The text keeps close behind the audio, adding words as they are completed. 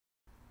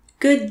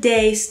Good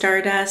day,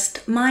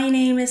 Stardust. My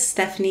name is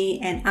Stephanie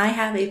and I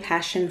have a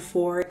passion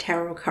for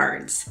tarot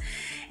cards.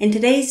 In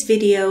today's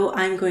video,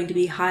 I'm going to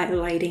be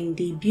highlighting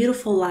the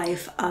beautiful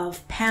life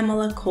of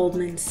Pamela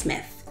Colman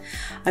Smith.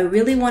 I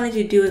really wanted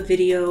to do a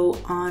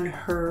video on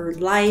her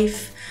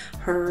life,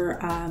 her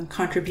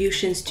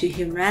contributions to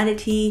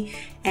humanity,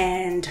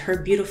 and her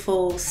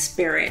beautiful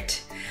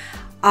spirit.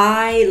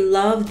 I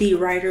love the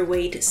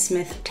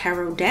Rider-Waite-Smith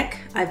Tarot Deck.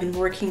 I've been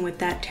working with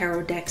that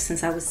tarot deck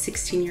since I was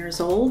 16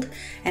 years old,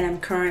 and I'm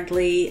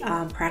currently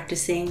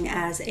practicing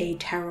as a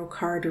tarot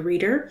card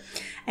reader.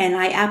 And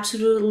I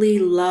absolutely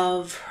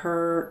love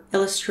her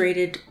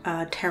illustrated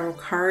tarot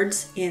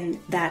cards in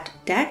that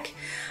deck.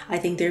 I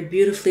think they're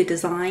beautifully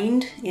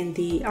designed in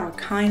the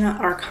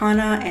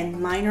arcana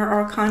and minor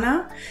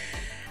arcana.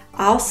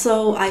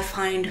 Also, I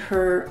find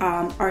her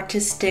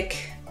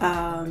artistic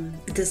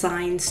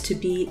designs to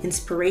be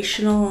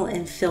inspirational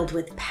and filled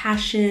with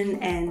passion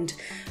and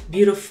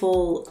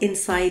beautiful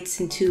insights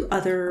into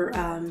other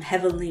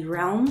heavenly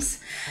realms.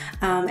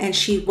 And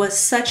she was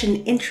such an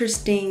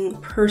interesting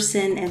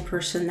person and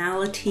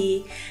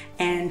personality,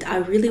 and I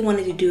really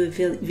wanted to do a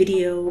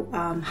video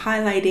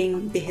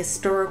highlighting the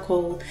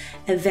historical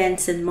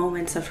events and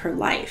moments of her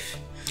life.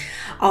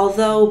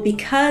 Although,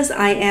 because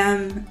I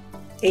am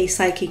a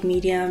psychic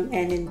medium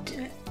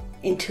and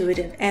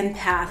intuitive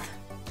empath,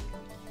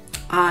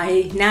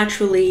 I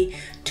naturally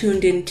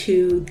tuned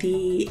into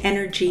the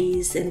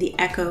energies and the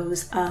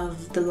echoes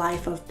of the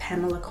life of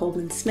Pamela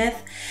Colman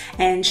Smith,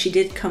 and she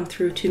did come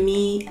through to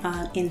me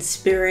in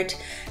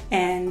spirit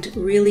and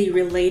really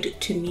relate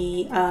to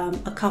me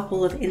a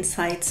couple of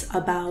insights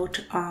about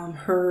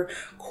her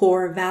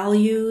core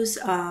values,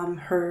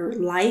 her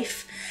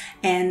life,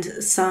 and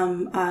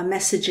some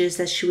messages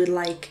that she would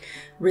like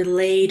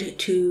relayed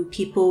to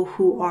people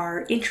who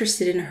are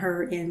interested in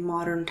her in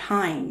modern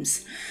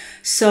times.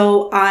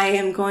 So I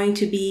am going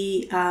to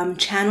be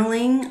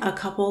channeling a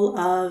couple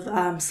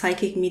of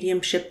psychic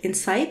mediumship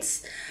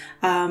insights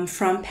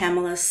from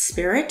Pamela's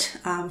spirit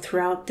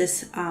throughout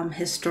this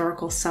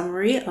historical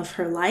summary of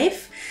her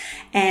life.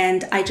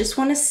 And I just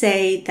want to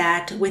say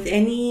that with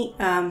any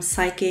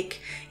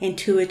psychic,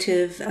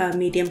 intuitive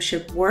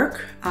mediumship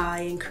work,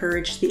 I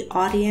encourage the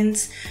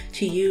audience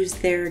to use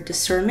their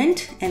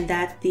discernment, and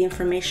that the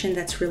information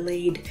that's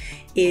relayed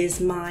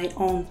is my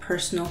own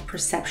personal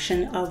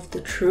perception of the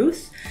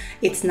truth.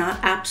 It's not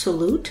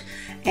absolute,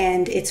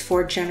 and it's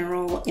for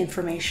general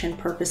information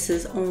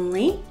purposes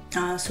only.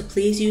 So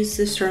please use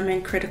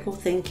discernment, critical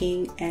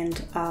thinking,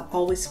 and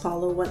always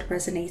follow what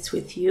resonates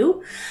with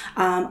you.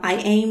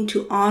 I aim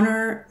to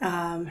honor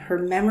her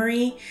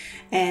memory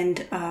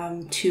and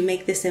to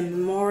make this a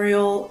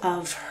memorial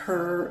of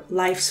her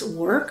life's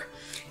work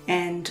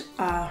and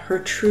her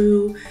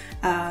true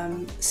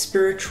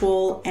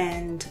spiritual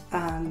and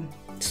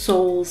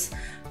soul's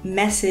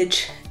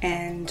message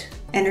and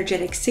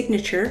energetic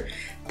signature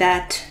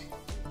that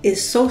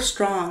is so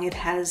strong it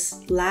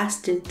has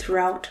lasted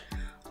throughout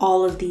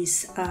all of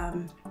these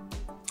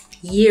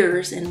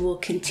years and will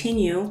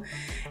continue.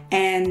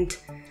 And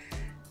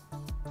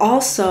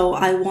also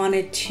I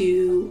wanted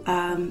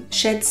to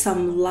shed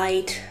some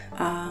light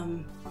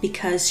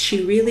because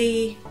she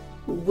really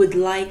would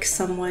like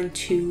someone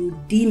to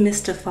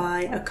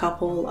demystify a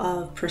couple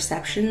of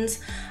perceptions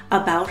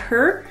about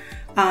her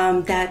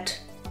that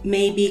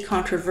may be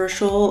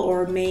controversial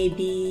or may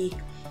be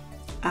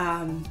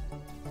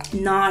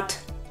not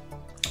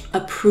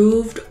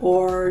approved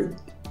or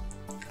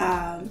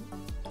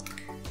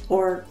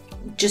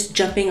just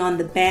jumping on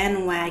the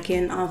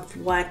bandwagon of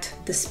what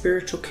the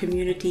spiritual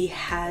community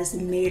has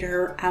made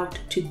her out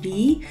to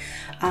be.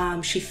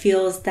 She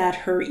feels that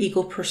her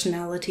ego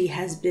personality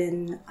has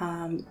been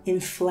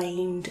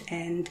inflamed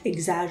and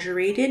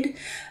exaggerated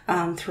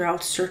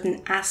throughout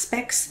certain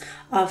aspects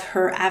of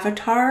her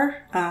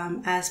avatar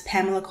as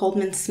Pamela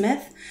Colman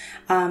Smith.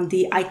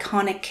 The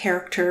iconic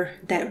character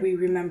that we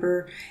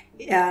remember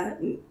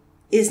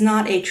is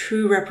not a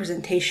true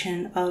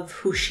representation of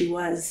who she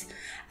was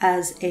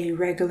as a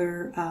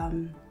regular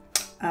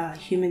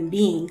human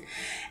being.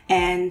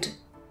 And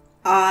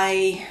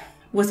I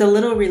was a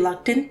little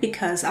reluctant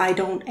because I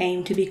don't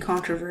aim to be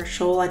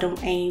controversial. I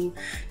don't aim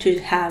to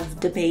have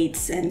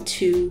debates and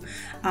to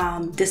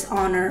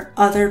dishonor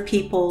other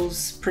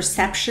people's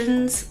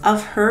perceptions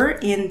of her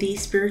in the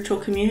spiritual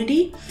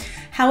community.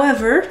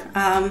 However,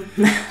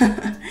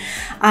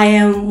 I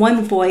am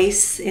one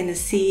voice in a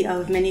sea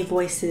of many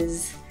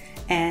voices,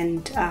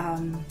 and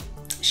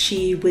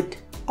she would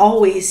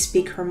always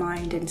speak her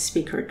mind and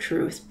speak her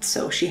truth.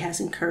 So she has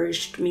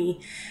encouraged me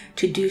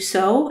to do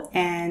so,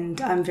 and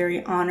I'm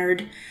very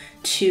honored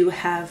to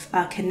have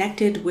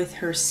connected with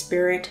her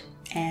spirit.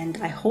 And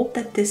I hope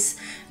that this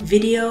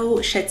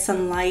video sheds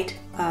some light,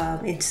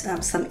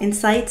 some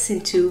insights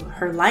into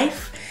her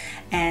life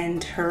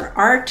and her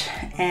art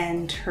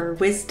and her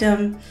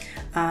wisdom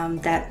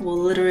that will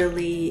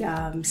literally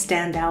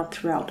stand out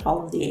throughout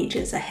all of the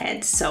ages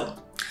ahead. So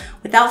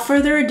without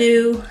further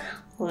ado,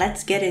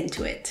 let's get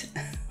into it.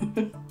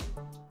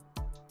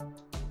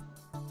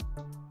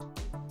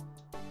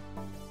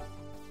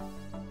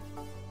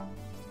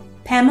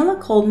 Pamela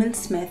Colman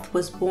Smith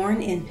was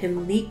born in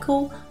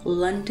Pimlico,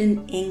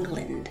 London,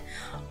 England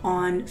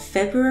on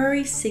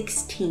February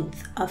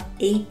 16th of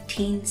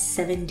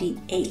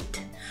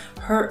 1878.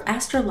 Her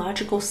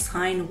astrological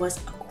sign was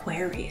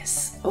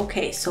Aquarius.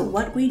 Okay, so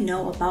what we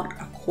know about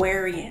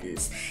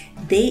Aquarians,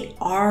 they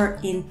are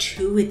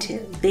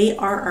intuitive, they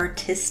are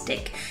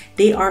artistic,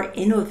 they are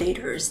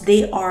innovators,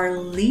 they are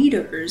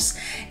leaders,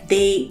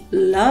 they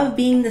love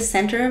being the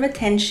center of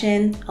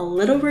attention, a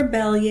little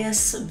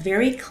rebellious,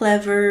 very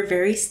clever,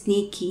 very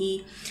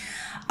sneaky.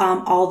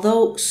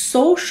 Although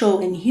social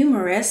and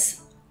humorous,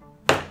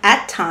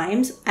 at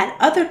times, at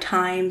other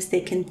times,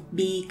 they can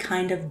be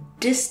kind of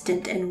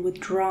distant and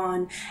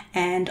withdrawn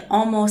and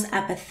almost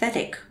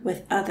apathetic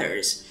with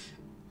others.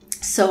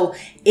 So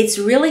it's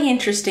really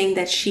interesting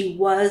that she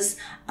was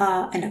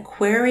an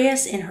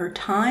Aquarius in her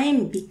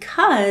time,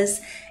 because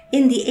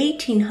in the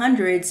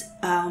 1800s,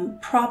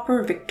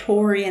 proper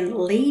Victorian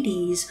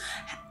ladies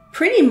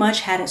pretty much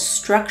had a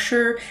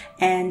structure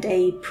and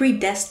a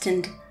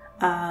predestined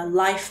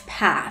life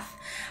path.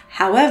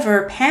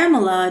 However,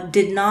 Pamela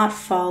did not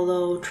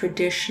follow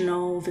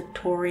traditional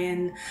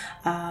Victorian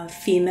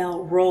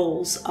female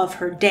roles of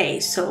her day.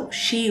 So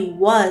she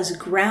was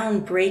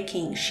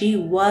groundbreaking. She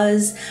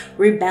was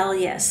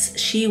rebellious.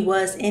 She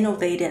was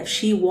innovative.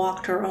 She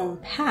walked her own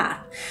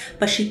path.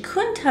 But she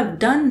couldn't have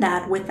done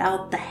that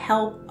without the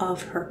help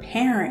of her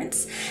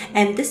parents.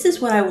 And this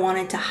is what I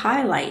wanted to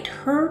highlight.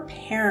 Her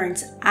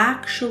parents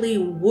actually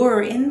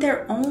were, in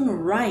their own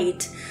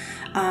right,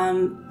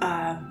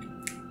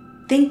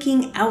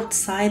 thinking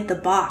outside the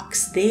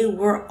box. They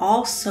were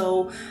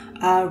also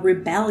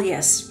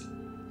rebellious.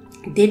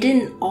 They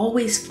didn't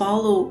always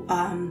follow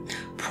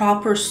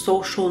proper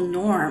social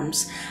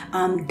norms.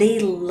 They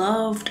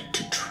loved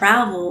to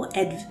travel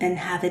and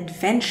have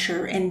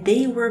adventure, and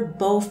they were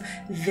both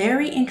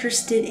very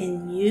interested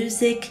in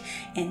music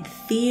and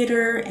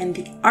theater and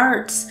the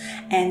arts,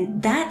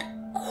 and that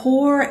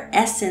core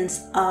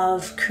essence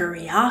of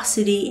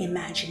curiosity,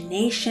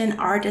 imagination,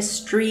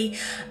 artistry,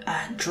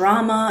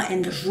 drama,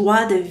 and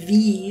joie de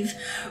vivre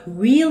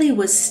really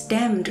was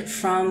stemmed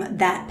from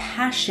that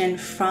passion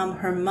from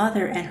her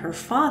mother and her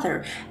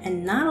father.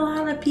 And not a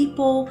lot of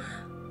people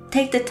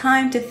take the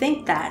time to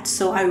think that.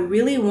 So I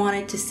really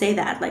wanted to say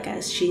that, like,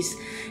 as she's,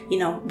 you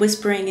know,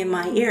 whispering in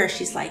my ear,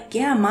 she's like,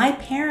 yeah, my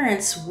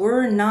parents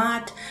were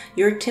not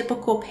your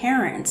typical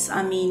parents.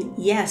 I mean,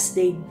 yes,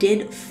 they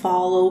did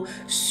follow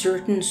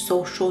certain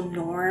social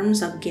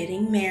norms of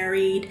getting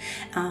married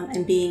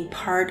and being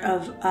part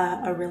of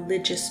a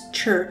religious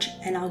church.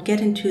 And I'll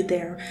get into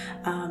their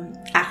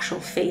actual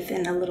faith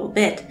in a little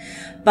bit.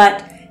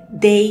 But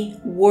they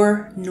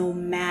were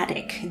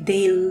nomadic.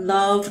 They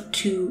loved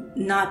to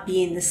not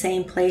be in the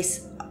same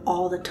place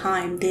all the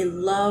time. They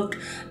loved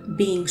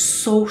being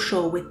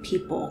social with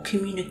people,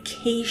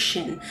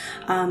 communication,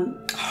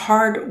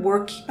 hard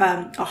work.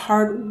 A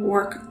hard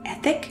work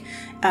ethic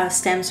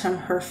stems from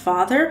her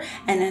father,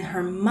 and then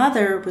her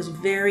mother was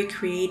very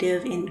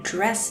creative in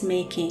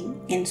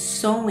dressmaking, in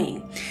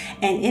sewing,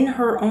 and in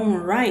her own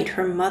right,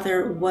 her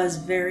mother was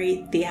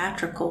very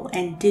theatrical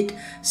and did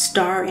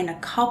star in a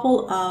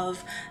couple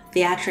of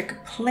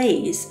theatric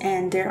plays.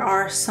 And there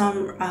are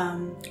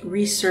some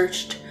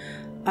researched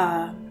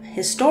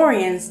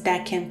historians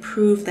that can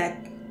prove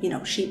that, you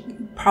know, she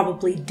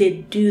probably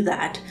did do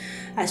that,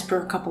 as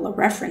per a couple of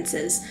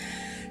references.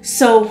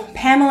 So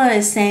Pamela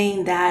is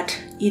saying that,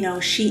 you know,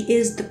 she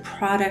is the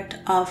product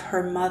of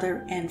her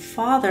mother and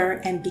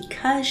father, and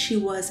because she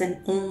was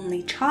an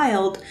only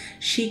child,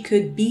 she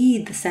could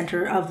be the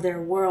center of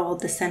their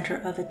world, the center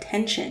of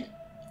attention.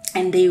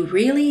 And they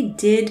really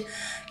did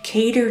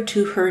cater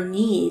to her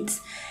needs.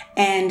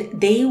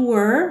 And they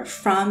were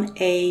from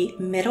a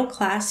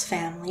middle-class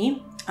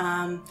family.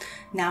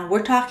 Now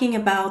we're talking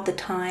about the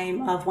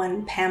time of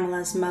when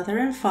Pamela's mother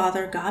and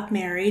father got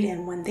married,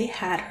 and when they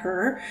had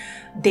her,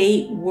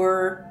 they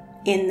were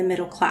in the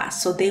middle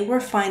class. So they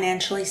were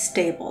financially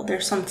stable.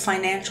 There's some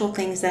financial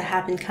things that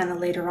happened kind of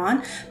later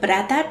on, but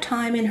at that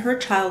time in her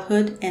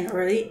childhood and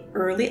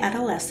early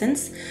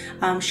adolescence,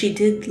 she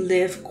did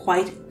live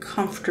quite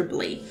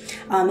comfortably.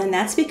 And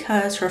that's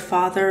because her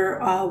father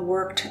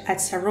worked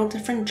at several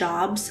different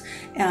jobs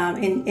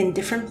in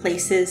different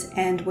places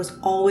and was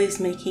always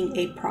making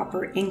a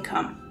proper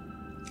income.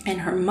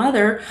 And her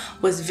mother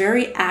was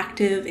very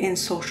active in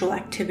social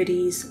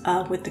activities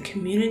with the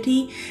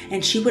community,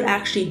 and she would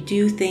actually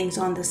do things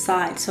on the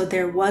side. So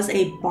there was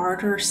a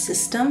barter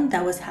system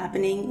that was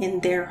happening in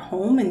their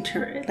home,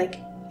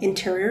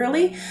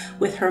 interiorly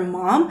with her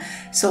mom.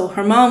 So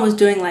her mom was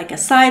doing like a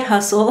side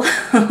hustle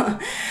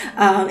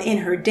in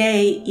her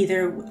day,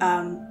 either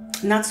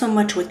not so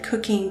much with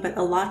cooking, but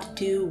a lot to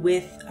do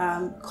with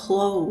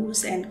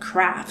clothes and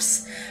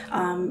crafts.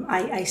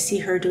 I see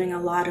her doing a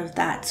lot of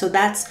that. So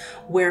that's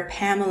where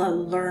Pamela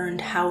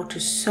learned how to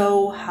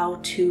sew,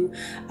 how to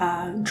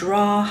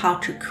draw, how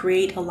to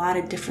create a lot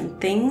of different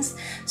things.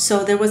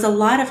 So there was a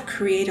lot of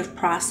creative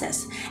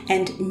process,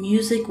 and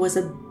music was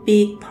a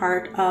big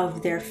part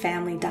of their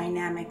family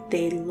dynamic.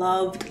 They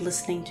loved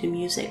listening to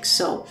music.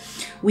 So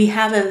we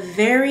have a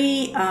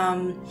very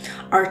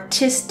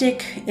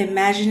artistic,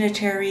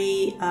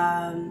 imaginatory,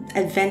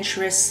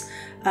 adventurous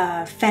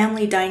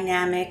family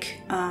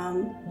dynamic,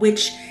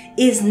 which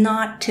is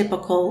not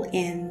typical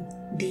in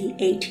the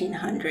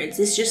 1800s.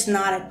 It's just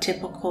not a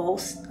typical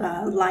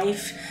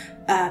life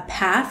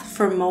path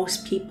for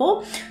most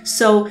people.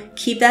 So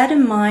keep that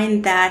in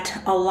mind,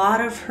 that a lot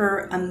of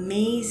her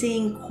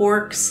amazing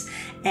quirks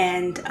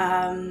and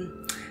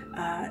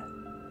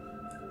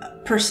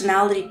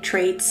personality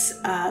traits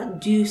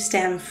do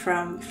stem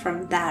from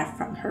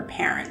her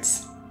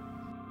parents.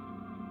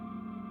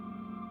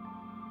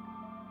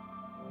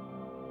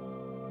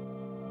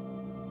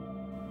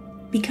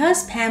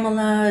 Because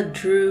Pamela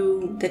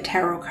drew the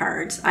tarot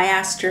cards, I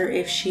asked her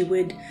if she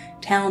would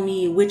tell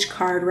me which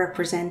card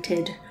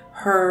represented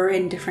her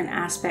in different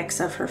aspects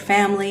of her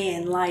family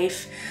and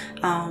life,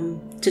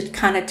 to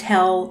kind of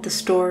tell the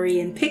story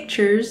in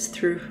pictures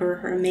through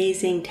her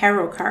amazing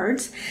tarot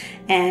cards.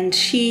 And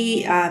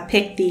she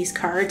picked these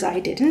cards, I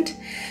didn't.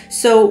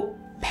 So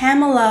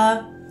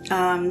Pamela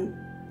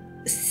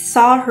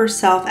saw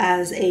herself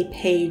as a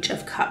Page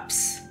of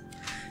Cups.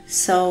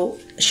 So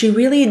she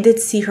really did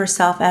see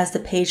herself as the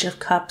Page of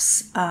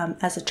Cups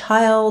as a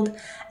child,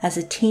 as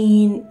a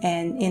teen,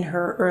 and in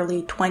her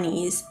early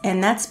 20s.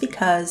 And that's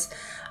because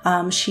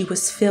she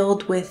was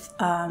filled with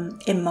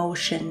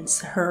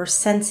emotions. Her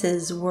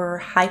senses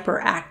were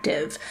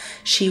hyperactive.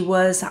 She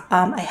was a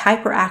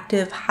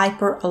hyperactive,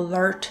 hyper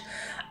alert,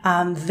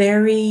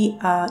 very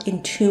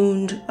in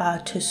tuned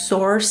to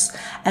source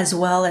as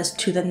well as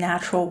to the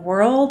natural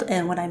world.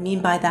 And what I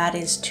mean by that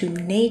is to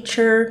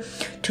nature,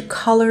 to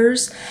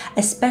colors,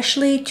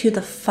 especially to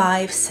the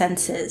 5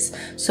 senses.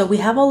 So we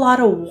have a lot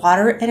of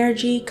water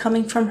energy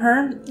coming from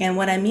her. And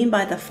what I mean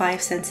by the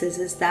 5 senses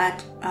is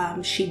that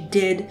she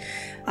did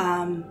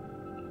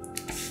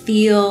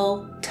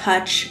feel,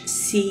 touch,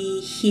 see,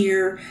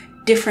 hear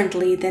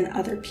differently than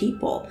other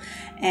people.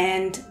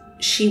 And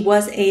she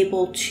was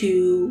able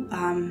to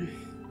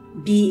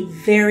be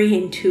very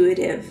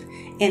intuitive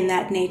in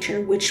that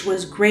nature, which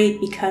was great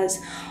because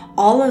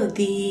all of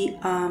the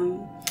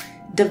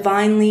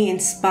divinely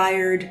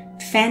inspired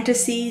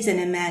fantasies and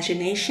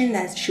imagination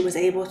that she was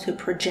able to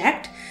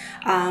project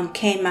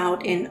came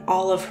out in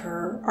all of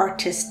her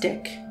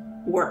artistic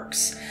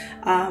works,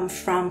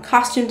 from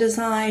costume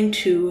design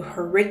to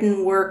her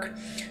written work,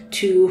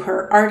 to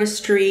her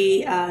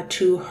artistry,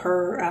 to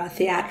her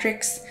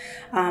theatrics.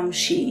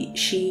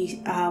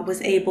 She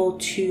was able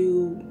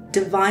to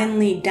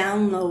divinely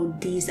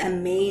download these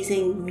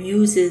amazing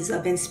muses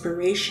of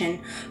inspiration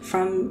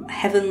from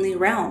heavenly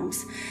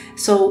realms.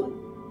 So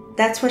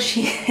that's what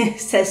she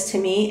says to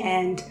me.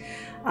 And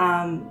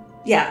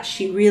yeah,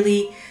 she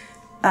really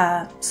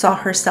saw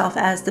herself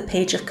as the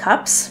Page of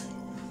Cups.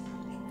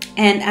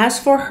 And as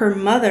for her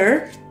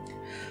mother,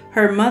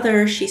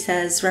 she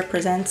says,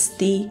 represents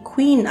the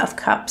Queen of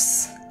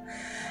Cups.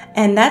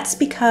 And that's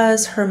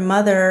because her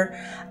mother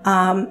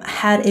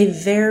had a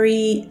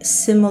very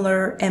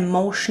similar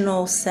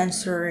emotional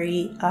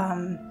sensory,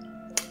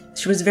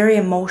 she was very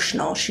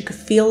emotional. She could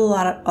feel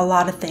a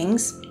lot of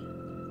things.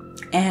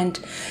 And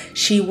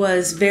she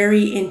was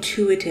very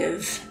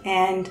intuitive.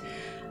 And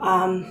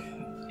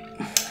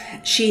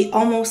she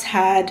almost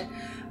had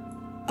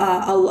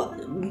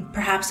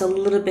perhaps a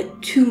little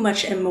bit too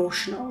much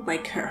emotional.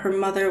 Like her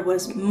mother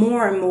was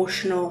more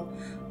emotional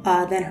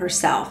than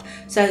herself.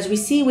 So as we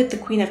see with the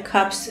Queen of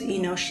Cups,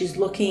 you know, she's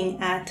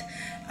looking at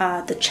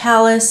the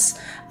chalice.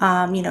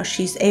 You know,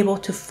 she's able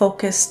to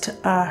focus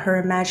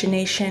her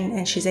imagination,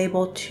 and she's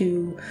able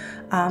to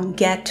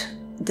get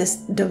this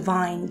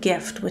divine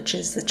gift, which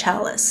is the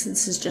chalice.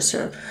 This is just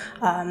a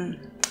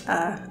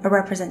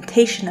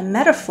representation, a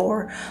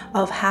metaphor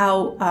of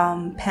how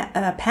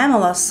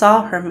Pamela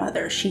saw her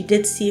mother. She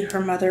did see her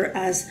mother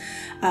as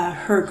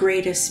her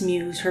greatest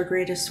muse, her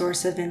greatest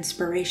source of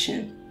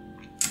inspiration.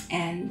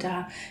 And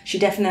she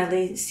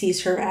definitely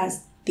sees her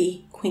as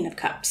the Queen of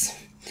Cups.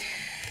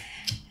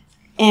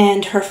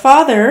 And her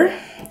father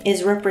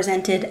is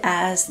represented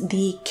as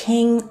the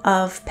King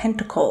of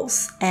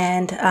Pentacles.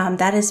 And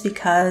that is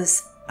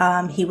because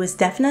he was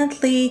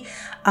definitely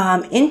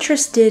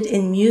interested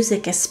in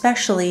music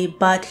especially,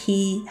 but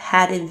he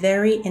had a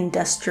very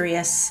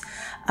industrious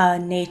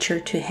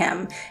nature to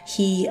him.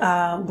 He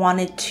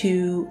wanted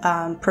to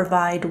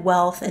provide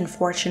wealth and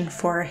fortune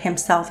for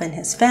himself and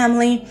his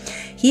family.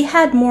 He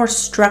had more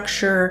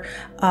structure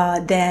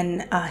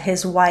than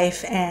his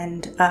wife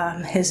and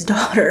his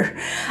daughter,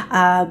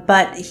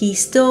 but he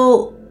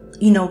still,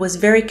 you know, was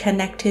very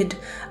connected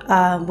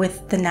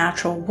with the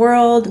natural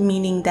world,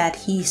 meaning that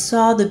he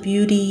saw the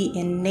beauty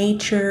in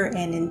nature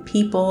and in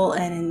people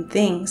and in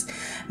things,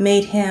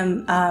 made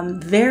him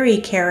very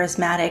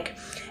charismatic,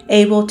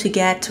 able to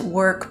get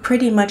work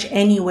pretty much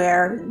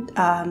anywhere.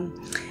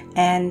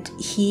 And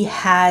he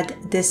had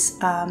this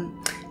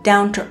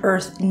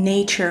down-to-earth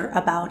nature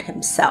about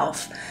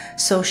himself.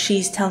 So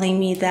she's telling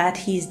me that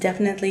he's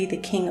definitely the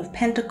King of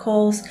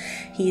Pentacles.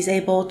 He's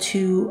able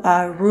to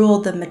rule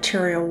the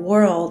material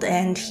world,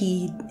 and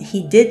he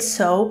did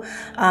so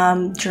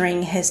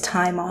during his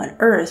time on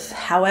Earth.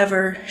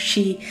 However,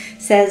 she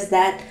says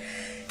that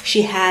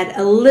she had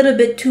a little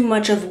bit too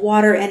much of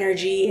water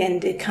energy,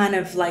 and it kind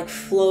of like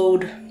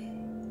flowed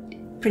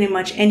pretty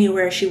much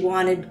anywhere she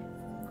wanted.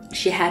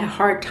 She had a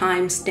hard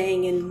time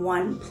staying in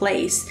one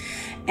place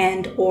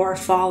and or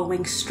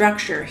following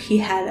structure. He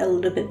had a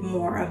little bit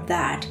more of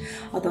that.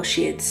 Although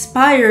she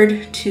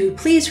aspired to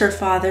please her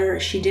father,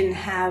 she didn't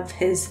have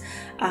his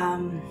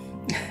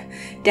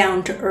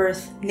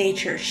down-to-earth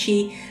nature.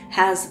 She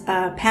has,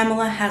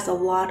 Pamela has a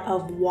lot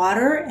of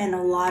water and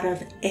a lot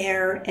of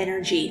air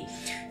energy.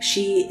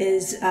 She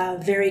is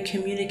very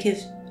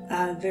communicative,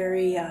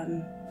 very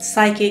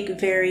psychic,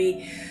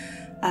 very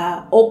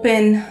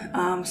open,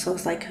 so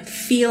it's like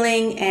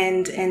feeling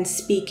and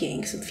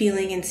speaking. So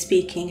feeling and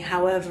speaking,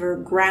 however,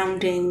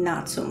 grounding,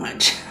 not so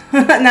much.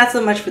 Not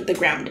so much with the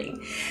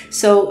grounding.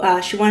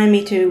 So she wanted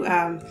me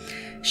to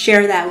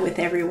share that with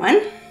everyone.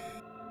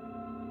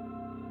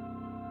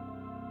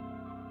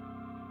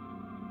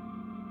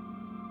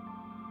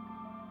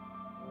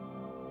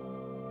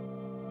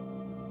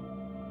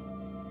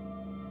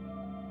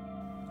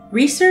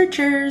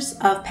 Researchers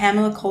of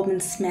Pamela Colman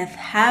Smith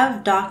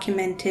have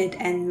documented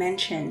and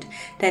mentioned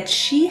that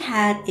she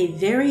had a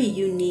very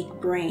unique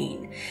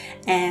brain,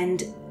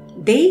 and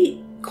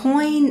they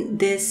coined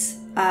this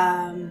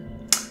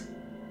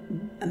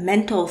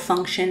mental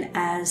function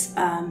as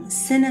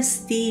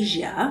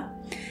synesthesia.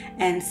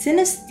 And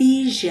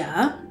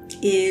synesthesia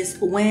is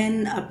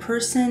when a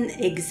person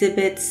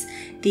exhibits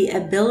the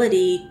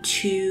ability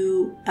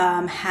to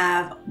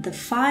have the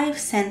five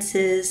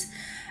senses,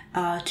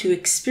 to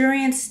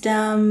experience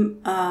them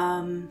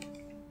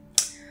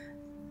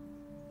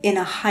in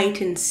a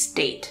heightened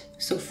state.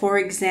 So for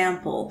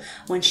example,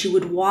 when she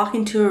would walk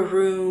into a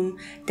room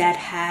that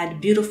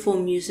had beautiful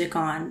music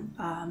on,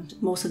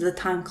 most of the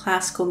time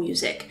classical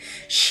music,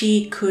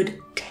 she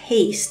could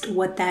taste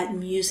what that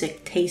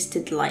music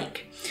tasted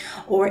like.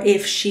 Or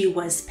if she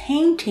was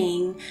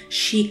painting,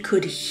 she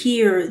could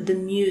hear the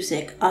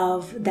music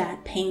of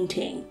that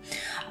painting.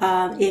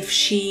 If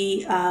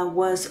she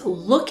was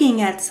looking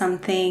at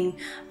something,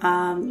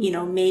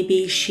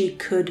 maybe she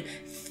could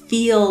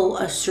feel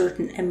a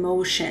certain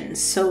emotion.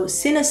 So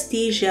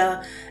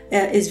synesthesia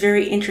is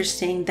very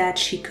interesting, that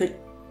she could,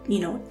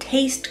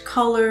 taste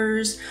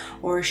colors,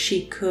 or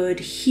she could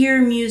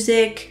hear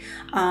music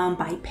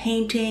by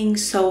painting.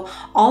 So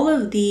all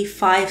of the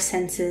five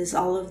senses,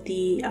 all of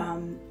the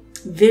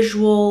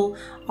visual,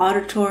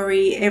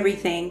 auditory,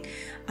 everything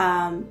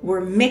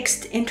were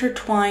mixed,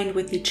 intertwined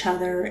with each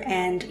other,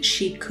 and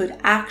she could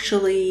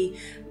actually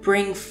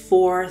bring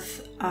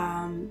forth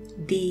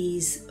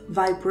these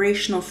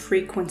vibrational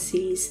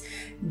frequencies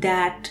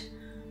that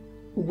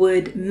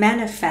would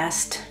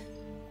manifest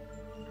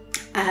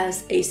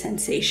as a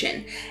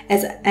sensation.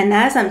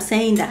 As I'm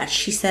saying that,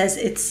 she says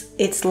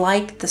it's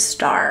like the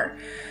star.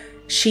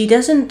 She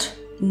doesn't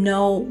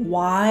know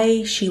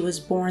why she was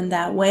born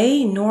that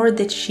way, nor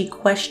did she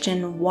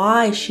question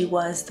why she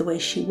was the way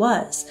she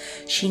was.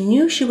 She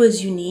knew she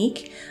was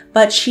unique,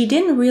 but she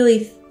didn't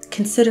really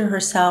consider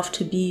herself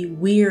to be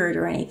weird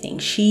or anything.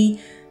 She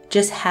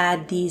just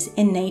had these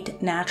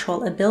innate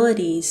natural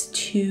abilities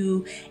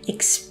to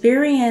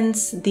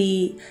experience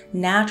the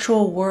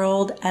natural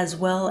world as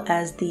well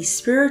as the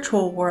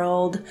spiritual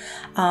world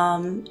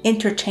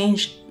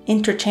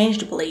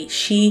interchangeably.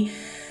 She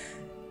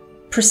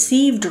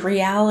perceived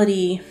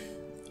reality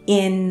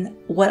in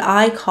what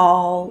I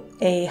call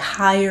a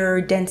higher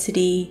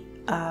density,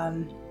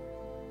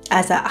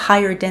 as a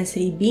higher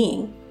density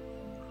being.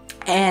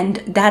 And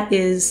that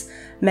is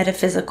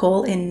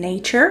metaphysical in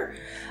nature.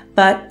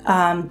 But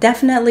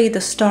definitely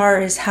the star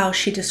is how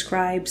she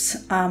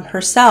describes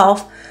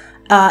herself.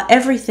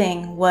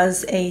 Everything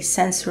was a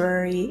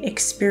sensory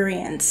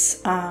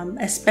experience,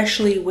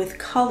 especially with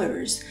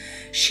colors.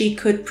 She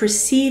could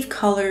perceive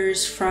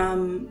colors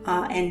from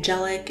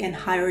angelic and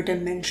higher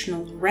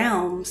dimensional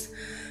realms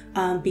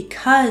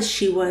because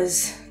she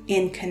was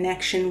in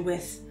connection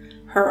with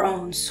her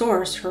own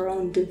source, her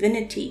own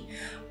divinity.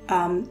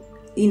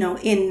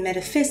 In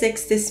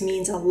metaphysics, this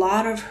means a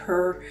lot of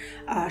her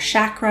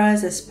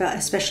chakras,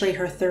 especially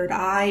her third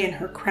eye and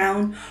her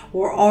crown,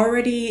 were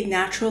already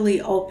naturally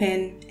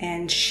open,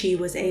 and she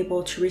was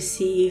able to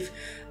receive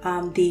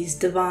these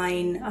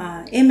divine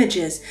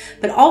images,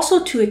 but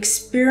also to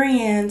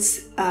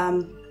experience,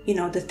 the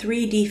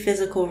 3D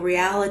physical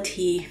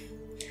reality,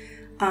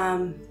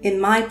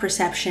 in my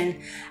perception,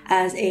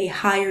 as a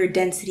higher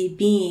density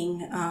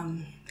being.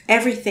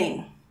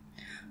 Everything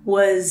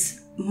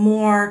was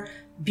more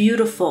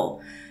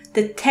beautiful.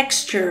 The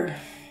texture,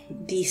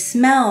 the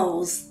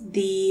smells,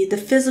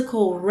 the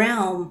physical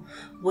realm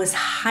was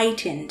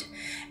heightened.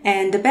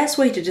 And the best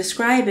way to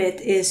describe it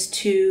is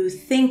to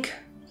think,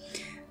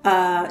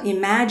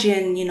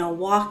 imagine,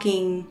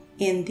 walking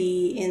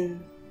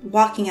in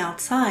walking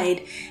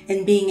outside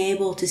and being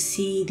able to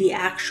see the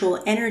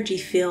actual energy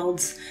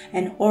fields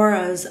and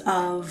auras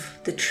of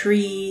the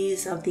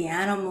trees, of the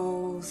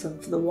animals,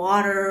 of the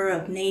water,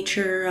 of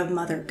nature, of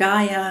Mother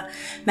Gaia.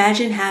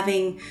 Imagine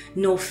having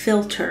no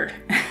filter.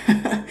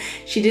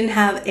 She didn't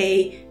have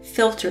a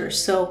filter,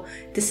 so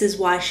this is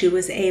why she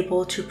was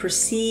able to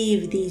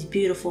perceive these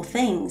beautiful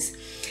things.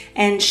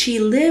 And she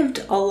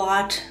lived a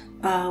lot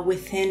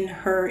within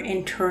her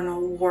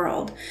internal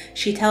world.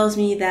 She tells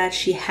me that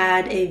she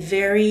had a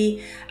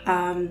very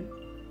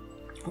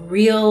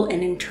real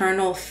and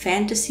internal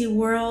fantasy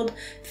world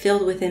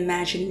filled with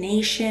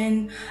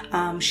imagination.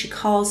 She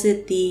calls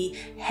it the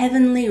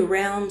heavenly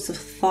realms of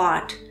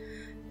thought.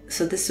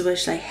 So this is what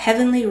she's like,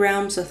 heavenly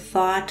realms of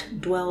thought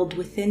dwelled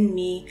within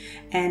me,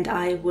 and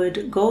I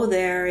would go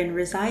there and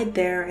reside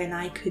there, and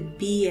I could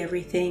be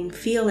everything,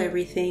 feel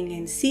everything,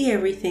 and see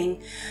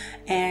everything.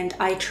 And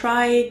I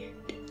try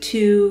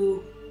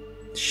to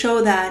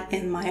show that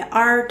in my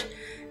art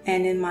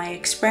and in my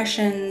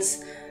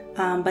expressions,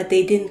 but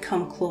they didn't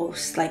come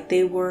close. Like,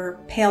 they were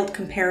paled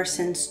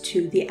comparisons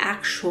to the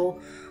actual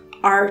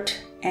art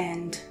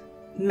and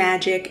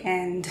magic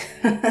and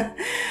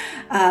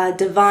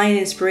divine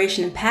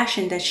inspiration and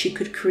passion that she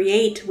could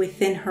create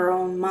within her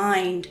own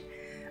mind.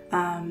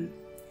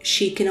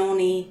 She can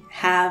only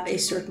have a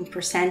certain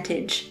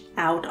percentage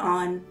out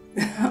on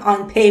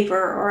paper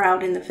or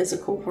out in the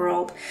physical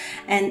world,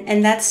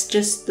 and that's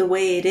just the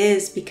way it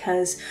is,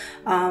 because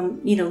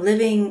you know,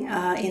 living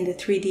in the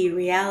 3D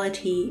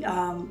reality,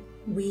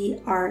 we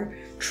are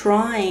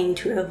trying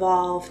to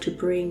evolve to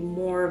bring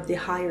more of the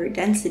higher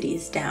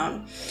densities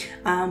down,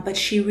 but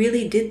she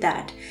really did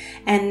that.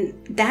 And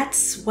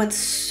that's what's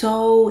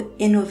so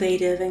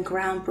innovative and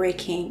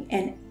groundbreaking,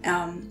 and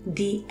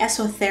the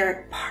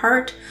esoteric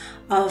part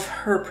of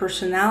her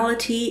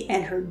personality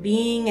and her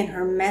being and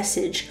her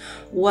message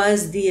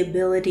was the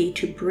ability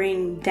to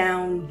bring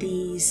down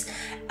these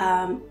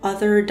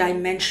other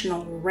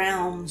dimensional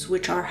realms,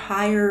 which are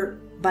higher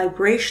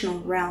vibrational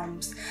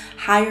realms,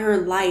 higher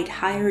light,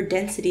 higher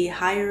density,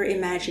 higher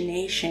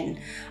imagination,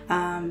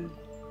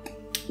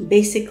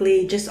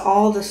 basically just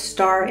all the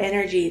star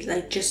energy,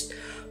 like just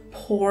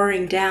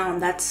pouring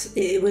down.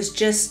 It was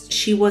just,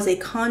 she was a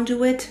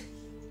conduit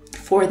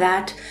for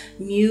that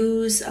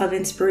muse of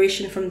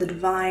inspiration from the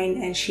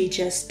divine, and she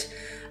just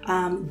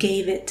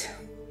gave it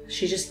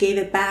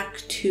back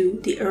to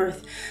the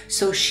earth.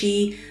 So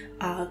she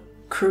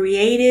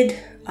created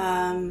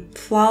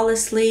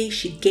flawlessly.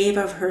 She gave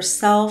of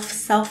herself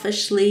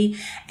selfishly,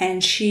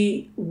 and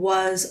she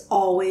was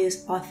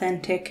always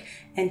authentic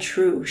and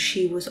true.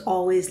 She was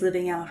always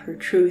living out her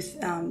truth,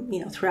 you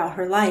know, throughout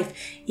her life,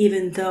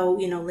 even though,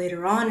 you know,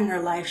 later on in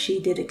her life she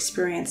did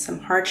experience some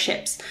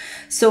hardships.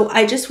 So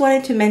I just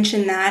wanted to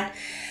mention that.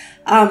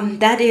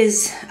 That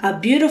is a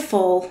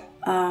beautiful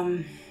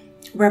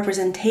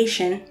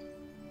representation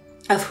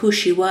of who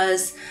she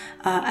was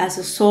as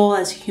a soul,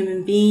 as a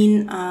human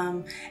being,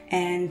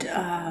 and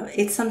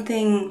it's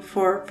something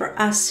for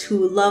us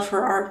who love her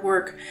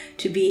artwork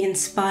to be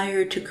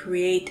inspired to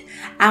create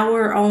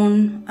our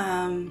own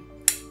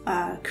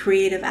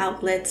creative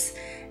outlets.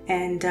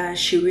 And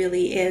she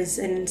really is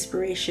an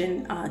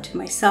inspiration to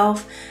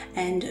myself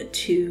and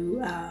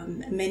to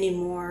many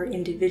more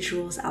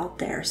individuals out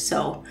there.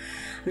 So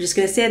I'm just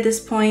going to say at this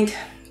point,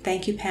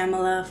 thank you,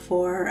 Pamela,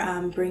 for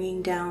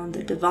bringing down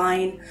the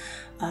divine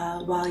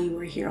while you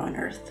were here on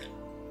Earth.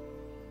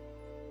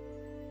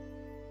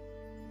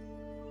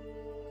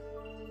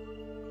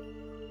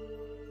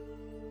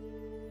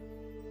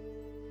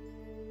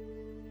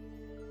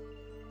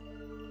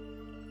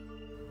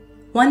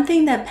 One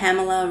thing that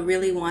Pamela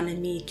really wanted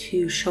me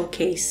to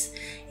showcase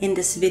in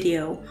this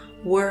video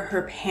were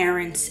her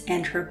parents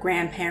and her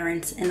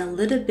grandparents, and a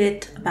little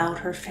bit about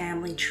her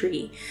family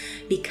tree,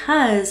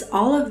 because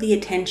all of the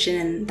attention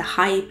and the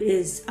hype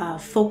is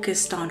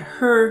focused on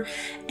her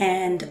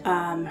and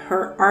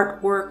her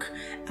artwork,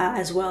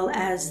 as well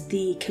as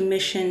the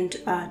commissioned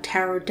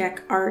tarot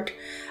deck art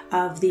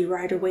of the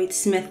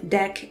Rider-Waite-Smith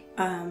deck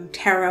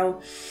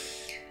tarot.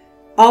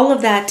 All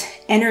of that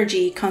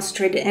energy,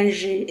 concentrated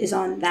energy, is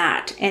on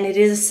that, and it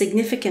is a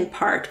significant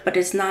part, but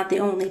it's not the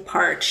only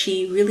part.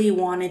 She really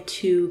wanted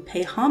to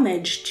pay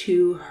homage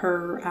to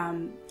her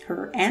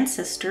her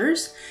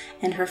ancestors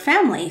and her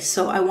family,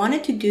 so I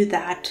wanted to do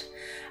that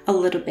a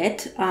little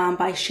bit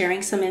by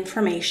sharing some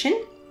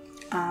information.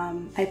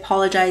 I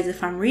apologize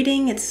if I'm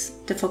reading; it's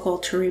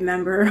difficult to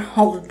remember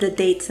all of the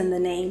dates and the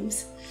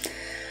names.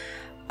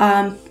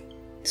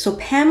 So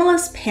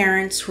Pamela's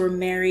parents were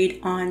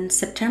married on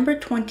September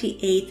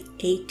 28,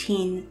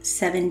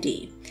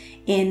 1870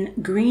 in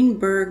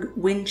Greenburgh,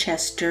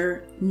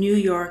 Winchester, New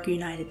York,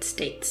 United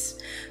States.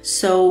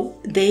 So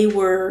they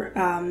were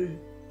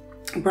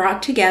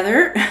brought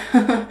together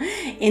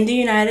in the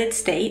United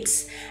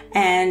States,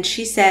 and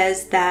she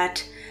says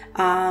that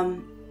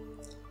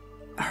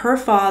her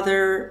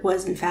father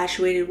was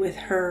infatuated with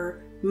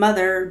her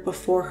mother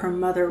before her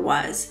mother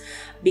was,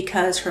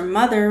 because her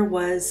mother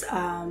was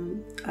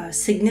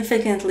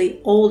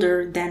significantly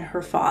older than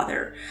her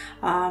father.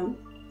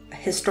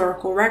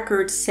 historical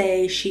records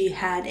say she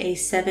had a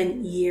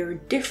 7-year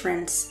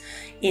difference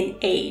in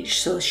age.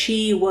 So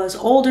she was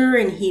older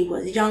and he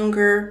was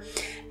younger,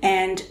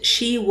 and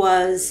she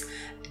was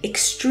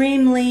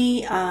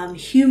extremely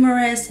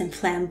humorous and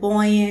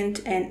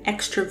flamboyant and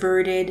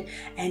extroverted,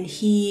 and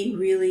he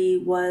really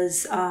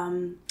was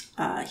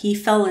he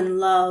fell in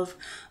love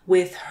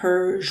with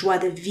her joie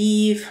de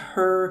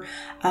vivre,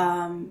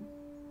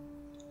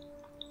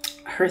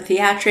 her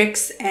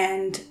theatrics,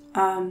 and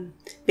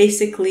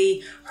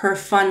basically her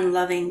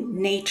fun-loving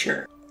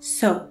nature.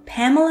 So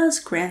Pamela's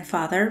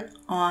grandfather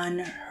on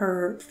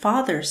her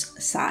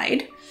father's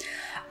side,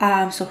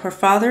 so her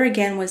father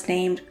again was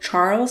named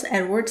Charles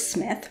Edward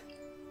Smith,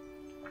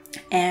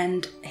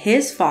 and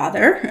his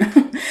father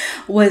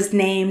was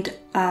named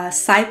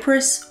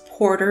Cypress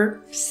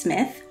Porter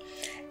Smith,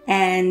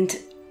 and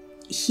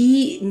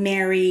he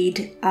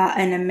married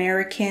an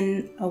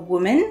American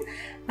woman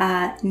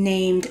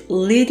named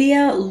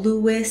Lydia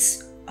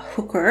Lewis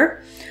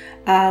Hooker,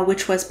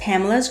 which was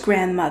Pamela's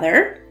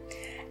grandmother.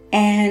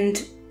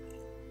 And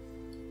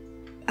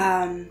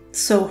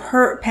so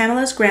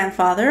Pamela's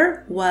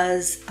grandfather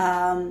was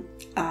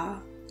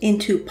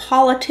into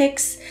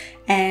politics,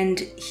 and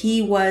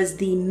he was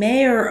the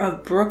mayor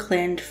of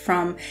Brooklyn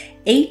from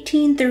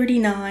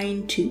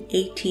 1839 to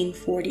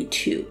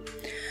 1842.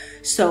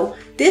 So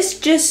this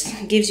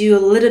just gives you a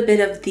little bit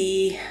of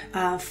the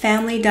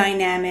family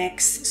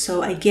dynamics.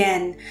 So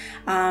again,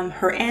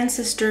 her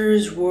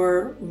ancestors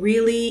were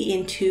really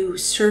into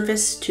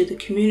service to the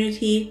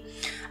community,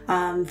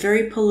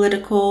 very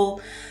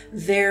political,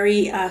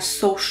 very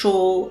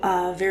social,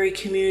 very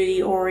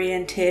community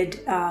oriented,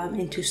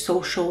 into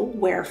social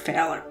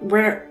welfare.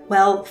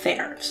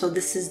 So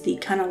this is the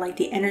kind of like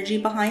the energy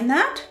behind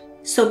that.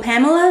 So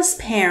Pamela's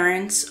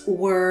parents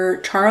were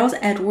Charles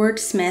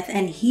Edward Smith,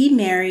 and he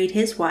married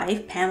his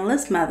wife,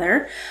 Pamela's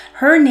mother.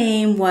 Her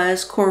name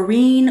was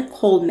Corinne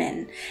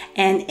Coleman.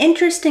 An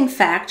interesting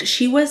fact,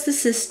 she was the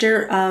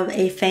sister of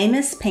a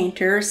famous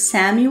painter,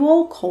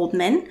 Samuel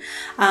Coleman,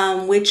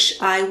 which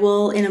I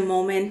will in a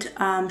moment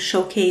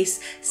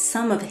showcase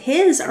some of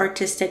his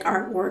artistic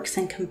artworks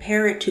and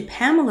compare it to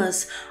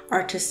Pamela's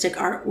artistic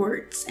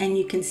artworks. And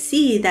you can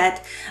see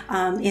that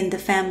in the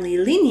family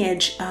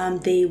lineage,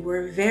 they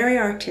were very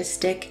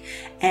artistic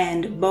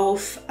and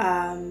both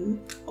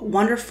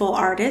wonderful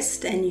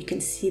artists, and you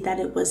can see that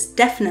it was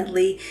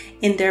definitely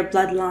in their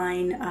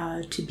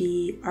bloodline to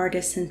be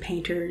artists and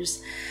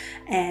painters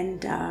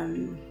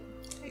and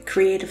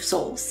creative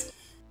souls.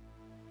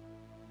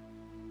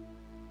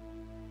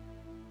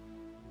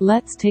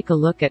 Let's take a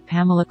look at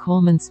Pamela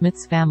Colman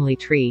Smith's family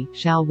tree,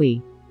 shall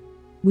we?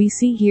 We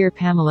see here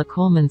Pamela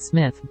Colman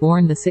Smith,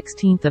 born the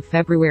 16th of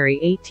February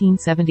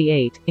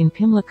 1878, in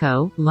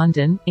Pimlico,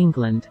 London,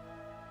 England.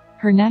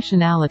 Her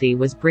nationality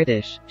was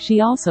British.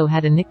 She also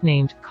had a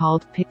nickname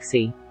called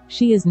Pixie.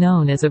 She is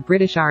known as a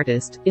British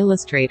artist,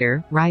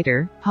 illustrator,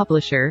 writer,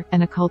 publisher,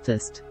 and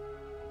occultist.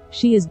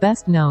 She is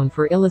best known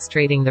for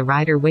illustrating the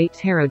Rider-Waite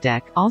Tarot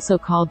Deck, also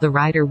called the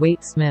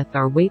Rider-Waite-Smith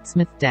or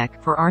Waite-Smith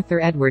Deck, for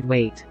Arthur Edward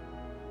Waite.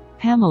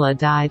 Pamela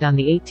died on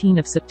the 18th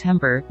of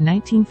September,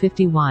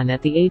 1951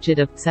 at the age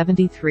of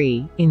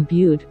 73, in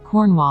Bude,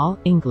 Cornwall,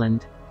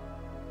 England.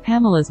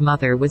 Pamela's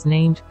mother was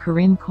named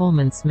Corinne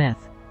Coleman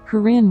Smith.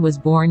 Corinne was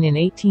born in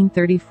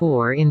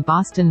 1834 in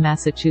Boston,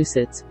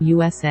 Massachusetts,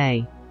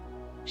 USA.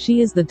 She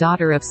is the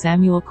daughter of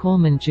Samuel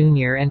Coleman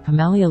Jr. and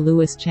Pamela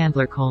Lewis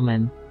Chandler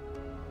Coleman.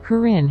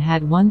 Corinne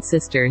had one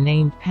sister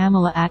named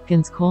Pamela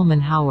Atkins Coleman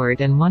Howard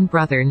and one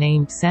brother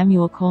named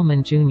Samuel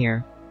Coleman Jr.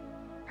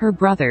 Her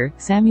brother,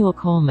 Samuel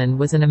Coleman,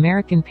 was an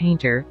American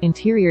painter,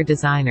 interior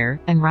designer,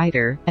 and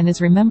writer, and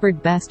is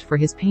remembered best for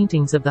his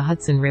paintings of the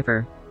Hudson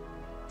River.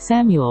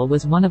 Samuel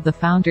was one of the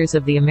founders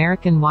of the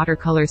American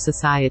Watercolor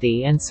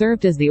Society and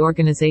served as the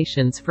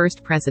organization's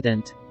first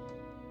president.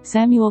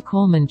 Samuel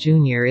Coleman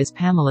Jr. is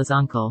Pamela's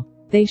uncle.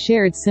 They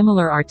shared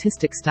similar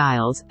artistic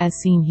styles, as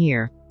seen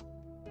here.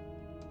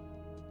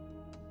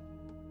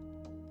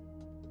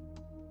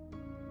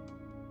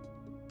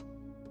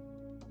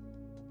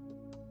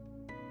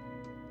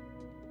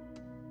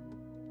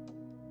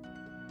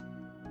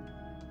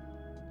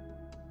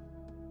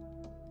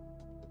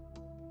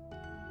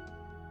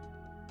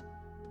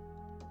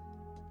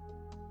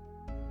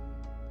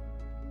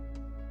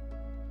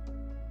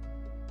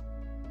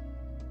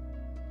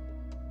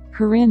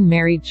 Corinne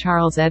married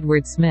Charles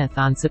Edward Smith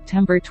on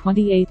September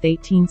 28,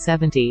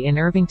 1870 in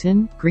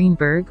Irvington,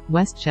 Greenburgh,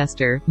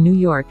 Westchester, New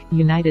York,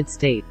 United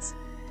States.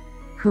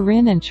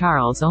 Corinne and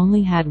Charles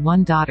only had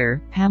one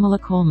daughter, Pamela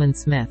Colman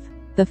Smith.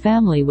 The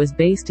family was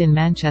based in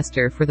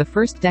Manchester for the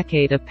first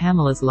decade of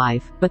Pamela's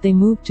life, but they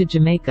moved to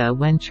Jamaica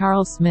when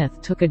Charles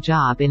Smith took a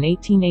job in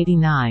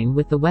 1889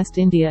 with the West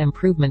India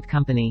Improvement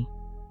Company.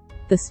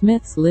 The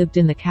Smiths lived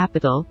in the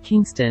capital,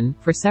 Kingston,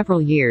 for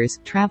several years,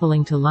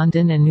 traveling to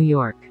London and New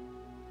York.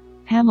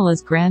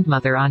 Pamela's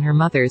grandmother on her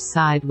mother's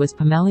side was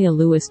Pamela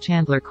Lewis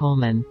Chandler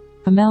Coleman.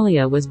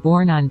 Pamela was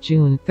born on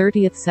June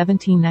 30,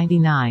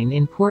 1799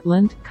 in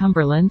Portland,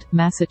 Cumberland,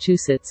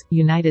 Massachusetts,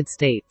 United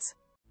States.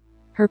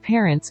 Her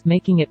parents,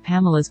 making it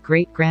Pamela's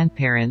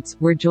great-grandparents,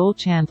 were Joel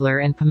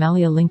Chandler and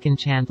Pamela Lincoln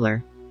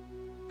Chandler.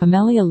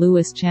 Pamela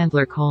Louise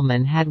Chandler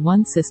Colman had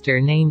one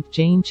sister named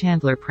Jane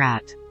Chandler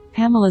Pratt.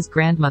 Pamela's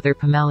grandmother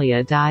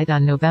Pamela died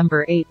on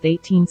November 8,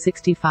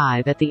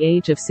 1865 at the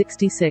age of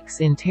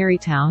 66 in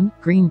Tarrytown,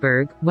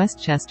 Greenburgh,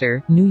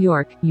 Westchester, New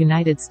York,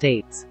 United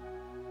States.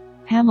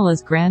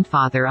 Pamela's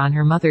grandfather on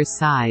her mother's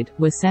side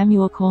was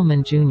Samuel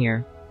Colman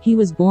Jr. He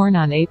was born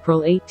on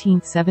April 18,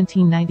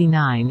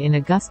 1799 in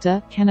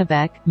Augusta,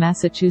 Kennebec,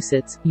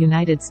 Massachusetts,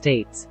 United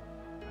States.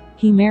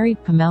 He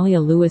married Pamela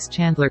Louise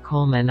Chandler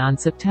Colman on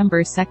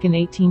September 2,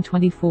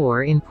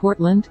 1824 in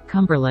Portland,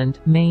 Cumberland,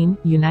 Maine,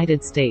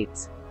 United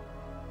States.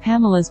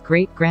 Pamela's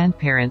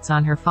great-grandparents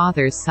on her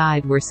father's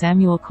side were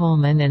Samuel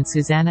Colman and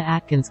Susanna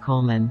Atkins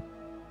Colman.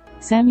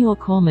 Samuel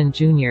Colman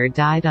Jr.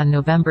 died on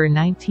November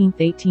 19,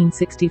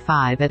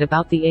 1865 at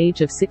about the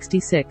age of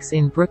 66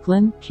 in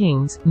Brooklyn,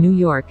 Queens, New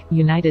York,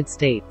 United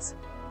States.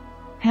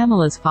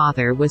 Pamela's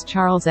father was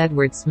Charles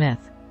Edward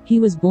Smith. He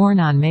was born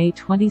on May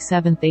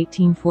 27,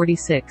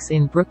 1846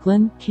 in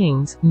Brooklyn,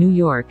 Queens, New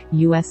York,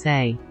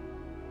 USA.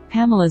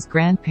 Pamela's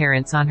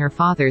grandparents on her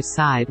father's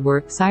side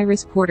were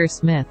Cyrus Porter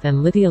Smith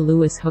and Lydia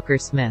Lewis Hooker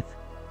Smith.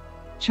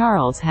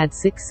 Charles had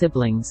 6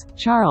 siblings.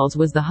 Charles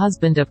was the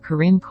husband of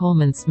Corinne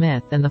Colman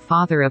Smith and the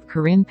father of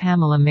Corinne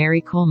Pamela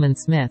Mary Colman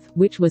Smith,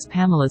 which was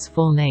Pamela's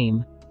full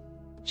name.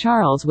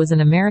 Charles was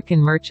an American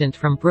merchant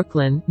from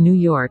Brooklyn, New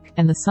York,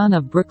 and the son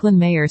of Brooklyn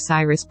Mayor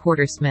Cyrus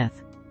Porter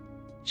Smith.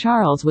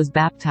 Charles was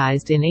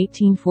baptized in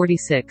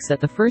 1846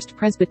 at the First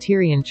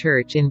Presbyterian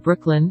Church in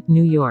Brooklyn,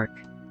 New York.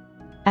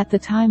 At the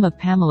time of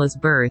Pamela's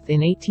birth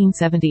in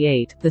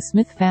 1878, the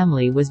Smith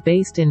family was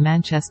based in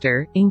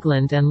Manchester,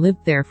 England and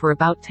lived there for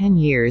about 10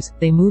 years.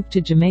 They moved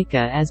to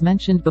Jamaica as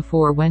mentioned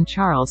before when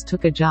Charles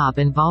took a job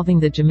involving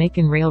the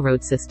Jamaican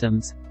railroad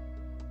systems.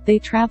 They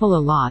travel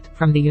a lot,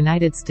 from the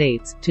United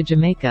States, to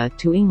Jamaica,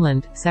 to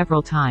England,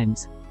 several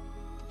times.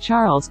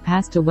 Charles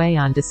passed away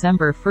on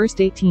December 1,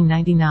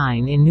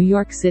 1899 in New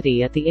York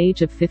City at the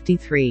age of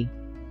 53.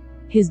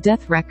 His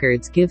death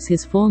records gives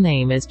his full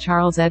name as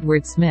Charles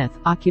Edward Smith,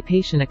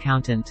 occupation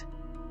accountant.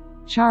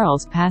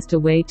 Charles passed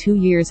away 2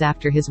 years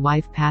after his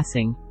wife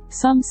passing.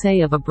 Some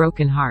say of a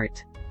broken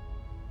heart.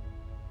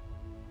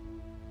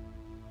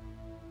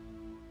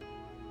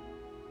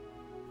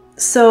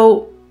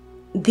 So,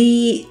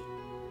 the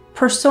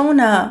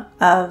persona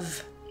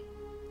of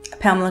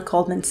Pamela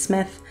Colman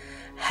Smith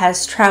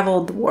has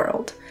traveled the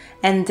world,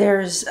 and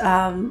there's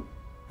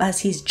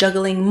as he's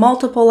juggling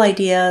multiple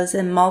ideas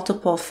and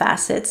multiple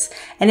facets,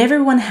 and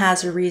everyone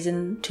has a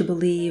reason to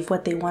believe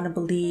what they want to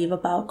believe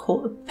about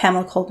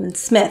Pamela Colman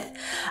Smith,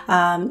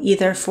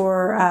 either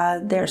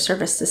for their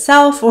service to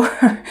self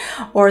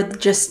or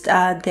just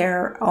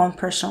their own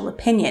personal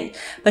opinion.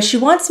 But she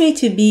wants me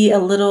to be a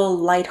little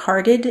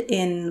lighthearted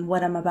in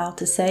what I'm about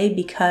to say,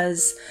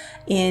 because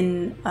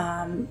in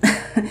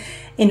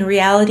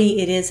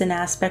reality it is an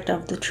aspect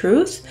of the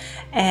truth,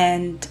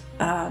 and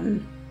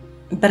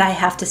but I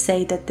have to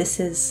say that this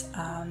is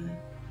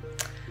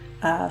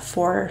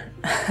for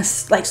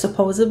like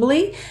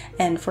supposedly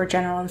and for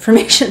general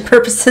information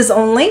purposes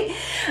only,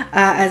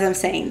 as I'm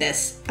saying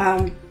this.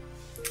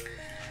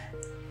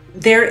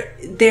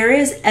 There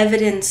is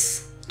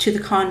evidence to the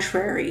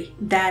contrary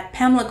that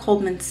Pamela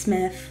Colman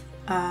Smith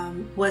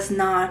was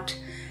not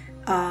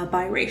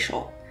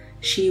biracial.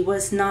 She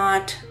was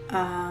not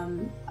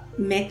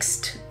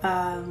mixed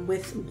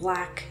with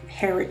Black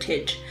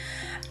heritage.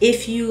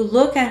 If you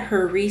look at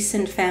her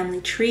recent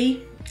family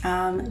tree,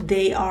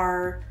 they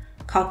are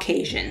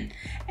Caucasian,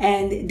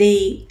 and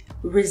they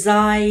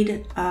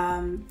reside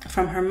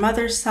from her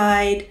mother's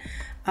side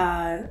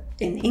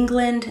in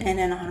England, and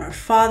then on her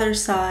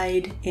father's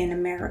side in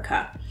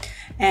America.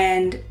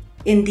 And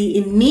in the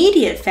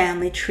immediate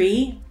family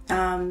tree,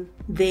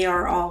 they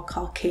are all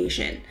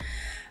Caucasian,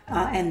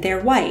 and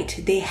they're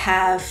white. They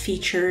have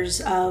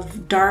features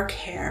of dark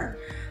hair,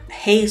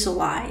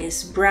 hazel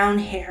eyes, brown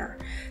hair.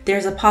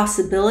 There's a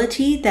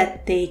possibility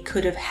that they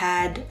could have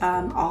had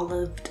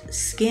olived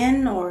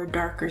skin or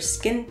darker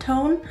skin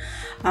tone,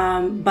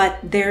 but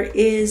there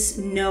is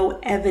no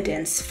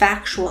evidence,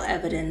 factual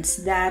evidence,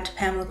 that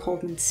Pamela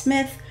Colman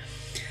Smith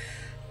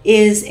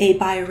is a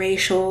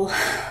biracial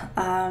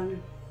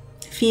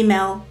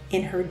female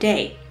in her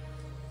day.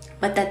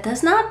 But that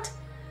does not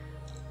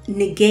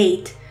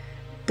negate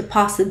the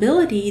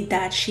possibility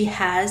that she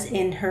has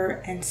in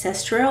her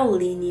ancestral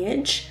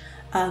lineage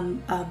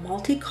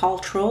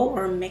multicultural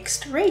or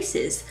mixed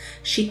races.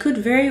 She could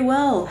very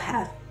well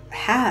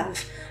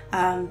have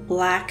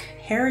Black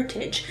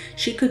heritage.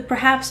 She could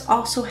perhaps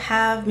also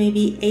have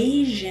maybe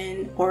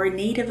Asian or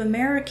Native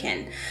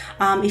American.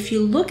 If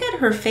you look at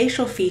her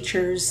facial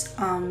features,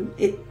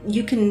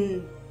 you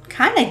can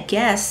kind of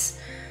guess,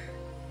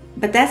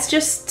 but that's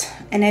just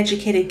an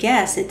educated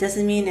guess. It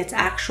doesn't mean it's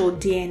actual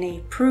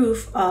DNA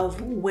proof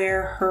of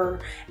where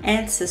her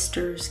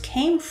ancestors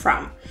came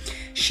from.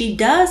 She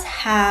does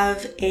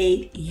have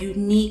a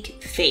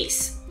unique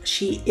face.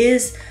 she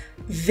is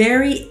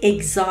very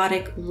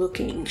exotic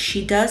looking.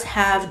 She does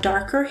have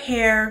darker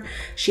hair.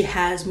 She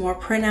has more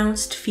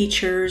pronounced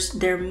features.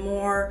 They're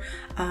more,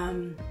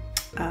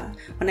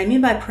 what I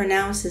mean by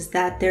pronounced is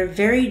that they're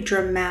very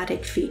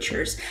dramatic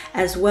features,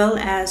 as well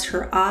as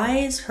her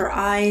eyes. Her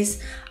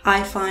eyes,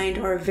 I find,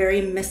 are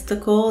very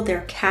mystical.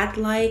 They're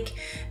cat-like.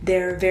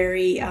 They're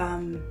very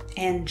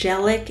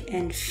angelic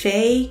and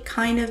fae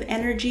kind of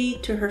energy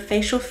to her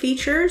facial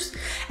features.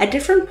 At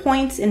different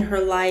points in her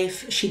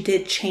life, she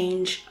did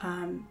change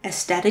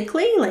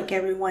aesthetically, like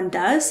everyone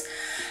does.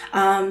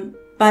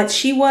 But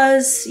she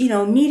was, you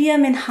know,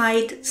 medium in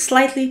height,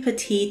 slightly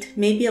petite,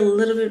 maybe a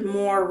little bit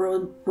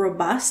more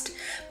robust,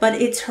 but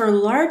it's her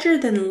larger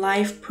than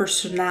life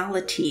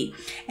personality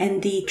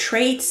and the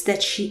traits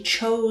that she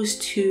chose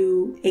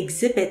to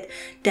exhibit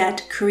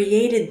that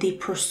created the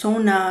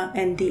persona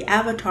and the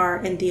avatar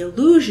and the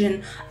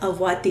illusion of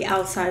what the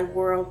outside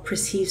world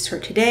perceives her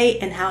today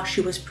and how she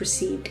was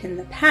perceived in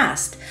the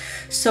past.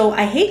 So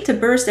I hate to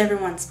burst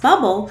everyone's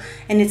bubble,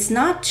 and it's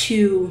not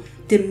to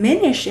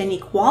diminish any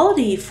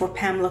quality for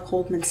Pamela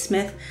Colman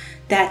Smith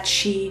that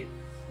she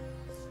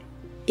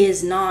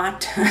is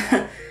not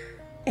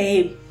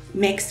a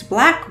mixed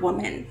black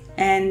woman.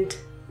 And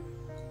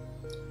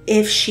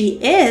if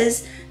she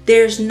is,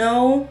 there's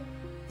no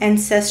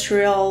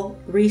ancestral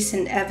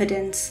recent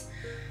evidence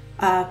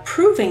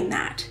proving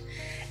that.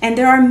 And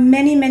there are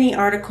many, many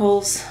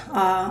articles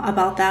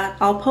about that.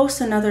 I'll post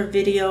another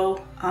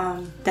video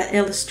that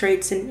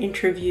illustrates an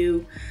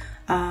interview,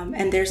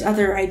 and there's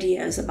other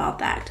ideas about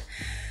that.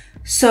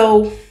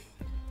 So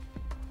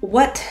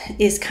what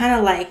is kind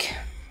of like,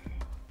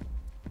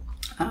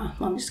 well,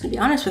 I'm just gonna be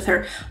honest with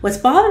her, what's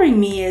bothering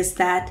me is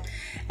that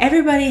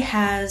everybody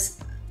has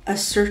a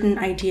certain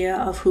idea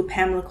of who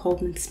Pamela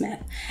Colman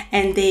Smith,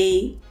 and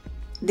they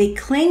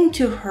cling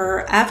to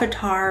her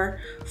avatar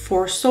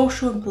for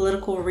social and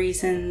political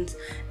reasons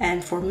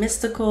and for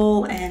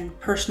mystical and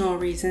personal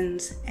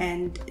reasons,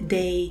 and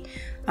they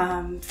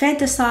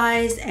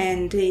fantasize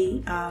and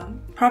they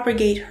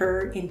propagate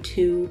her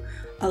into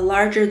a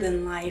larger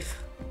than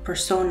life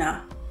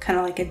persona, kind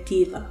of like a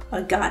diva,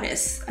 a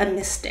goddess, a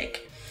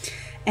mystic.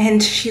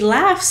 And she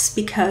laughs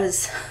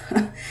because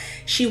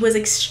she was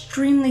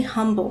extremely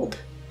humbled.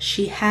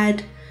 She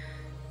loved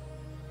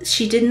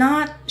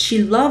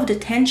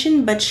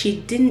attention, but she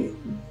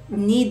didn't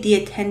need the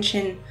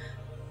attention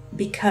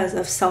because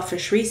of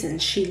selfish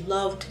reasons. She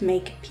loved to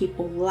make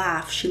people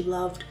laugh. She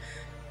loved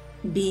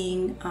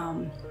being,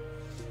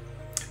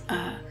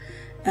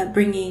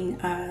 bringing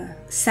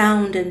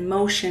sound and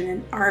motion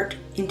and art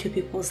into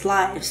people's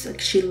lives.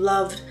 Like, she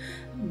loved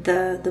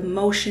the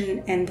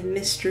motion and the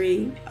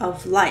mystery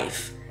of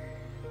life.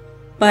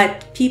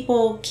 But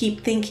people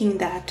keep thinking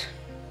that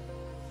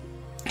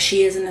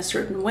she is in a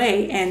certain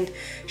way, and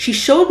she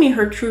showed me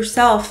her true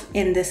self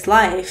in this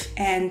life,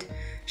 and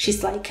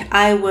she's like,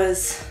 I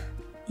was,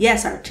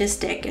 yes,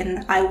 artistic,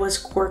 and I was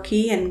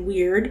quirky and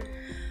weird,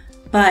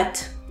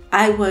 but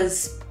I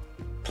was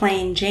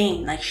plain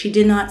Jane. Like, she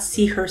did not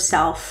see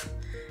herself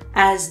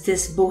as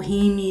this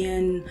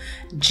bohemian,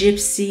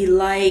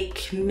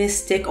 gypsy-like,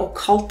 mystic,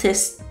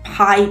 occultist,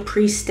 high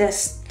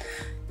priestess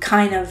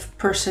kind of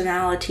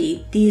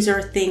personality. These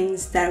are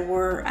things that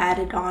were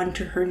added on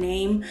to her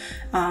name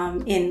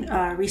in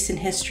recent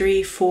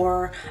history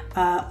for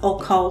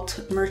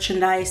occult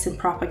merchandise and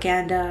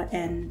propaganda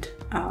and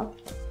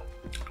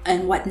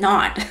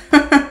whatnot.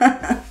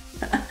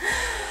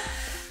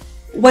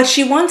 What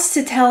she wants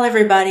to tell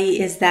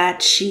everybody is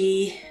that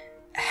she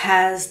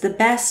has the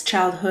best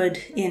childhood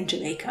in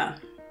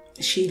Jamaica.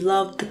 She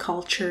loved the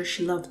culture,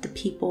 she loved the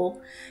people,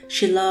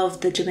 she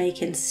loved the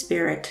Jamaican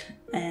spirit,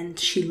 and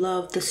she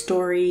loved the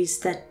stories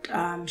that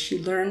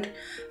she learned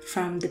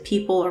from the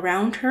people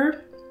around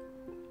her,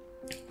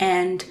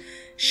 and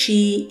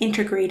she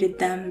integrated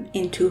them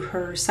into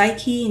her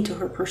psyche, into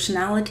her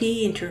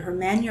personality, into her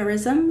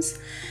mannerisms,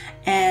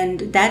 and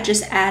that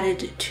just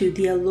added to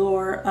the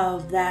allure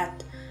of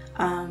that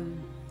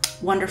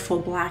wonderful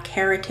Black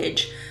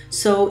heritage.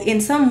 So in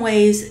some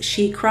ways,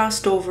 she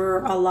crossed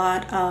over a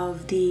lot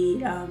of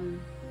the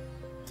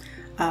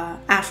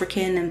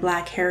African and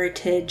Black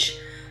heritage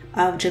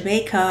of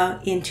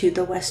Jamaica into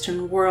the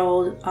Western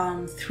world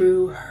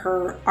through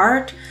her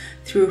art,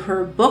 through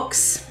her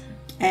books,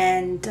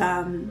 and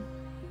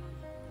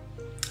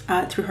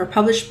through her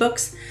published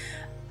books,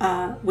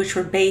 which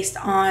were based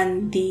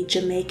on the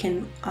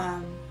Jamaican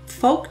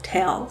folk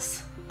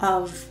tales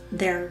of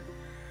their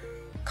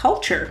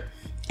culture.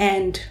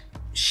 And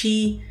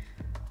she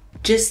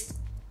just,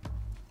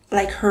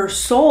 like, her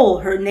soul,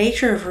 her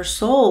nature of her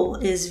soul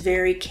is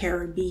very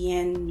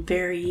Caribbean,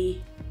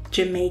 very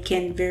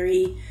Jamaican,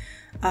 very,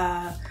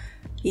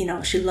 you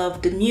know, she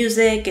loved the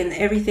music and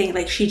everything.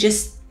 Like, she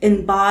just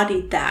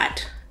embodied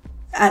that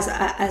as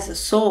a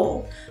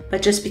soul.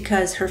 But just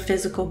because her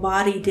physical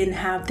body didn't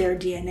have their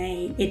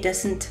DNA, it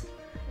doesn't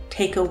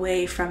take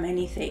away from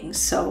anything.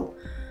 So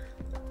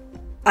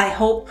I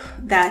hope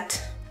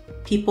that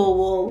people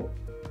will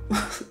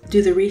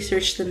do the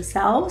research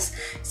themselves,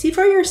 see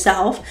for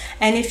yourself,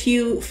 and if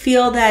you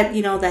feel that,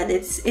 you know, that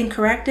it's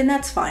incorrect, then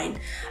that's fine.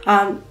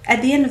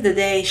 At the end of the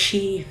day,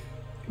 she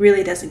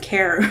really doesn't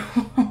care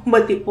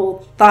what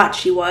people thought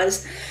she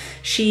was.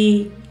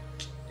 She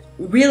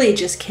really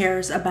just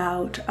cares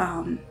about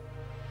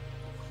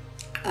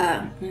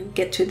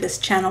get to this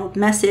channeled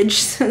message,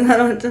 so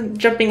I'm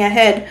jumping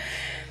ahead.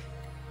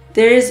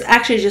 There is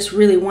actually just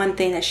really one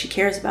thing that she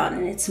cares about,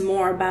 and it's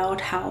more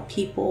about how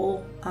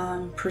people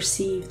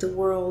perceive the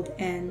world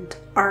and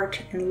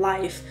art and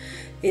life.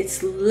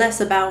 It's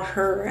less about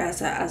her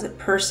as a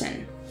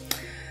person.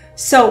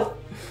 So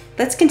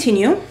let's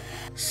continue.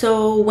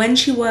 So when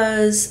she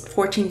was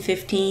 14,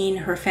 15,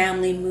 her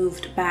family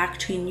moved back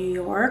to New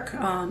York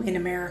in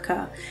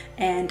America.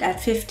 And at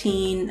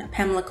 15,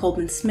 Pamela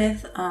Colman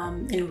Smith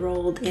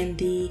enrolled in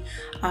the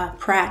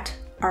Pratt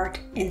Art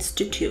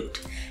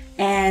Institute.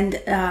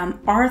 And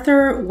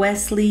Arthur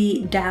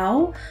Wesley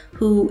Dow,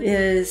 who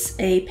is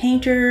a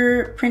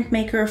painter,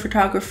 printmaker,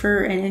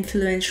 photographer, and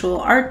influential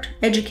art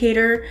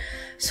educator.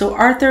 So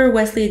Arthur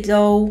Wesley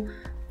Dow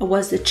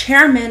was the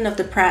chairman of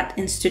the Pratt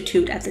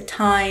Institute at the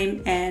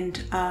time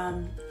and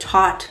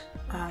taught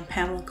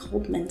Pamela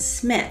Colman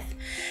Smith.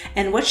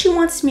 And what she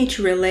wants me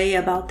to relay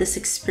about this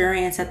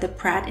experience at the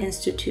Pratt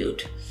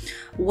Institute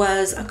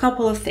was a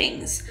couple of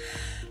things.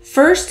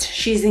 First,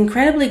 she's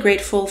incredibly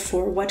grateful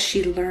for what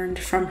she learned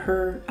from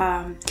her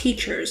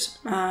teachers.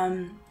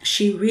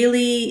 She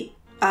really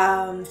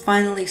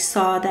finally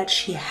saw that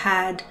she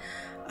had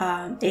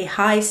a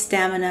high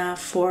stamina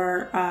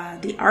for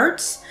the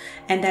arts,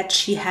 and that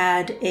she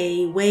had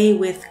a way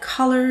with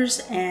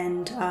colors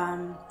and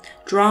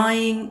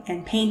drawing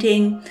and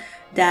painting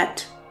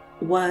that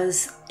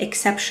was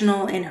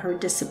exceptional in her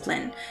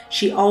discipline.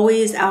 She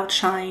always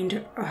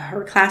outshined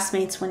her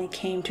classmates when it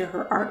came to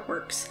her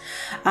artworks.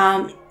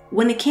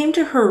 When it came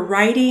to her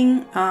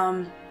writing,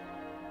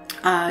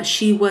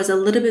 she was a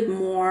little bit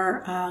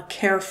more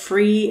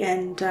carefree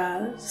and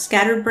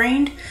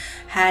scatterbrained,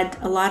 had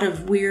a lot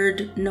of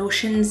weird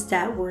notions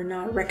that were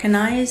not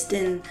recognized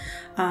in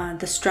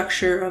the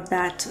structure of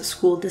that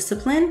school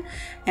discipline,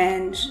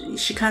 and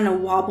she kind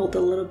of wobbled a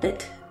little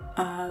bit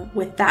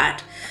with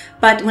that.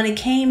 But when it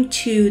came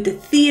to the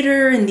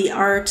theater and the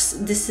arts,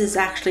 this is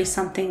actually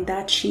something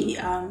that she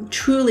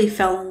truly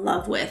fell in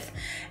love with,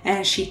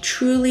 and she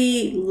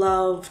truly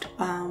loved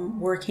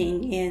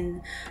working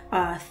in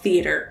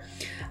theater.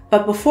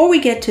 But before we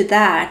get to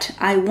that,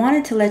 I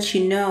wanted to let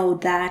you know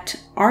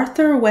that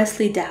Arthur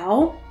Wesley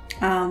Dow,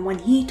 when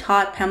he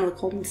taught Pamela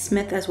Colman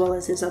Smith as well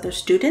as his other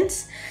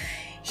students,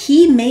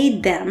 he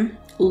made them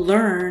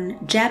learn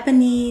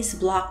Japanese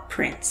block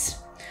prints.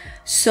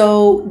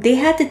 So they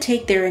had to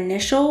take their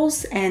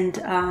initials and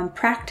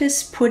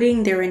practice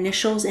putting their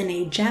initials in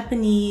a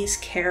Japanese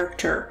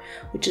character,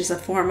 which is a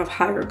form of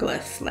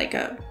hieroglyph, like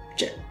a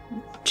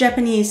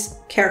Japanese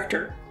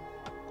character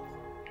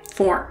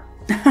form.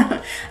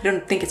 I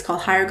don't think it's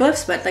called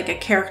hieroglyphs, but like a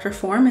character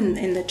form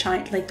in the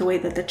Chinese, like the way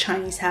that the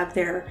Chinese have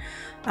their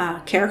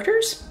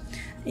characters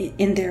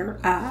in their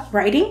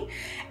writing.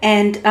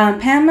 And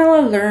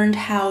Pamela learned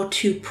how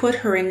to put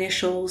her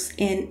initials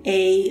in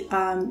a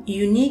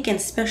unique and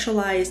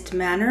specialized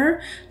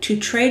manner to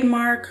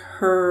trademark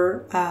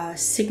her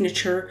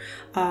signature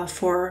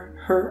for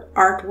her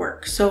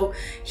artwork. So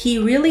he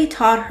really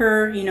taught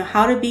her, you know,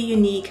 how to be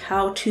unique,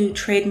 how to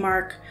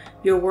trademark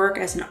your work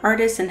as an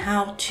artist, and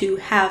how to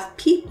have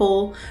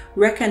people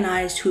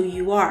recognize who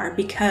you are,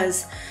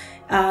 because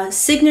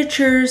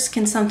signatures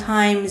can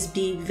sometimes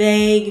be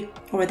vague,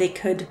 or they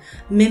could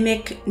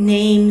mimic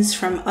names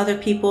from other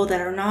people that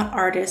are not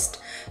artists.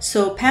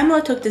 So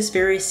Pamela took this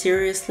very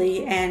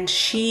seriously, and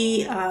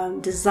she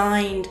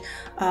designed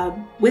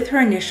with her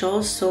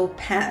initials, so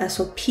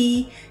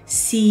PCS,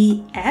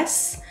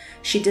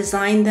 she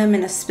designed them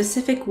in a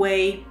specific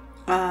way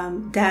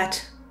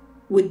that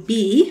would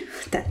be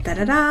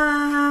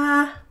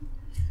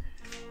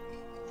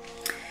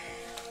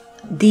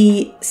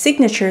the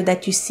signature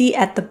that you see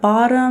at the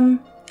bottom.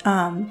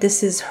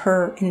 This is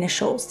her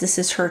initials, this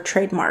is her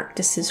trademark,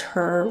 this is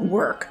her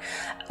work.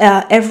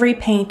 Every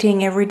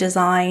painting, every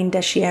design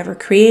that she ever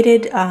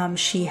created,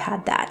 she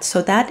had that.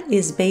 So that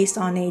is based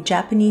on a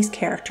Japanese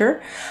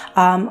character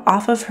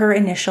off of her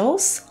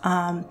initials,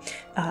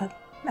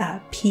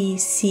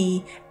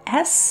 PCS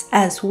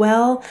as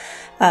well.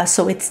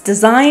 So it's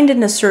designed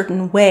in a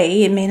certain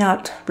way. It may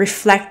not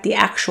reflect the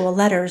actual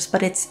letters,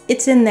 but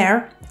it's in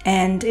there.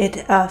 And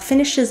it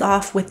finishes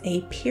off with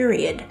a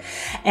period.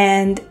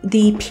 And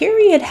the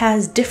period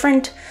has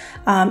different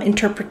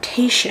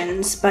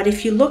interpretations, but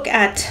if you look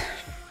at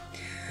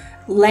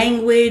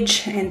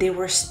language, and they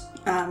were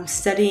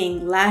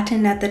studying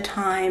Latin at the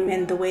time,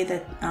 and the way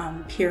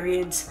that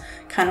periods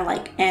kind of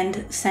like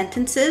end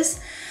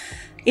sentences,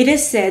 it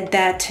is said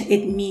that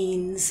it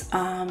means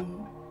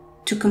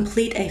to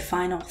complete a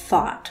final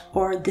thought,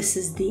 or this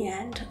is the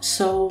end.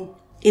 So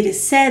it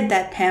is said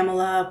that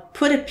Pamela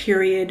put a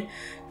period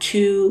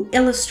to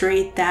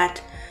illustrate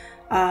that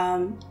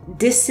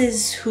this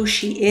is who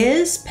she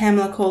is,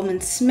 Pamela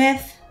Colman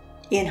Smith,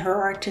 in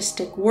her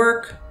artistic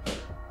work.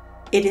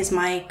 It is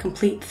my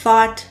complete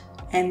thought,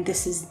 and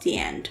this is the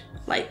end.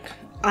 Like,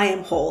 I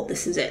am whole,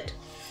 this is it.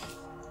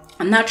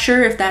 I'm not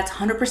sure if that's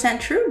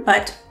 100% true,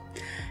 but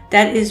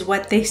that is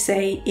what they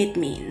say it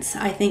means.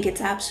 I think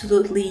it's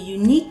absolutely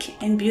unique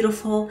and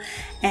beautiful,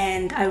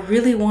 and I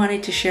really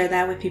wanted to share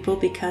that with people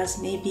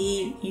because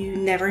maybe you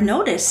never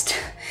noticed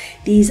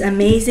these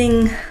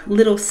amazing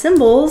little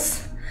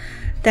symbols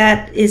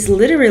that is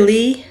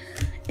literally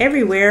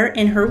everywhere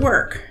in her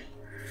work.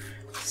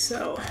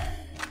 So,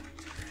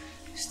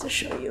 just to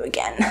show you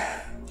again.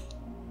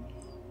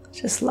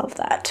 Just love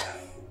that.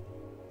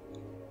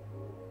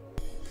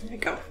 There you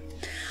go.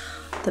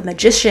 The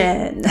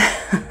Magician.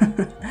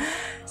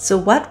 So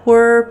what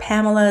were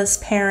Pamela's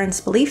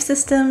parents' belief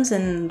systems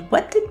and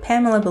what did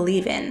Pamela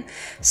believe in?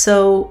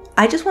 So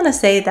I just want to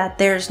say that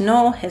there's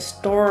no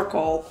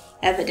historical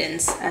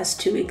evidence as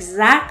to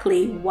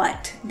exactly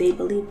what they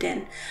believed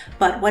in.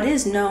 But what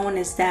is known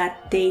is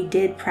that they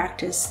did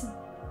practice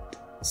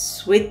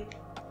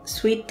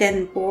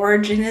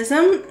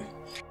Swedenborgianism.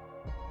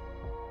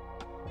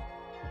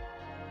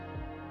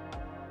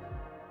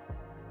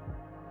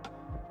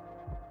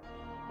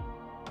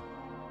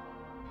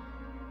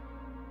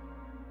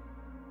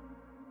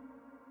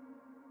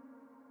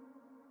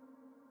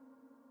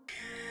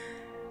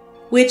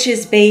 Which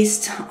is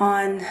based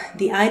on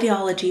the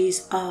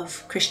ideologies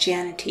of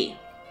Christianity.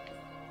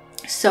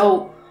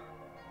 So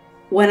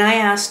when I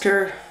asked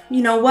her,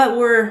 what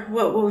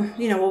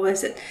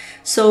was it?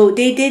 So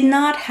they did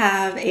not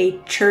have a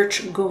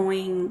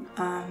church-going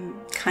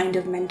kind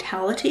of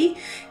mentality.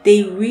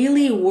 They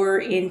really were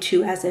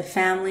into, as a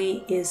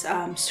family, is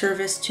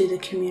service to the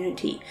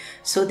community.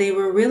 So they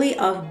were really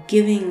of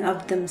giving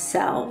of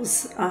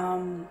themselves,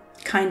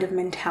 kind of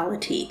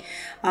mentality.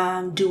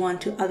 Do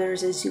unto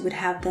others as you would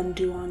have them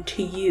do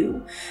unto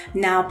you.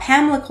 Now,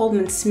 Pamela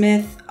Colman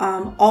Smith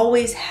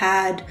always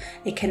had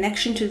a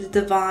connection to the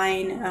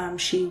divine.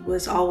 She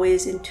was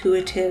always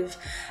intuitive,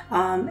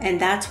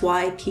 and that's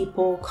why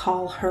people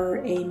call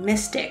her a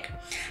mystic.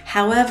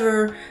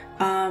 However,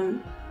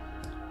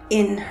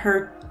 in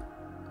her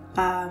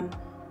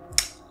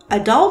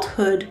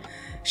adulthood,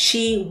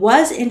 she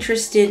was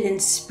interested in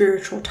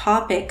spiritual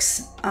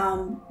topics,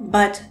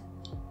 but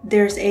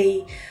there's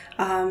a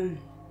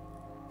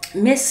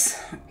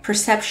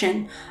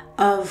misperception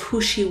of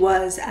who she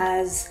was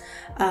as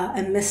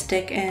a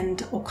mystic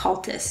and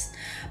occultist.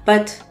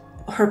 But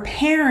her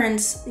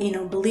parents,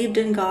 believed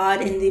in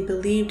God, and they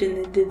believed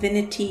in the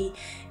divinity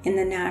in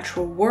the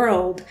natural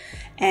world,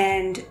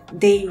 and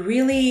they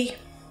really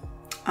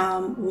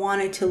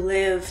wanted to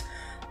live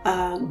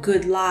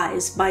good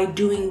lives by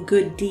doing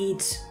good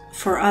deeds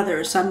for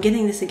others. So I'm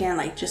getting this again,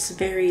 just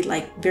very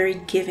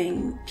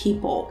giving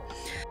people.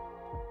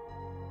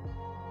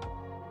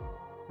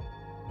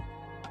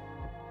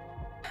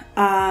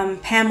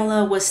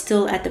 Pamela was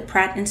still at the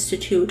Pratt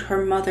Institute.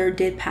 Her mother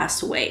did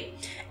pass away.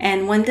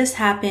 And when this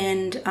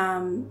happened,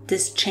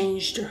 this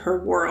changed her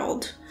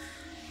world.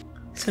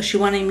 So she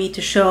wanted me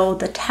to show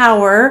the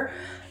tower.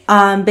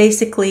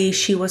 Basically,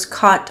 she was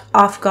caught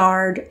off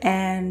guard,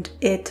 and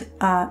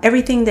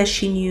everything that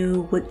she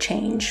knew would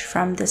change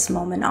from this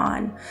moment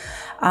on.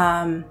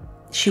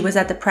 She was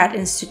at the Pratt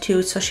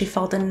Institute, so she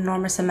felt an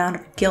enormous amount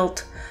of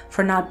guilt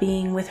for not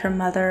being with her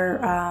mother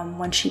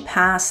when she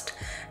passed,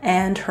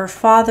 and her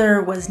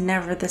father was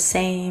never the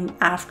same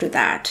after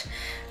that.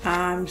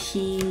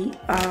 He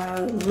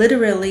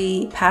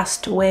literally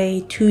passed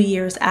away 2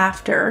 years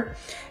after,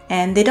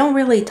 and they don't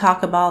really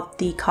talk about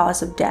the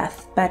cause of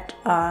death, but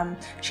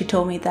she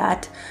told me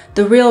that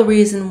the real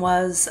reason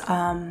was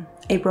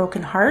a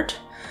broken heart,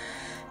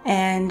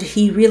 and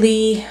he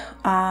really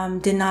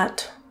did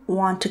not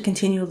want to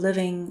continue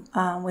living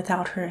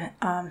without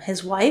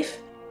his wife.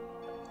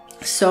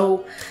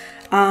 So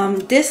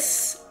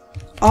this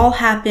all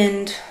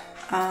happened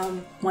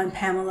when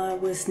Pamela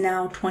was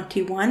now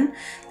 21.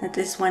 That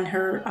is when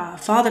her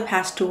father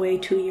passed away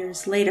 2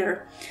 years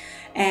later,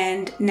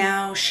 and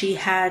now she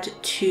had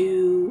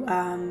to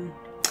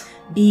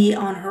be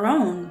on her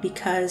own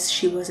because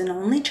she was an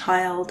only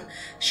child.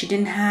 She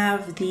didn't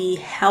have the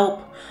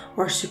help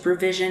or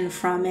supervision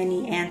from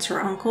any aunts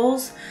or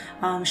uncles.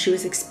 She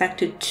was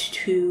expected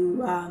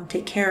to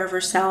take care of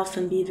herself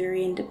and be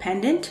very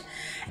independent,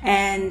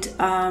 and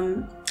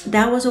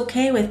that was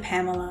okay with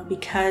Pamela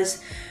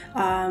because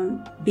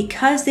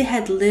they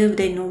had lived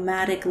a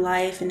nomadic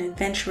life, an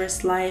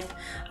adventurous life.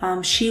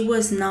 She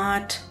was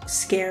not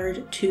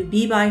scared to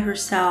be by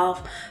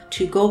herself,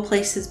 to go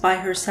places by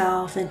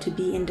herself, and to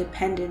be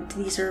independent.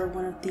 These are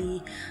one of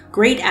the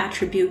great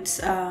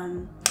attributes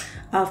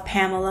of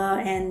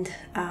Pamela, and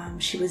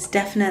she was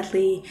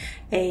definitely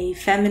a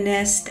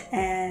feminist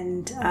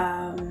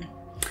and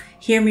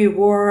hear me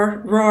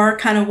roar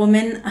kind of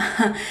woman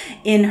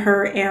in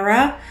her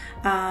era,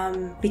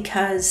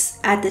 because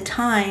at the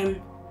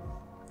time,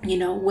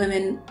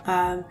 women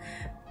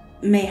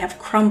may have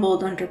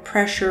crumbled under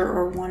pressure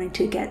or wanting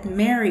to get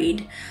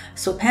married.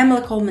 So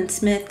Pamela Colman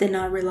Smith did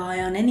not rely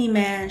on any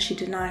man. She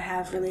did not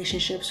have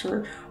relationships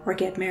or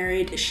get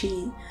married.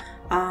 She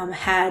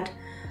had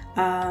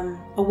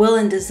a will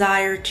and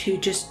desire to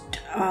just,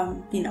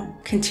 you know,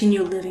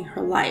 continue living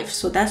her life.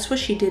 So that's what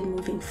she did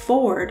moving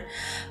forward.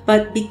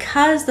 But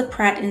because the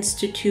Pratt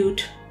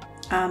Institute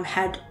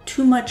had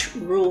too much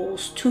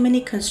rules, too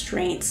many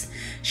constraints,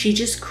 she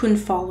just couldn't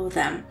follow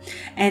them.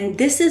 And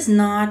this is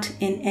not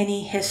in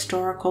any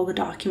historical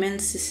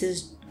documents. This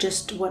is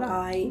just what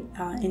I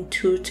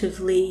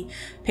intuitively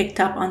picked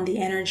up on the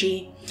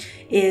energy.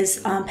 Is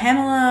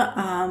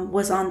Pamela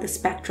was on the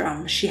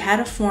spectrum. She had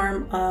a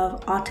form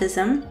of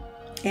autism,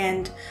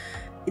 and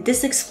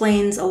this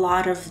explains a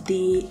lot of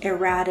the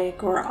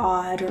erratic or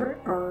odd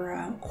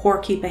or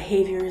quirky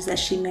behaviors that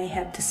she may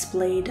have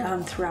displayed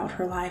throughout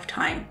her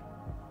lifetime.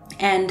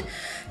 And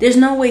there's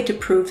no way to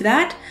prove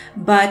that,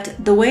 but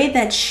the way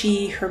that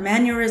her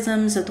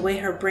mannerisms, or the way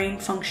her brain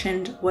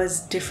functioned was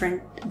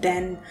different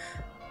than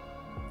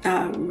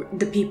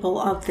the people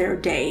of their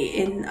day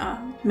in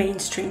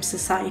mainstream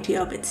society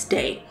of its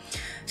day.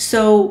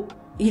 So,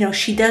 you know,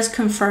 she does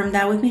confirm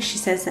that with me. She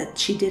says that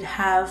she did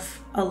have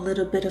a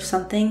little bit of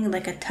something,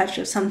 like a touch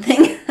of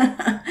something,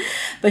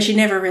 but she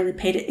never really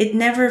paid it. It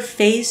never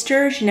fazed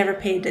her. She never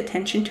paid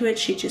attention to it.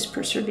 She just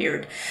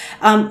persevered.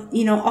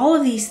 You know, all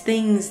of these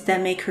things that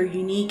make her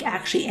unique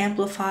actually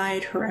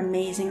amplified her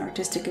amazing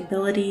artistic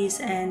abilities,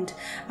 and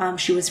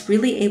she was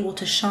really able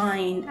to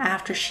shine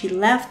after she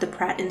left the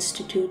Pratt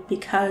Institute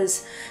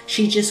because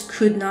she just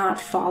could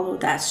not follow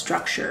that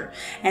structure.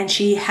 And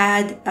she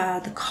had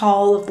the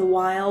call of the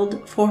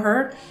wild for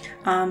her.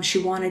 She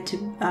wanted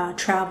to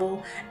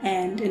travel,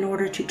 and in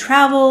order to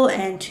travel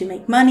and to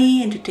make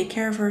money and to take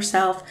care of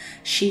herself,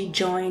 she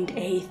joined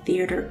a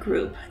theater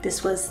group.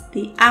 This was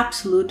the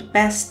absolute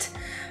best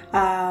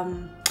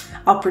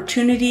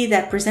opportunity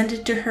that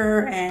presented to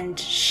her, and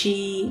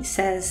she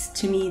says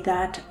to me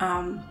that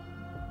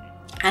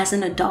as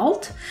an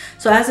adult,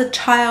 so as a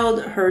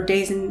child, her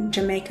days in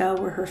Jamaica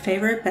were her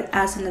favorite, but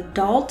as an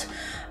adult,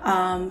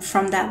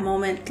 from that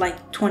moment,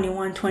 like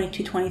 21,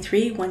 22,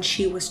 23, when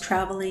she was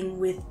traveling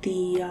with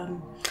the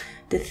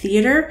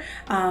theater,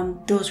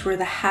 those were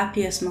the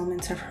happiest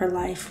moments of her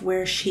life,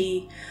 where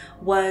she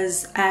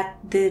was at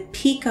the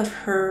peak of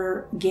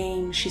her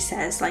game. She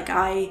says, like,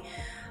 I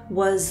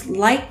was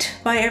liked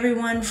by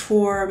everyone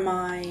for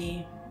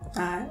my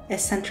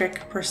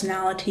eccentric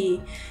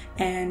personality,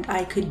 and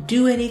I could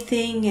do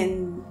anything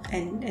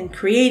and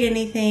create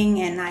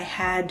anything, and I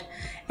had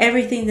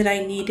everything that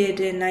I needed,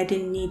 and I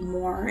didn't need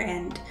more.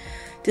 And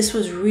this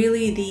was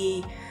really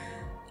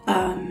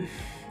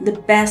the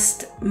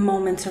best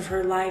moments of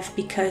her life,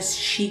 because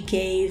she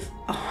gave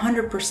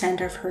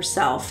 100% of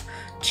herself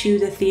to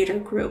the theater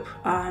group.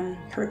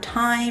 Her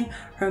time,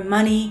 her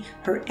money,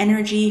 her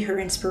energy, her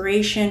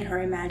inspiration,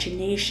 her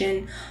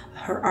imagination,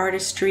 her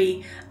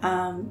artistry,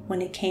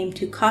 when it came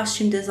to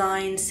costume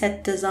design,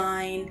 set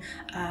design,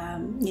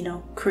 you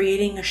know,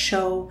 creating a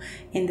show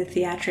in the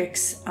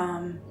theatrics.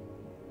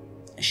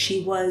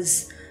 She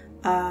was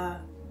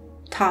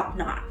top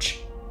notch.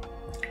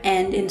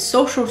 And in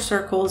social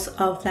circles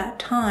of that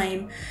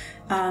time,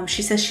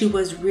 she says she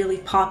was really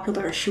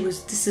popular.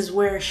 This is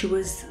where she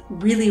was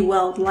really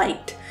well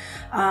liked.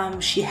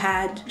 She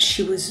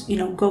was, you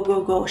know,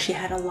 go. She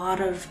had a lot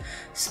of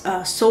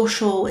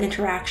social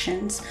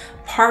interactions,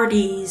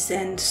 parties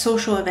and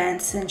social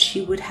events, and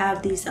she would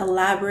have these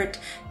elaborate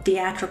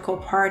theatrical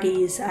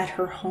parties at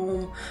her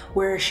home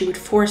where she would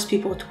force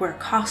people to wear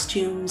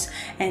costumes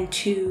and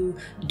to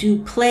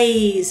do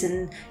plays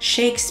and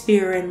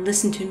Shakespeare and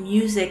listen to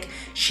music.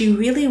 She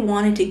really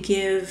wanted to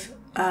give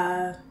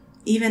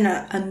even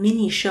a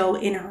mini show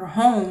in her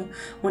home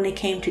when it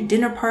came to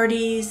dinner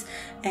parties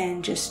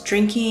and just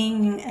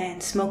drinking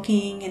and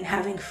smoking and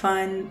having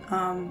fun.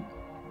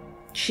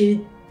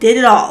 She did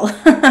it all.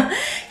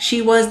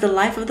 She was the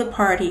life of the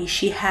party.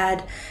 She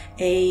had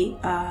a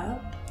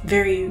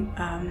very,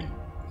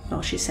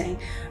 well, she's saying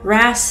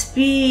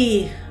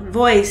raspy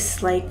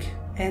voice,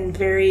 and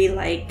very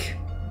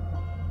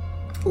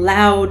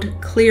loud,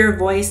 clear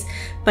voice,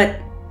 but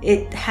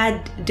it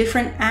had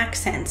different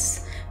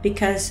accents,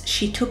 because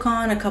she took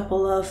on a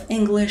couple of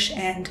English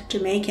and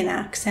Jamaican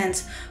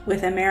accents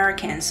with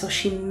Americans. So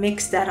she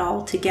mixed that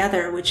all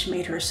together, which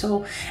made her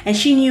so, and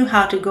she knew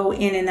how to go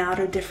in and out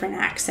of different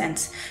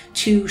accents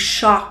to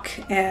shock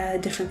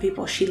different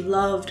people. She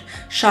loved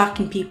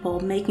shocking people,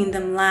 making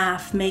them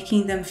laugh,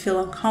 making them feel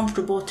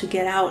uncomfortable, to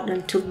get out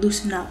and to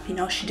loosen up. You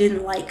know, she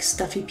didn't like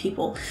stuffy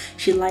people.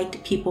 She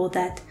liked people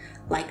that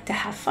like to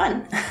have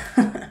fun.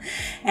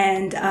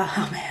 And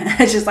oh man,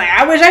 it's just like,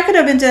 I wish I could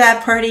have been to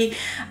that party.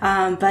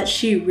 But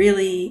she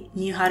really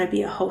knew how to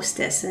be a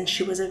hostess, and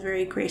she was a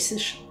very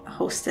gracious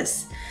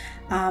hostess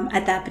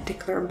at that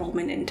particular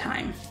moment in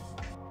time.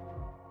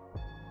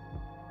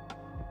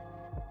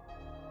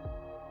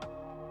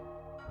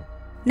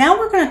 Now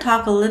we're going to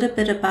talk a little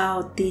bit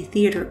about the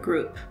theater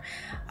group.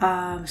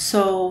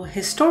 So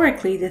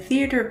historically, the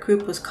theater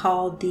group was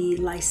called the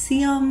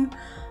Lyceum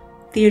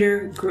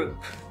Theater Group.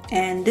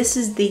 And this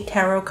is the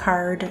tarot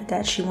card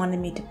that she wanted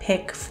me to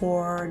pick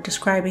for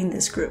describing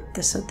this group.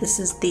 So this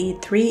is the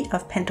Three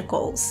of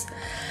Pentacles.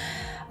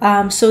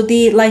 So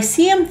the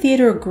Lyceum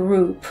Theater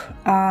Group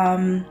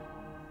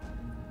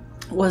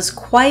was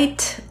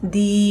quite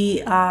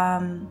the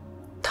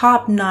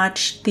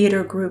top-notch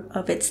theater group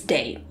of its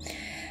day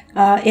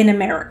in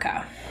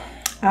America.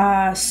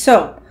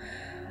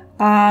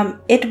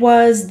 It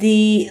was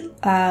the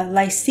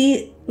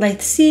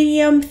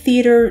Lyceum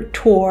Theater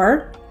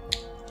Tour,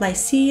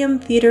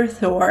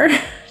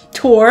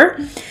 tour,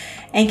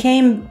 and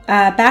came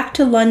back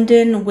to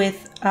London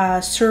with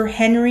Sir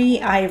Henry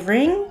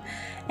Ivering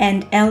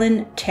and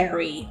Ellen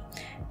Terry,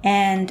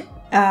 and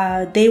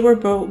they were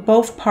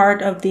both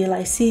part of the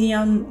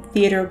Lyceum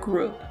Theater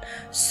Group.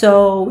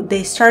 So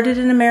they started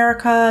in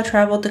America,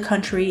 traveled the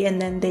country,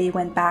 and then they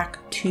went back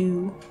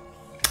to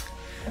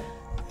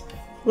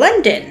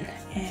London.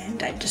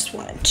 And I just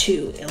wanted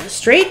to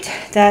illustrate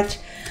that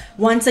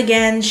once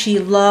again she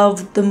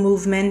loved the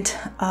movement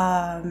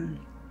of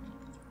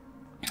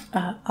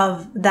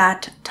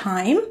that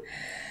time.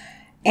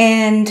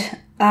 And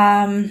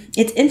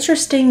it's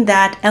interesting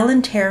that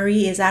Ellen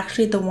Terry is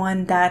actually the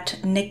one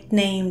that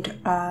nicknamed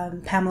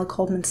Pamela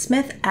Colman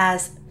Smith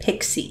as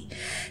Pixie.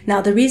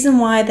 Now, the reason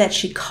why that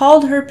she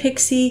called her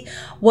Pixie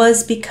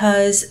was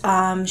because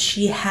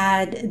she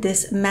had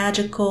this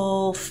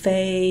magical,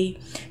 fairy-like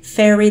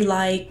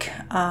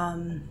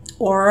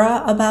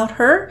aura about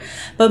her,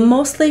 but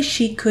mostly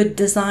she could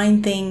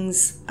design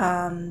things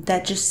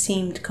that just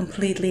seemed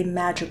completely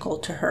magical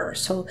to her.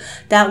 So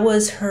that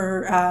was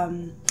her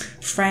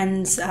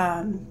friend's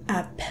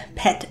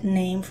pet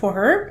name for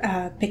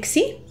her,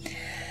 Pixie.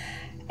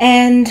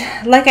 And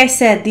like I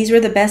said, these were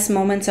the best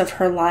moments of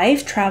her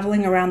life,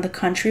 traveling around the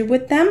country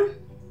with them.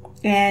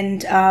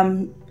 And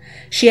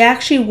she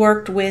actually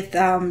worked with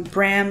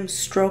Bram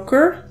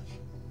Stoker,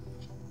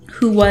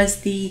 who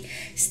was the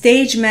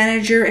stage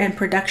manager and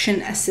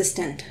production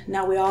assistant.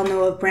 Now, we all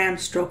know of Bram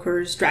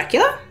Stoker's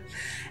Dracula,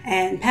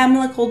 and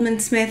Pamela Colman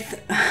Smith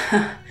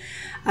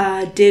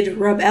did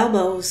rub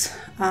elbows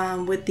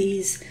with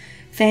these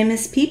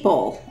famous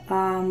people.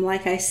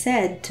 Like I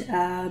said,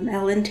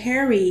 Ellen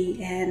Terry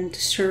and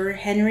Sir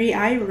Henry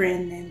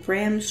Ivering and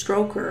Bram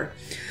Stoker.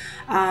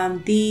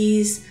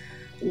 These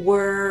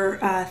were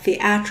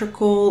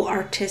theatrical,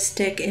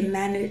 artistic,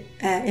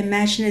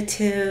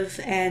 imaginative,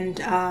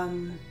 and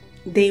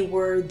they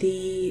were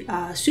the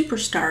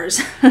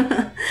superstars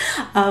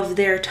of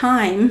their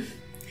time.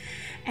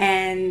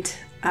 And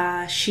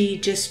she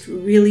just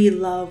really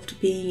loved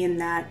being in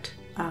that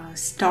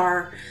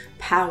star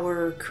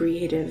power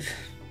creative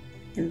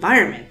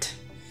environment.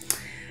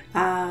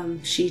 I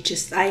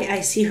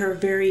see her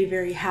very,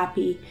 very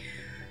happy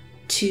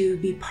to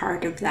be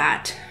part of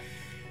that.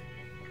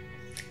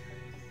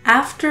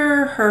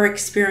 After her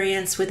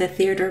experience with a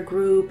theater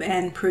group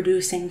and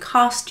producing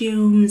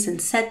costumes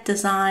and set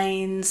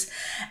designs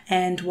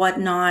and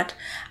whatnot,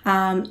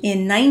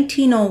 in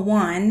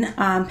 1901,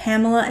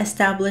 Pamela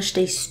established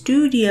a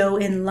studio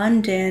in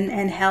London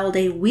and held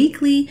a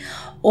weekly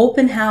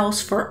open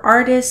house for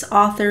artists,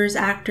 authors,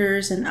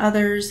 actors, and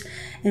others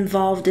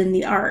involved in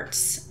the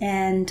arts.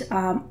 And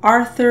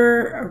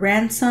Arthur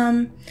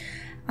Ransom,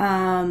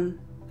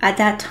 at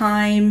that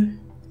time,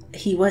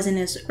 he was in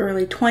his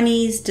early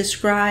 20s,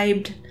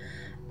 described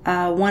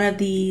one of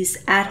these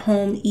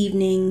at-home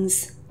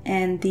evenings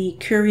and the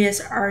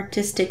curious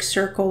artistic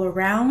circle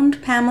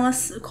around Pamela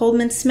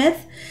Colman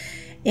Smith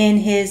in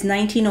his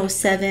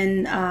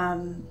 1907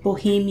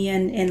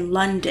 Bohemian in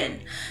London.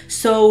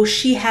 So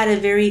she had a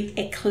very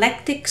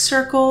eclectic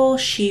circle.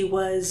 She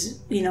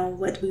was,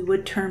 what we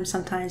would term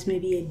sometimes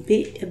maybe a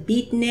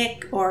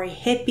beatnik or a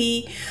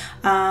hippie,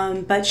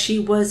 but she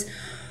was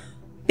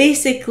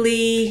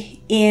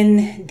basically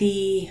in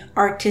the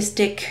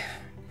artistic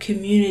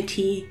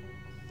community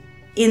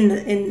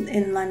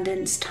in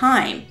London's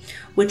time,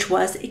 which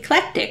was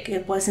eclectic.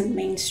 It wasn't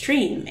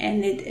mainstream,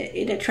 and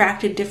it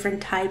attracted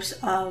different types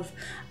of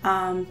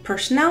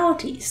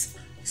personalities.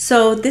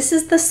 So this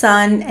is the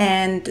sun,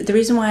 and the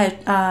reason why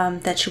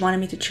that she wanted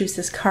me to choose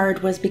this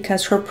card was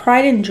because her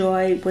pride and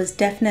joy was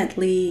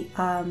definitely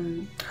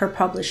her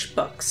published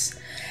books.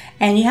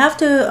 And you have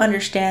to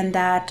understand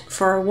that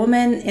for a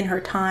woman in her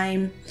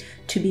time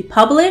to be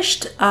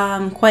published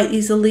quite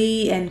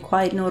easily and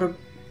quite notable,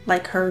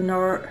 like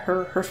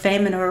her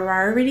fame and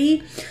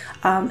notoriety,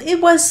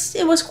 it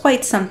was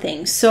quite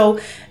something. So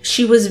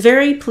she was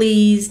very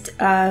pleased,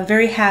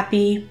 very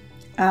happy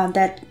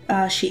that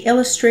she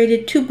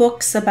illustrated 2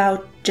 books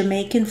about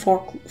Jamaican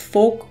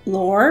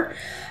folklore,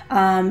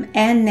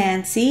 Anne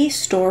Nancy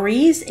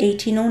Stories,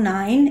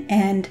 1809,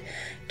 and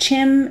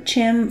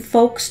Chim-Chim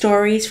Folk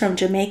Stories from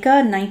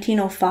Jamaica,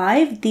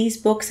 1905. These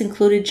books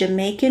included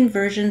Jamaican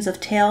versions of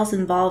tales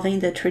involving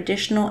the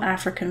traditional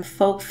African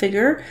folk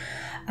figure,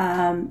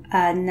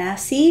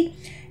 Nassie,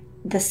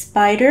 the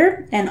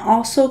spider, and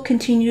also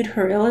continued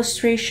her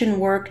illustration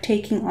work,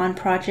 taking on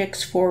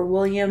projects for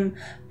William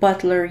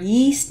Butler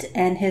Yeats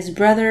and his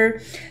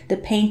brother, the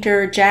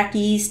painter Jack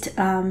Yeats.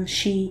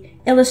 She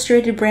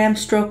illustrated Bram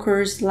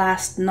Stoker's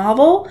last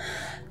novel,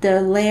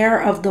 The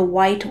Lair of the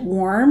White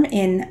Worm,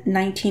 in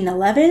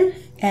 1911,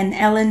 and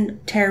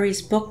Ellen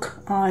Terry's book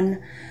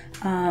on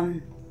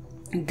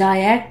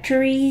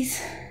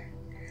Diacteries,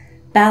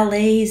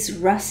 ballets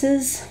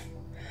Russes,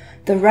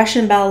 the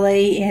Russian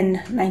ballet in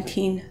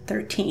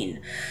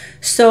 1913.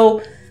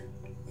 So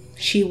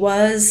she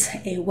was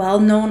a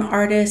well-known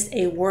artist,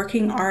 a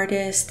working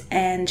artist,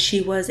 and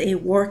she was a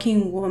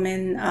working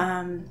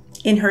woman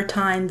in her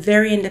time,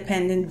 very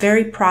independent,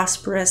 very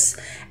prosperous,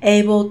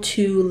 able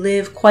to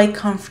live quite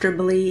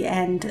comfortably,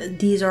 and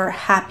these are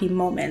happy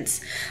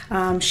moments.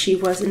 She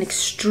was an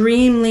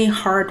extremely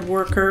hard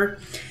worker,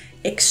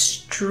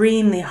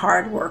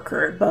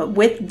 but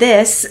with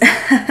this,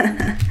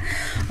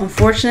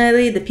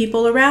 unfortunately, the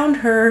people around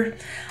her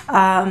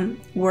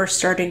were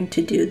starting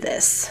to do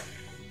this.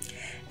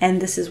 And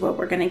this is what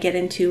we're going to get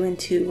into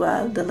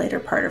the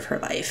later part of her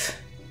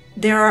life.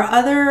 There are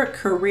other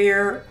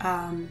career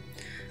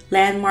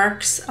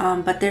landmarks,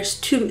 but it's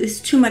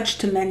too much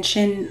to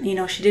mention. You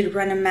know, she did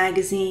run a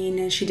magazine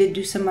and she did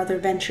do some other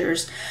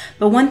ventures.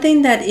 But one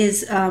thing that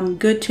is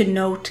good to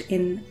note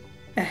in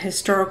a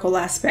historical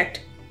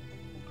aspect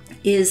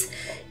is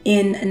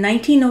in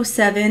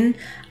 1907,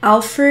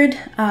 Alfred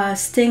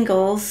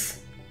Stengels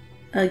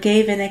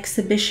gave an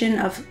exhibition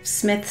of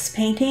Smith's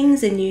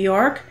paintings in New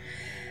York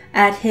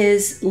at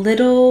his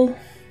little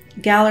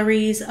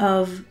galleries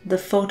of the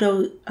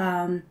photo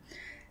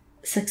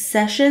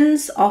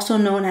successions, also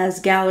known as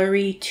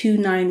Gallery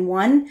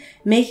 291,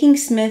 making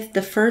Smith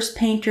the first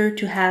painter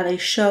to have a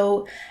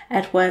show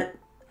at what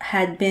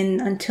had been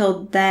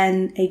until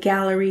then a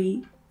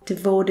gallery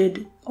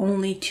devoted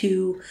only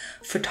to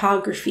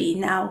photography.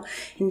 Now,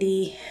 in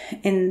the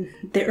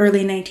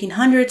early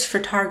 1900s,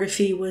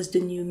 photography was the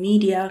new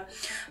media,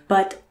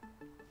 but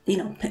you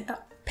know,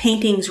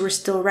 paintings were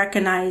still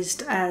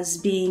recognized as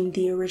being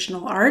the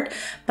original art,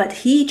 but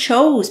he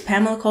chose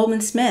Pamela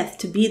Colman Smith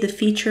to be the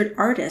featured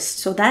artist.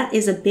 So that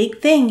is a big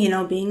thing, you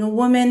know, being a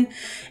woman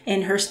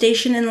in her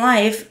station in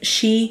life,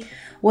 she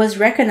was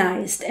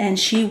recognized and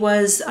she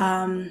was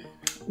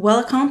well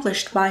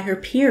accomplished by her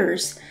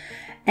peers.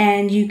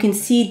 And you can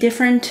see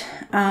different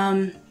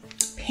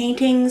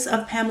paintings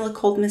of Pamela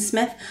Colman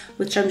Smith,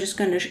 which I'm just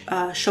going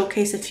to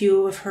showcase a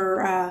few of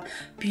her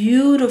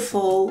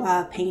beautiful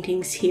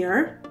paintings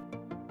here.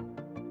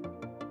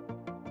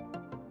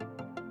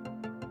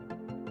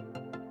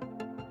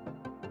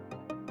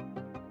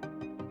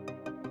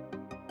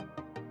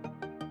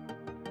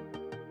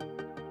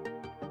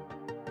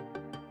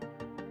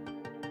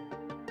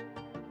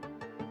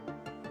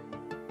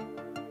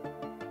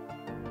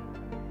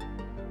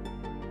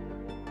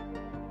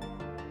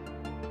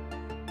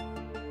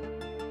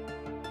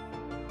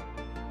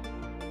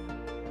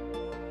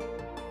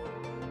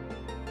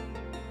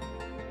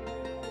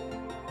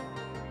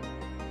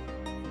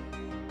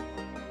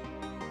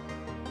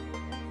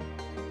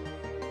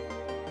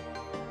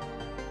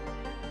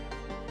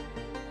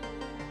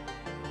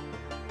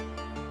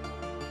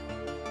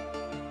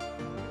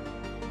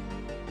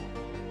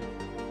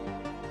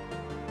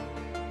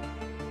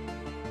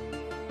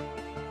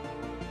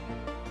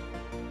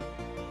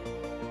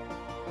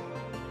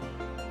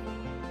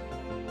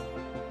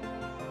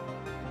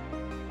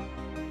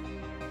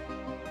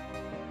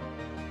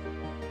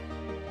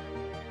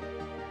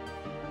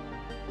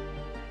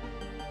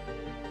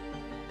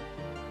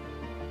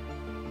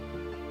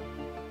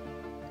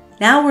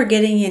 Now we're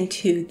getting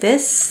into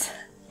this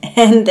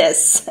and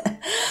this,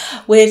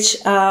 which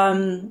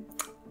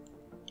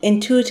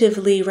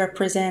intuitively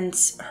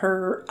represents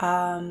her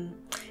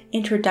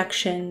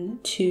introduction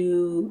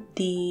to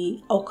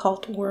the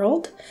occult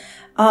world.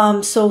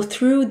 So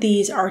through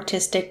these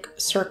artistic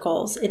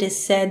circles, it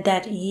is said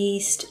that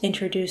Yeast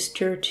introduced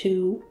her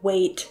to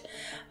Waite,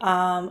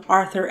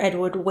 Arthur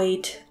Edward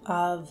Waite,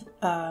 of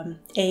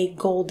a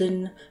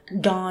Golden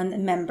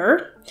Dawn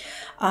member.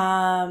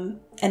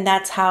 And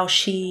that's how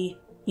she,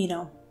 you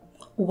know,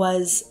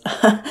 was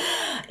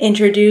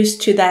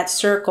introduced to that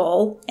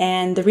circle.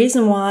 And the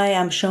reason why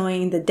I'm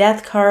showing the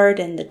Death card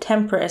and the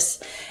Tempress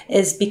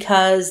is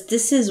because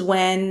this is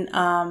when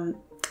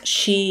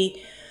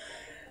she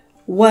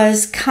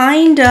was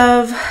kind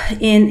of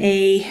in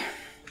a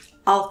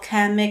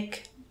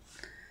alchemic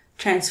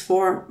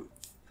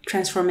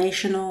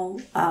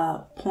transformational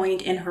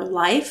point in her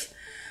life.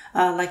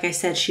 Like I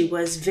said, she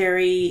was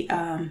very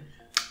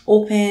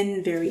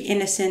open, very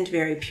innocent,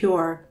 very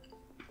pure.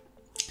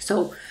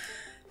 So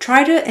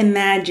try to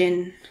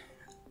imagine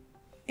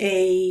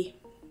a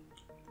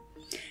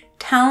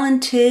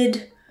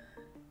talented,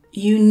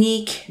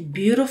 unique,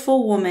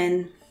 beautiful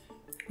woman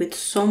with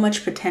so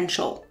much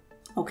potential.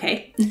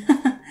 Okay.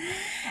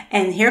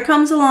 And here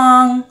comes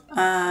along,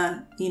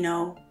 you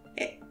know,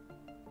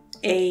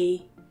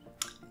 a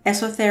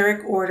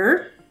esoteric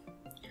order,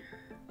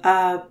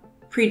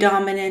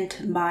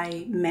 predominant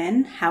by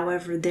men.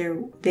 However,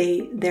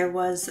 there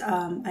was,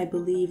 I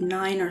believe,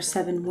 9 or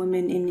 7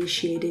 women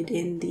initiated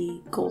in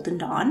the Golden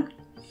Dawn.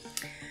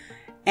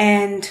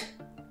 And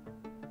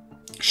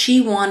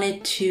she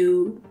wanted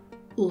to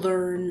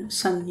learn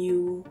some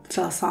new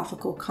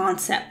philosophical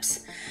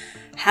concepts.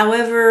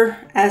 However,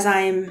 as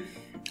I'm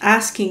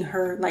asking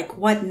her, like,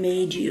 what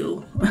made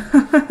you,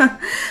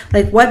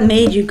 like, what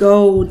made you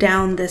go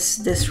down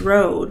this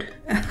road,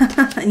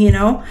 you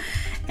know?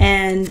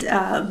 And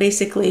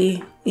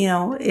basically, you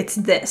know, it's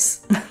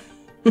this,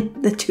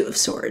 the Two of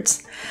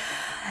Swords.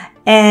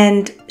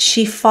 And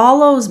she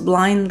follows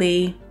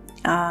blindly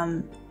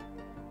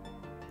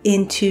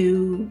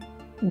into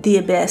the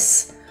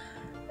abyss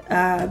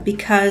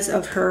because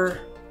of her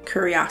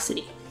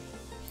curiosity.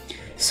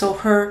 So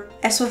her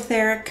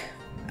esoteric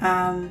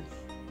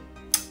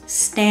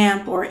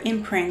stamp or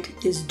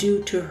imprint is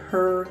due to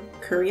her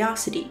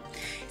curiosity.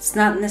 It's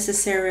not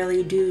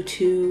necessarily due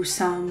to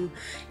some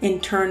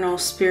internal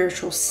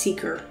spiritual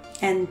seeker.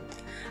 And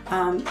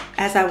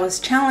as I was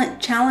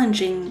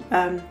channeling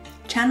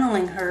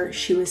her,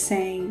 she was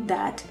saying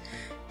that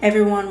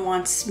everyone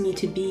wants me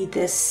to be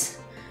this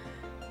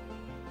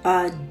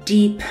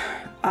deep,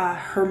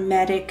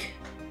 hermetic,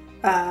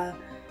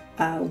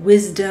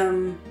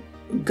 wisdom,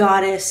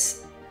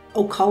 goddess,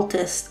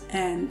 occultist,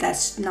 and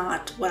that's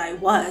not what I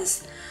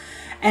was.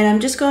 And I'm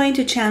just going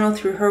to channel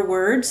through her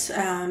words.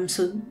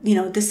 So, you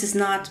know, this is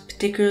not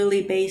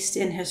particularly based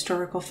in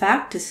historical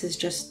fact. This is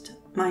just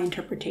my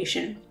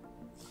interpretation.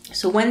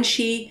 So when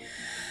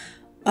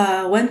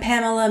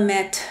Pamela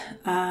met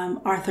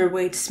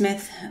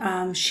Rider-Waite-Smith,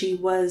 she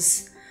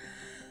was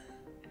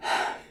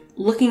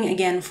looking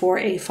again for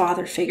a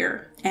father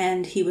figure,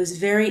 and he was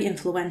very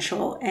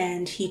influential,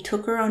 and he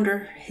took her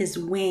under his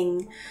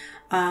wing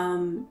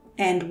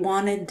and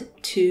wanted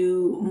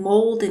to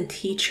mold and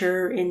teach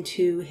her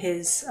into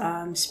his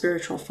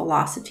spiritual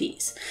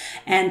philosophies.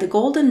 And the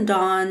Golden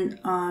Dawn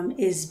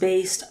is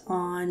based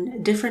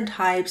on different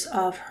types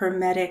of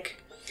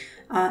hermetic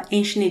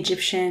ancient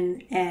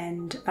Egyptian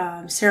and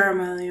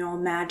ceremonial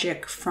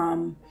magic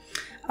from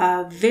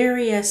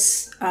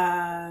various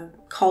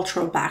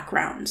cultural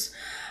backgrounds.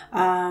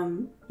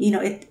 You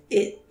know,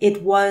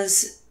 it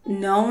was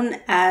known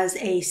as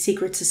a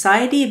secret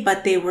society,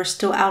 but they were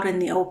still out in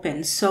the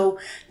open. So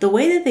the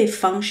way that they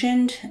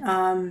functioned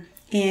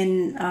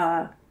in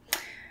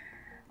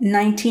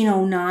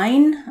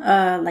 1909,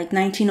 like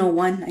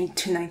 1901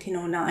 to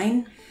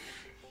 1909,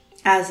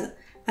 as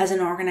an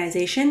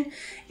organization,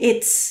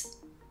 it's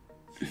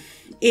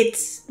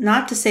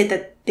not to say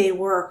that they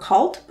were a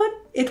cult, but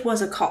it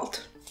was a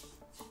cult.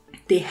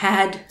 They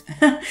had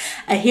a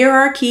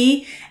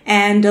hierarchy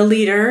and a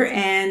leader,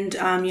 and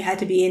you had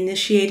to be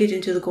initiated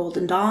into the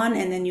Golden Dawn,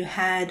 and then you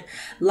had,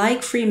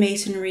 like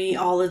Freemasonry,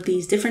 all of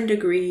these different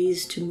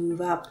degrees to move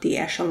up the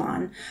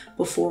echelon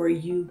before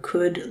you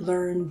could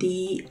learn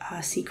the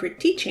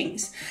secret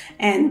teachings.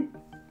 And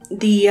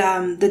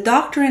the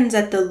doctrines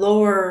at the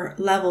lower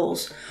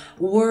levels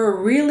were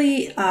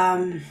really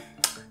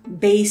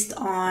based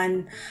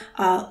on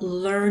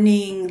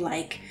learning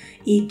like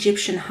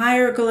Egyptian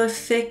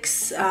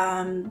hieroglyphics,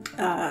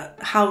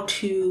 how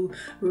to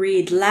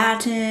read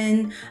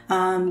Latin,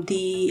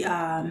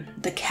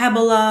 the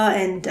Kabbalah,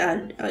 and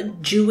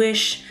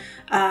Jewish,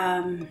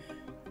 the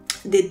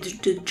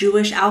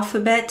Jewish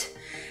alphabet.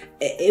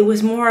 It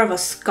was more of a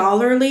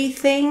scholarly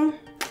thing.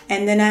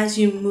 And then as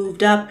you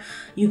moved up,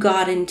 you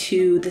got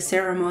into the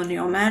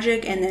ceremonial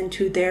magic and then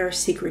to their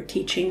secret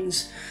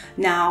teachings.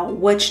 Now,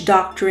 which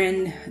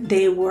doctrine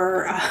they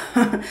were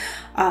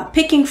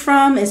picking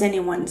from is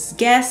anyone's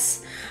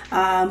guess.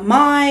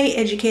 My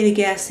educated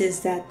guess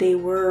is that they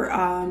were,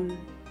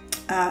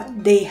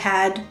 they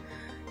had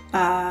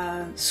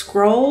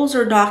scrolls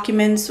or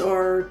documents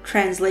or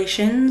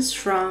translations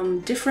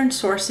from different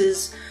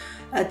sources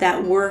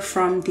that were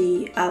from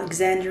the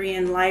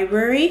Alexandrian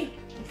library.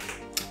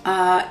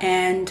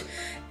 And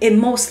it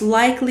most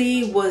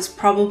likely was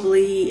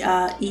probably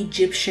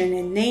Egyptian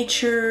in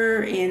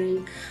nature,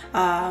 in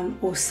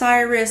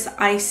Osiris,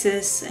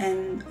 Isis,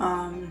 and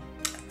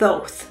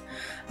Thoth,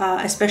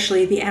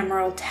 especially the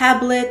Emerald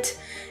Tablet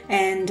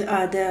and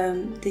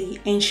the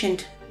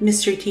ancient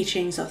mystery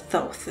teachings of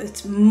Thoth.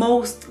 It's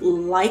most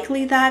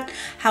likely that.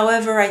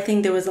 However, I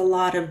think there was a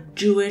lot of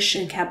Jewish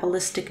and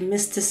Kabbalistic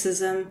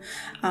mysticism,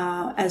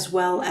 as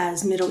well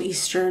as Middle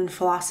Eastern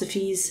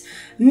philosophies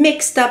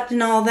mixed up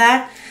in all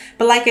that.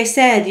 But like I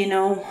said, you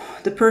know,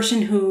 the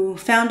person who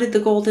founded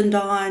the Golden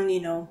Dawn, you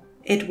know,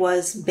 it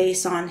was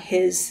based on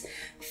his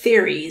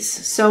theories.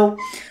 So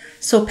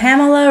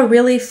Pamela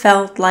really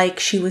felt like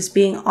she was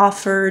being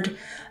offered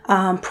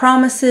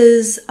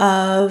promises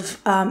of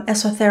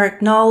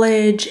esoteric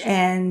knowledge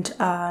and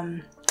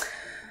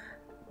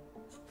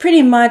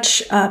pretty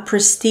much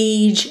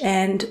prestige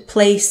and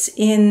place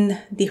in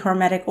the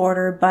Hermetic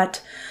order.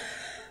 But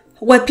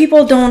what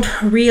people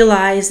don't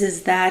realize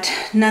is that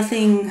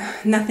nothing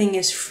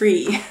is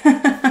free.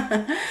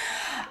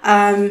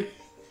 I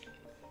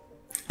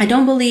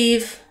don't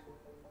believe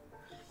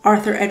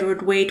Arthur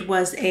Edward Waite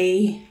was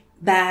a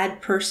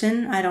bad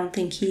person. I don't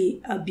think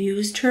he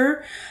abused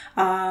her.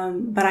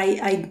 But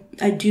I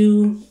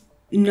do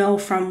know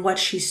from what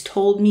she's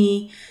told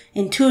me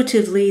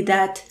intuitively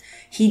that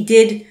he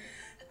did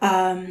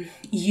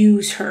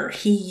use her.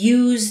 He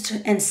used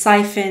and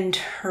siphoned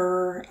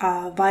her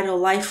vital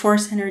life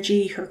force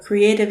energy, her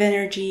creative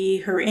energy,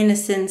 her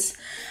innocence,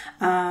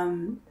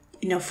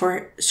 you know,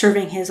 for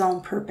serving his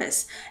own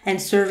purpose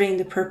and serving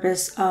the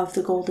purpose of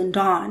the Golden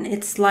Dawn.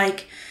 It's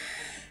like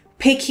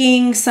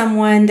picking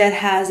someone that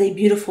has a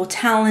beautiful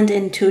talent,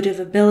 intuitive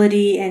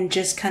ability, and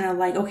just kind of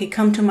like, okay,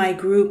 come to my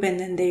group, and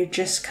then they're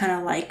just kind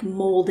of like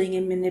molding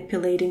and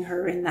manipulating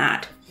her in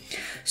that.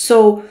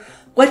 So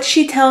what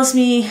she tells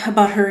me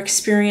about her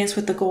experience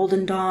with the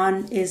Golden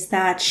Dawn is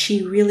that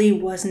she really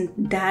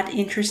wasn't that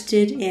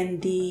interested in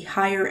the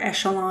higher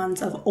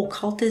echelons of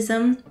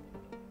occultism.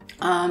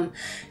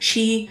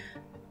 She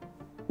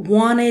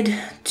wanted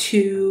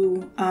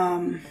to,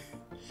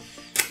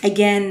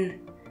 again,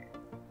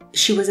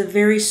 she was a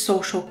very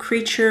social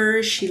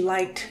creature. She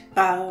liked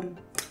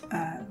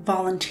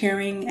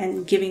volunteering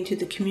and giving to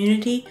the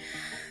community.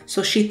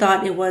 So she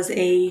thought it was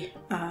a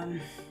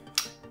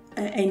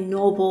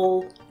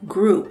noble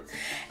group.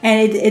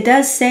 And it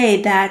does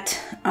say that,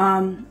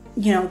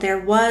 you know, there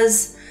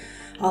was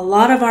a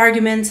lot of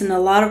arguments and a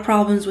lot of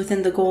problems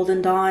within the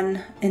Golden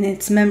Dawn and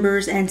its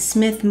members, and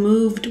Smith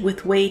moved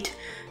with Waite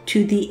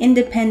to the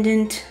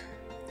independent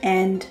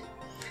and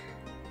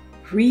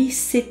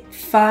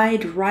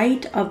reified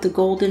Rite of the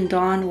Golden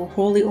Dawn, or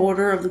Holy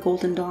Order of the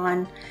Golden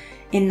Dawn.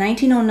 In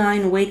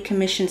 1909, Waite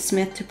commissioned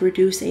Smith to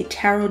produce a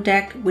tarot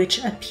deck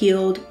which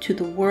appealed to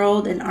the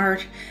world and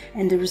art,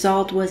 and the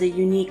result was a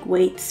unique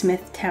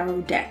Waite-Smith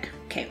Tarot Deck.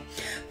 Okay,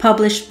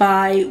 published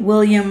by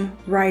William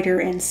Rider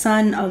and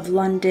Son of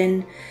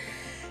London,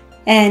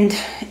 and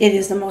it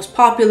is the most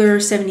popular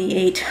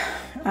 78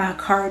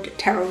 card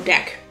tarot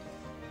deck.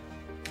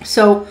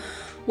 So,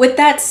 with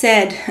that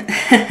said,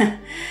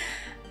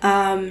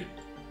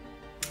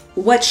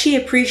 what she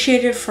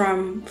appreciated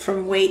from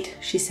Waite,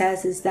 she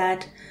says, is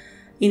that,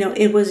 you know,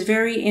 it was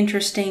very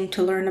interesting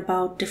to learn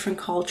about different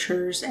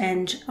cultures,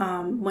 and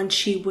when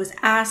she was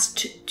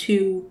asked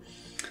to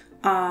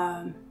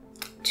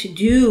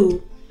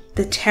do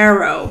the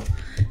tarot,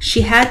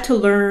 she had to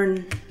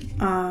learn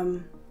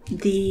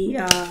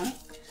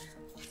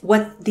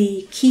what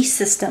the key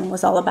system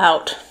was all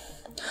about,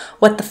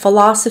 what the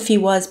philosophy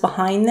was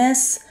behind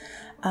this,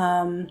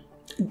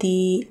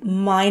 the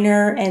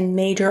minor and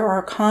major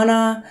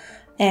arcana,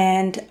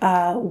 and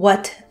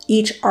what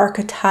each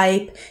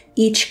archetype,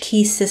 each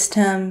key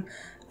system,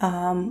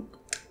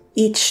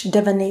 each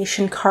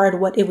divination card,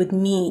 what it would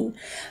mean.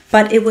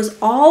 But it was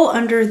all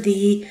under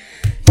the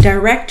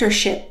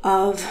directorship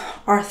of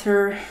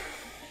Arthur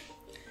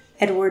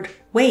Edward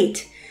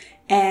Waite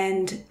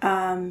and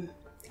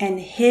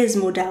his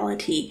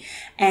modality.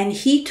 And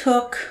he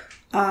took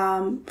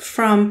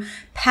from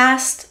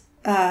past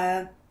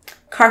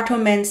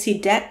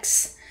cartomancy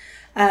decks,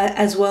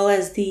 as well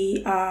as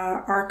the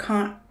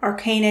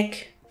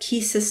arcanic key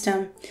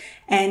system,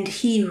 and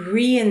he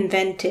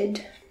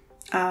reinvented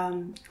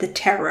the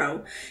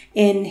tarot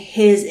in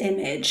his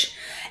image.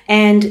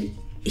 And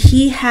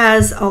he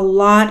has a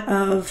lot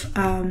of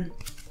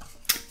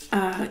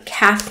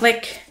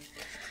Catholic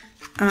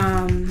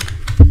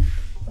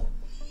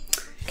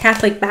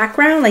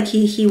background, like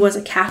he was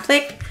a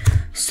Catholic.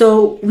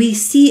 So we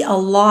see a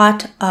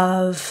lot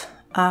of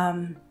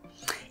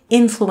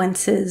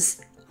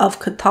influences of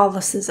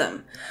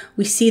Catholicism.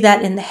 We see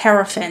that in the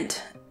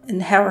Hierophant,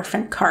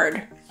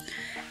 card.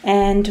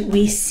 And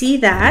we see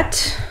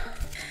that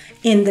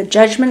in the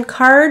Judgment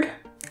card,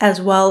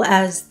 as well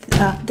as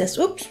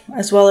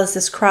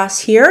this cross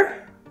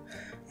here,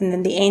 and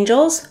then the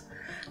angels.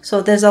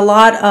 So there's a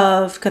lot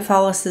of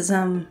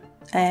Catholicism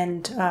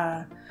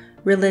and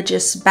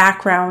religious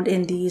background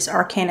in these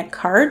arcanic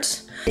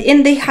cards.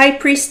 In the High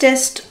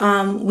Priestess,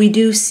 we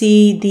do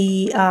see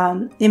the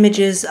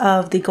images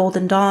of the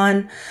Golden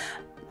Dawn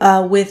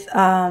with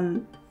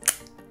a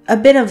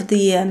bit of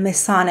the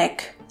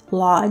Masonic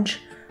Lodge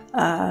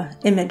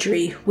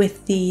imagery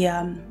with the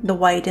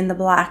white and the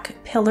black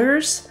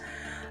pillars.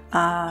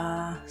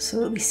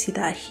 So we see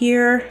that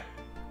here.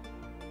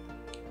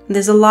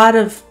 There's a lot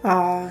of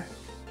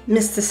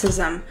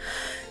mysticism.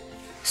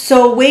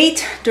 So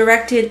Waite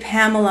directed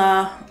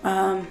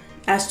Pamela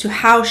as to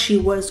how she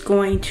was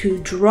going to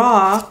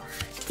draw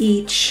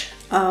each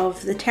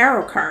of the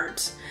tarot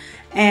cards.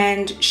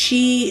 And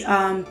she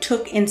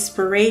took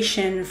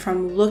inspiration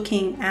from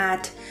looking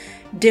at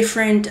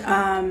different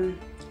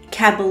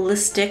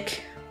Kabbalistic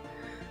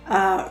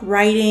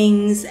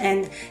writings,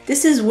 and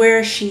this is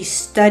where she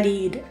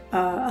studied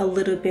a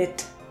little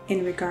bit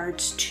in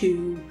regards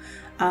to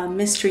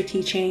mystery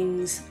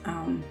teachings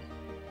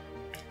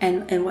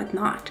and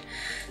whatnot.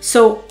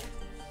 So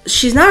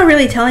she's not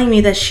really telling me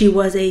that she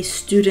was a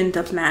student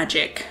of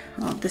magic.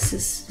 Oh, this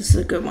is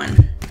a good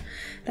one.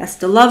 That's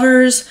the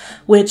Lovers,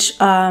 which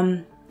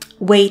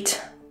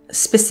Waite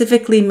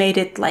specifically made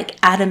it like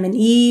Adam and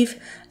Eve.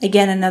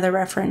 Again, another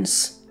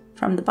reference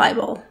from the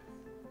Bible.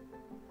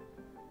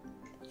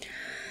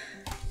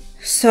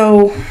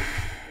 So,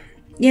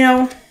 you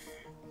know,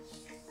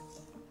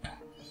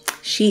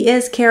 she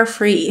is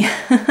carefree.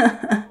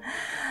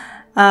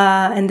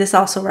 And this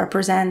also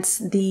represents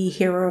the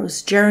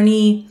hero's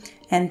journey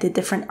and the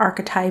different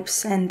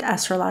archetypes and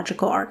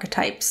astrological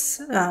archetypes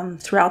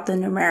throughout the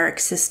numeric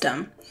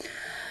system.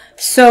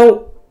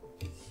 So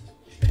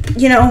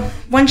you know,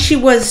 when she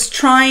was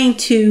trying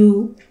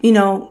to, you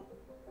know,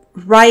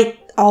 draw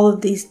all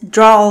of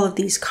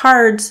these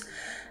cards,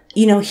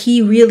 you know,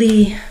 he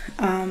really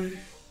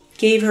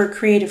gave her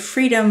creative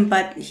freedom,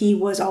 but he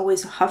was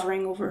always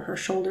hovering over her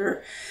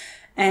shoulder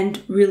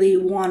and really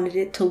wanted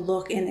it to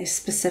look in a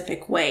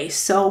specific way.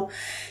 So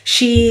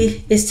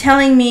she is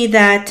telling me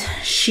that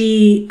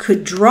she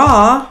could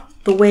draw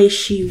the way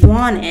she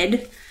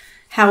wanted.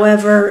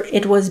 However,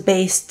 it was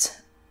based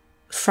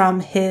from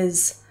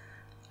his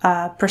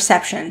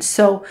perception.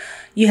 So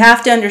you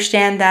have to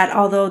understand that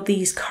although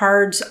these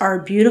cards are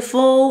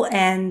beautiful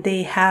and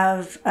they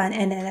have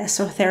an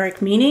esoteric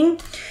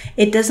meaning,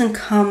 it doesn't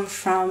come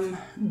from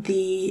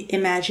the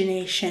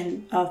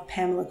imagination of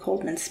Pamela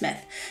Colman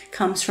Smith. It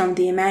comes from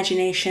the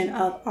imagination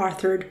of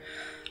Arthur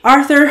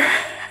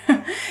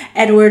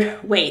Edward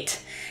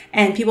Waite.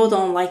 And people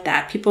don't like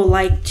that. People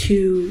like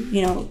to,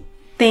 you know,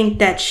 think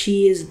that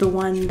she is the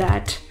one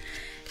that,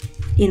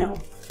 you know,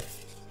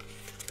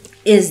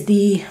 is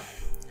the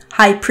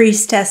high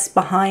priestess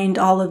behind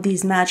all of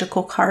these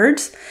magical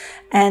cards,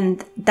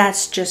 and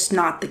that's just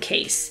not the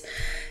case.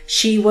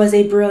 She was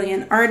a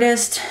brilliant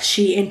artist.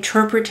 She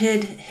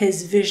interpreted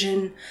his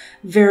vision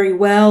very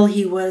well.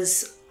 He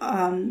was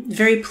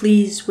very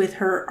pleased with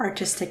her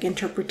artistic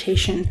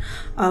interpretation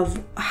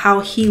of how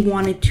he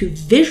wanted to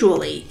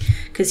visually,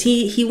 because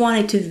he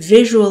wanted to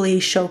visually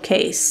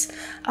showcase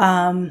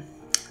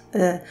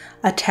a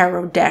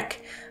tarot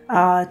deck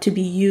to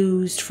be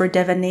used for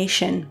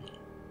divination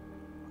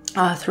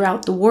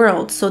throughout the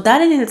world. So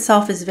that in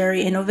itself is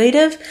very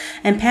innovative,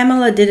 and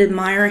Pamela did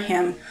admire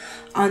him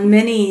on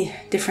many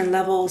different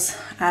levels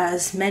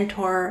as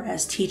mentor,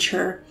 as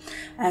teacher,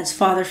 as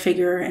father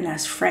figure, and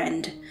as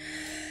friend.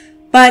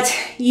 But,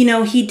 you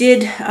know, he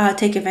did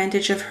take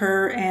advantage of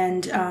her,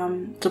 and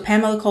so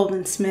Pamela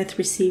Colman Smith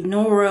received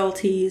no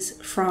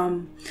royalties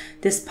from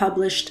this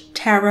published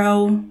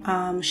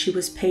tarot. She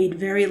was paid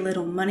very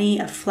little money,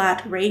 a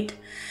flat rate,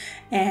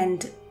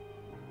 and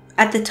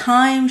at the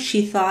time,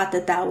 she thought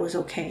that that was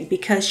okay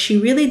because she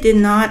really did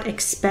not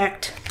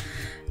expect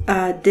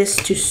this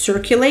to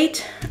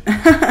circulate.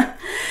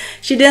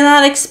 She did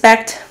not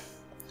expect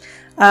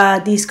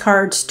these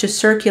cards to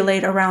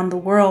circulate around the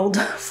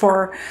world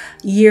for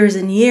years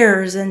and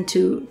years and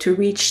to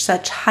reach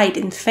such height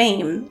and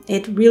fame.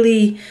 It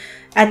really,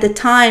 at the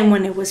time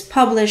when it was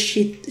published,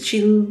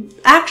 she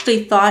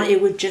actually thought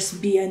it would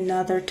just be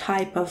another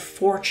type of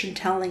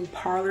fortune-telling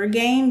parlor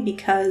game,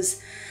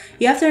 because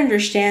you have to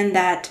understand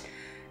that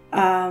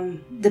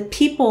the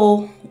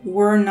people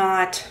were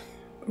not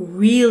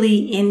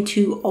really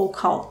into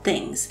occult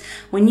things.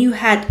 When you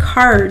had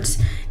cards,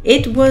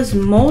 it was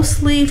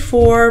mostly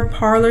for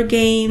parlor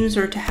games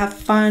or to have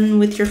fun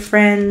with your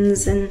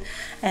friends and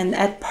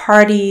at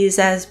parties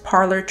as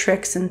parlor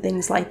tricks and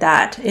things like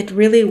that. It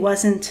really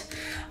wasn't,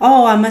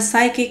 oh, I'm a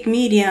psychic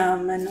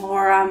medium, and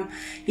or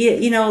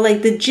you know,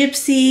 like the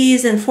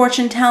gypsies and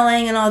fortune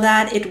telling and all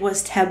that. It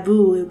was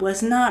taboo. It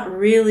was not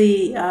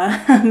really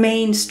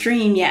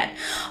mainstream yet.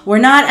 We're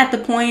not at the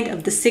point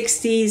of the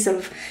 60s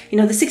of, you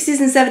know, the 60s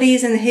and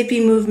 70s, and the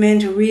hippie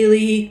movement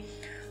really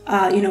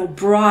you know,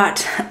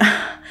 brought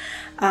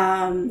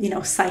you know,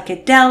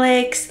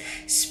 psychedelics,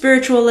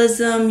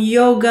 spiritualism,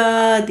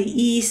 yoga, the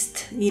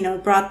East, you know,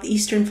 brought the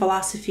Eastern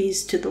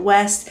philosophies to the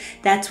West.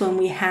 That's when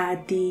we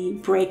had the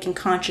break in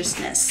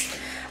consciousness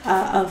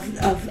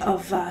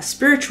of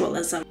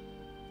spiritualism.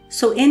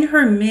 So in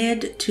her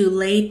mid to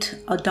late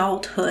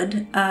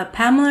adulthood,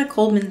 Pamela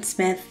Colman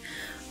Smith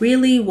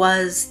really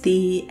was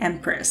the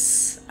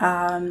empress.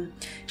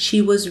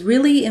 She was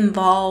really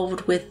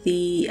involved with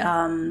the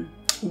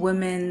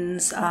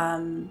women's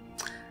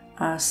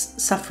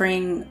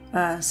suffrage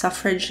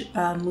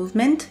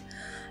movement,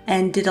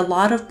 and did a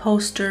lot of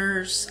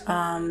posters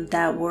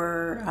that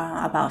were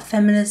about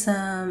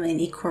feminism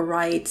and equal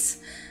rights,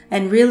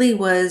 and really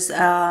was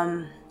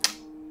a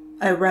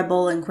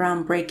rebel and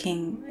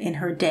groundbreaking in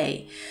her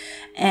day.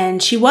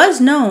 And she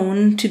was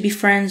known to be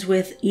friends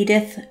with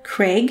Edith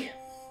Craig,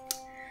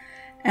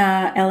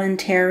 Ellen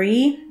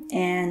Terry,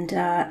 and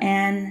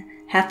Anne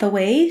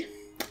Hathaway.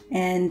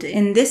 And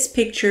in this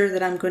picture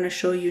that I'm going to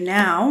show you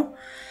now,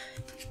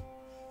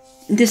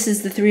 this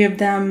is the three of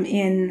them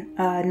in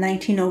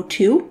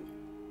 1902.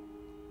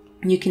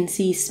 You can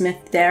see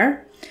Smith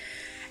there.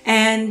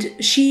 And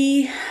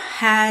she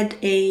had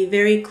a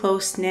very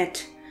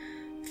close-knit,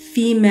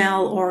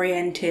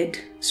 female-oriented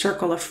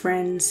circle of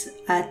friends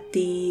at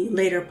the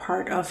later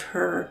part of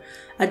her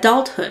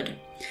adulthood.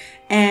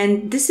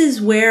 And this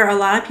is where a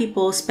lot of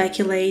people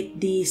speculate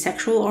the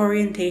sexual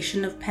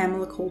orientation of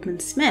Pamela Colman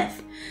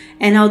Smith.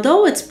 And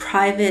although it's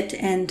private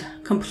and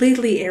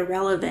completely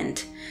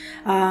irrelevant,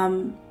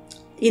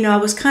 you know, I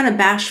was kind of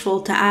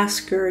bashful to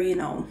ask her, you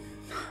know,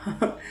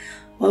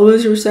 what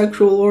was your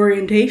sexual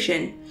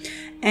orientation?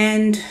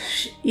 And,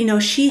 you know,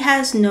 she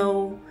has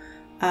no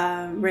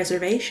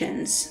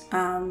reservations.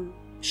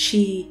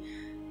 She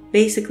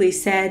basically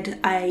said,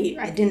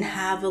 I didn't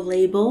have a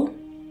label.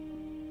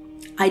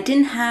 I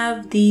didn't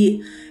have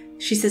the,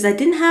 she says, I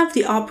didn't have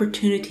the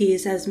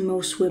opportunities as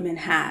most women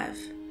have.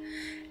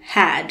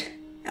 had.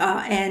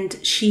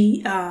 And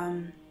she,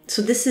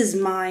 so this is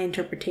my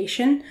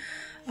interpretation,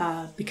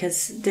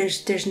 because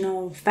there's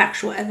no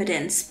factual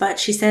evidence, but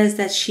she says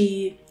that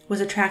she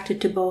was attracted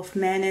to both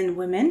men and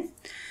women.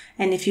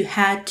 And if you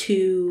had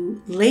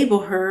to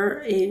label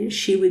her,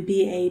 she would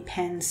be a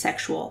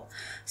pansexual.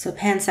 So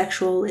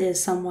pansexual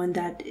is someone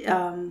that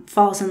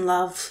falls in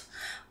love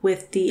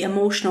with the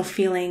emotional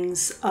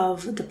feelings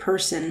of the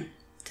person.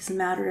 It doesn't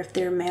matter if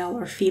they're male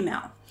or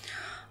female.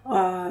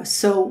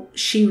 So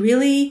she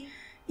really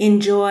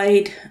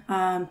enjoyed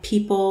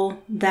people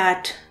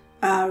that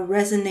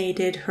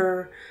resonated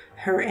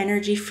her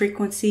energy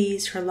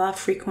frequencies, her love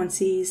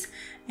frequencies,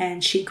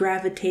 and she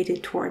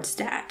gravitated towards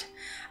that.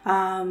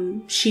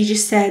 She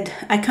just said,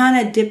 I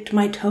kind of dipped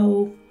my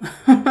toe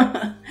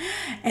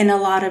in a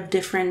lot of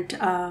different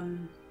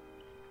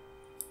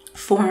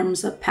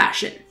forms of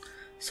passion.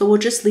 So we'll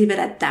just leave it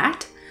at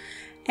that.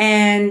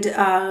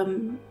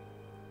 And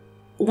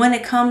when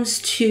it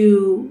comes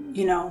to,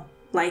 you know,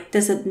 like,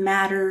 does it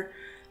matter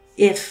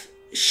if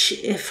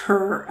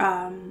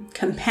her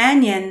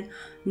companion,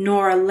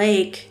 Nora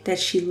Lake, that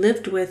she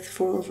lived with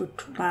for over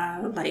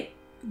like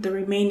the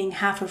remaining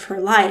half of her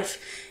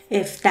life,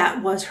 if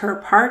that was her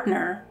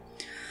partner?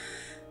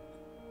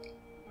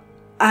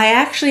 I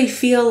actually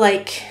feel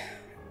like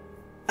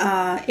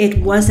it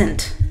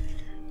wasn't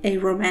a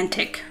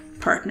romantic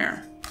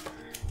partner.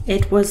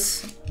 It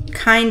was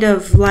kind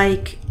of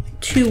like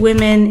two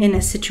women in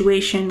a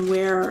situation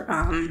where,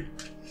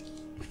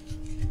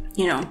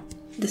 you know,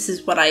 this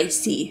is what I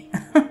see.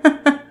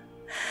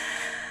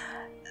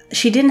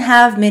 She didn't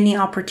have many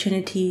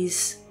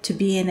opportunities to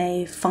be in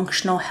a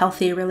functional,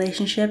 healthy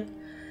relationship.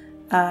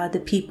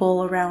 The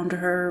people around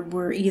her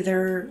were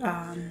either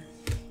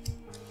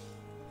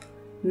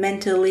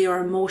mentally or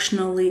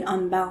emotionally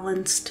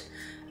unbalanced.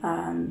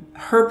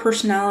 Her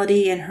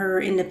personality and her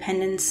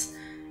independence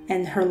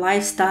and her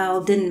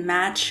lifestyle didn't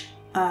match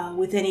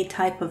with any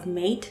type of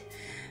mate.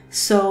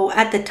 So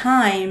at the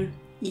time,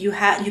 you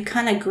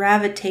kind of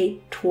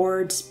gravitate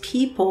towards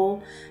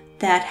people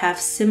that have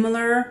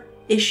similar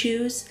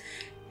issues,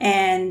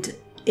 and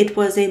it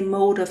was a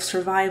mode of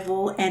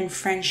survival and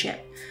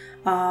friendship.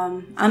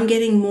 I'm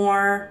getting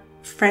more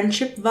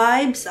friendship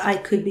vibes. I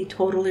could be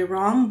totally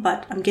wrong,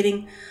 but I'm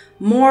getting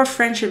more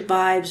friendship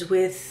vibes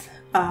with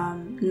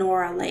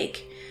Nora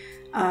Lake,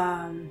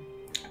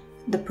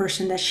 the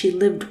person that she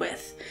lived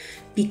with,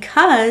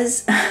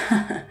 because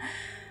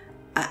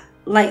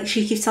like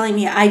she keeps telling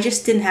me, I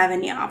just didn't have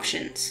any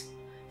options.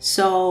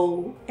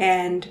 So,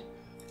 and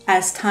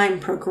as time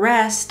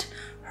progressed,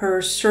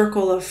 her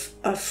circle of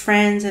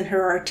friends and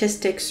her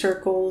artistic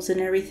circles and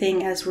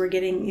everything, as we're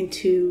getting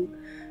into,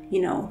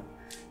 you know,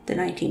 the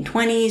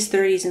 1920s,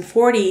 30s, and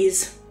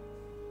 40s,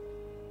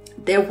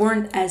 there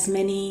weren't as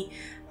many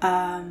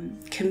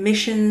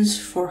commissions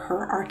for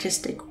her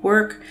artistic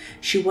work.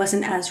 She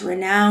wasn't as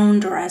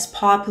renowned or as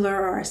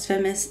popular or as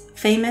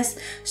famous.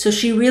 So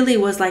she really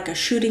was like a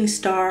shooting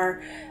star,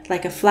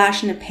 like a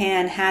flash in the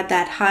pan, had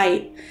that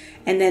hype.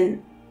 And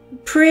then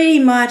pretty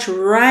much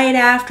right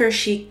after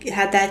she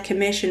had that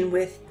commission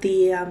with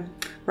the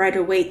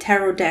Rider-Waite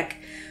Tarot Deck,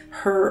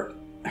 her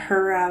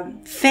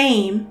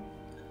fame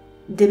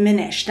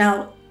diminished.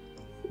 Now,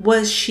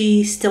 was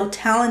she still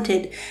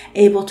talented,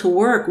 able to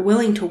work,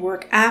 willing to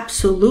work?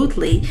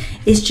 Absolutely.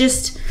 It's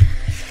just,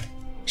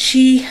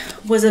 she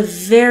was a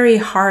very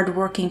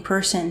hardworking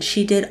person.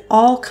 She did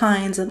all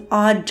kinds of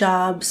odd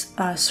jobs,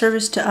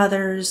 service to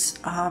others,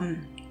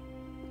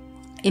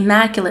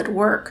 immaculate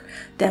work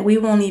that we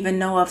won't even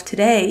know of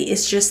today.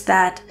 It's just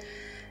that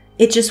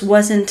it just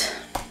wasn't,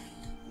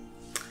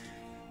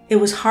 it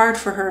was hard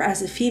for her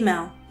as a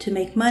female to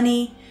make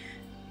money.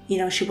 You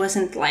know, she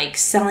wasn't like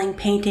selling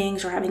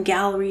paintings or having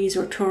galleries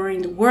or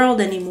touring the world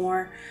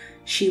anymore.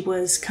 She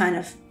was kind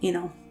of, you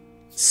know,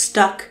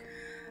 stuck.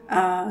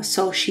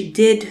 So she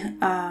did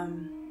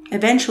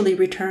eventually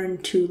return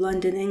to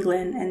London,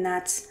 England, and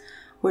that's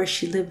where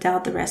she lived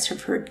out the rest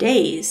of her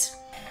days.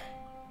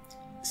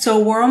 So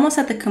we're almost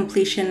at the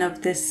completion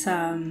of this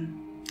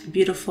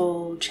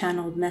beautiful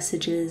channeled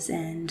messages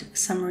and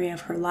summary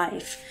of her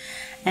life.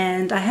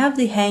 And I have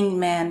the Hanged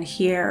Man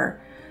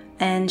here,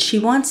 and she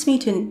wants me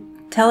to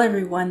tell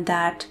everyone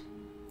that,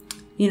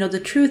 you know, the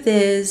truth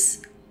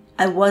is,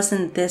 I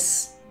wasn't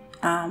this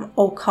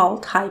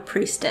occult high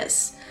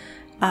priestess.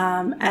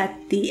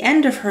 At the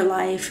end of her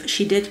life,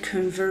 she did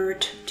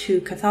convert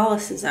to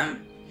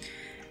Catholicism.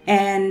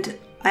 And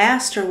I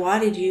asked her, why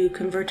did you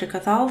convert to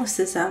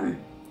Catholicism?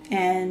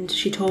 And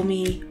she told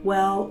me,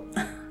 well,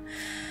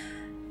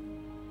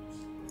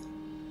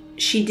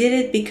 she did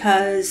it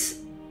because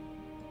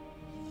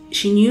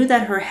she knew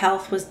that her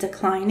health was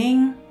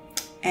declining,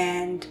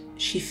 and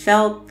she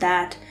felt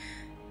that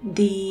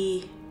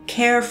the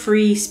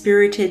carefree,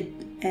 spirited,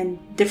 and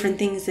different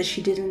things that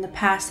she did in the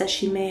past that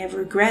she may have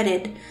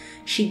regretted,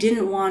 she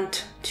didn't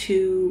want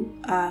to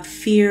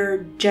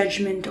fear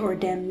judgment or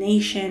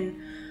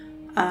damnation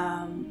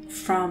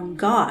from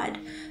God.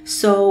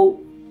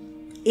 So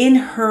in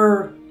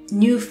her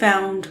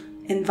newfound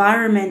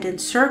environment and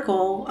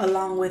circle,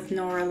 along with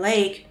Nora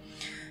Lake,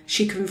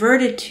 she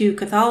converted to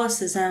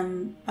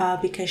Catholicism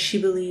because she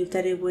believed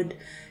that it would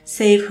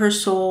save her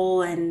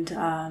soul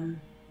and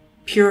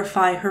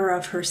purify her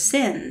of her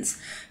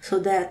sins, so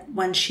that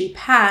when she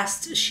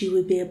passed, she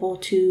would be able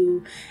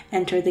to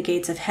enter the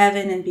gates of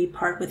heaven and be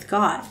part with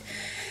God.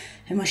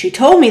 And when she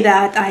told me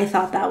that, I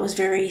thought that was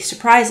very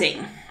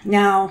surprising.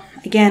 Now,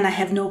 again, I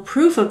have no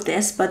proof of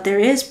this, but there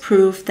is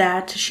proof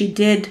that she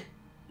did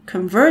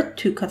convert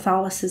to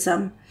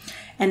Catholicism.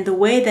 And the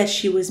way that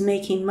she was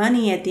making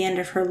money at the end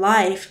of her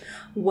life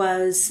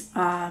was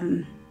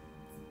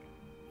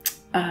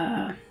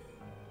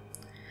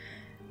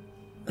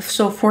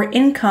so for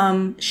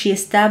income, she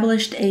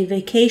established a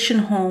vacation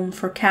home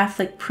for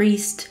Catholic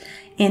priests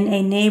in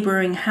a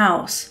neighboring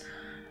house.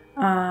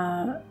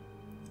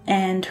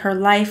 And her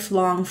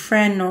lifelong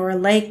friend Nora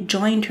Lake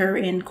joined her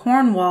in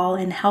Cornwall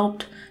and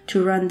helped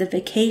to run the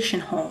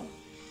vacation home.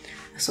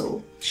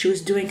 So she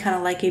was doing kind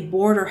of like a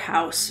border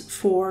house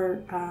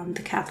for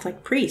the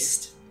Catholic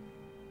priest.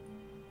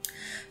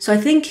 So I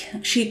think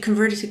she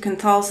converted to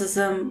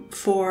Catholicism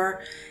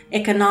for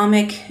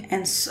economic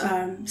and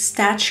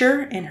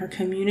stature in her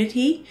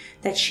community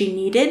that she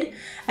needed,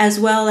 as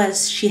well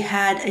as she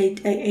had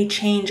a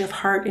change of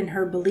heart in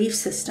her belief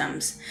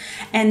systems.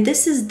 And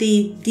this is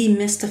the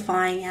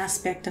demystifying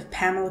aspect of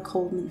Pamela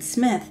Colman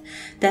Smith,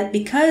 that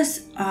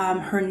because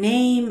her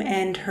name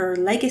and her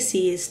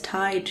legacy is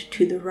tied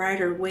to the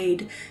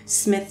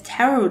Rider-Waite-Smith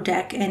Tarot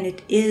Deck, and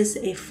it is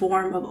a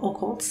form of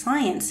occult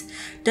science,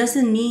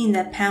 doesn't mean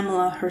that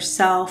Pamela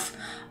herself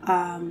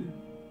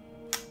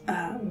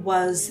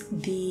was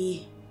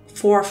the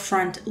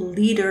forefront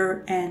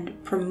leader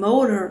and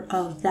promoter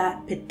of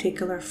that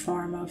particular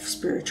form of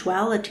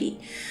spirituality.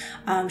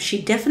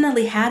 She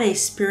definitely had a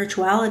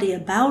spirituality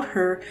about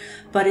her,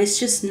 but it's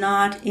just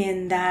not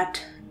in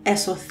that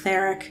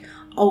esoteric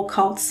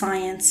occult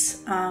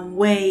science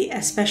way,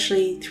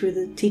 especially through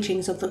the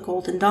teachings of the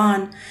Golden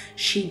Dawn.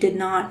 She did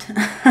not.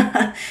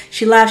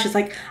 She laughed. She's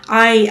like,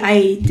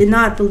 I did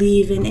not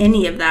believe in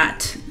any of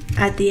that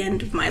at the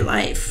end of my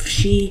life.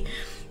 She,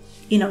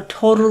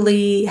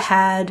 totally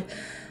had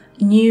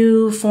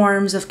new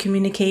forms of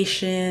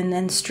communication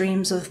and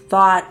streams of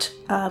thought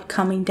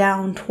coming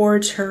down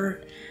towards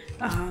her.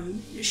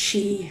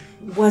 She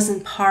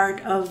wasn't part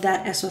of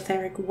that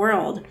esoteric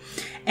world.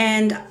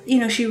 And,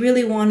 she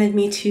really wanted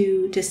me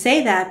to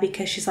say that,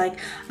 because she's like,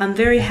 I'm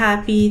very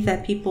happy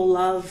that people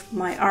love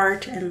my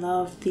art and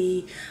love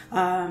the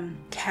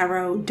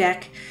tarot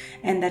deck,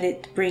 and that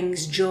it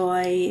brings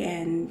joy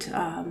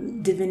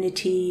and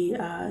divinity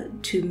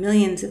to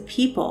millions of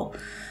people.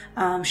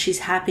 She's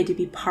happy to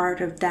be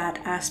part of that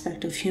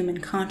aspect of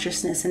human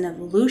consciousness and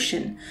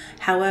evolution.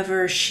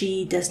 However,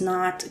 she does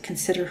not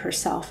consider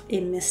herself a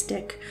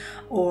mystic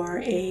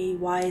or a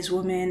wise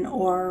woman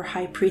or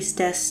high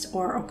priestess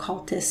or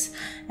occultist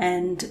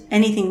and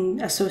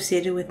anything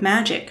associated with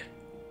magic.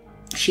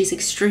 She's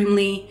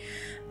extremely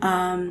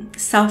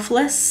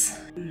selfless,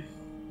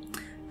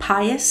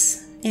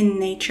 pious in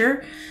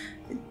nature,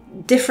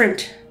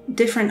 different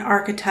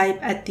archetype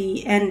at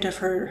the end of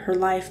her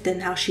life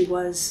than how she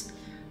was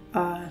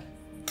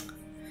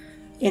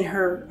in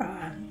her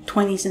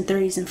 20s and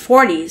 30s and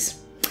 40s.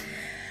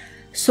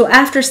 So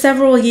after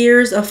several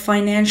years of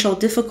financial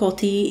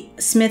difficulty,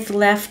 Smith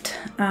left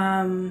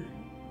some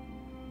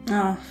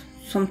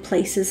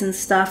places and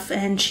stuff,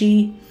 and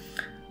she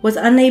was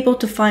unable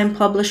to find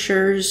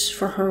publishers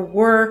for her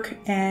work,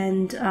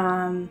 and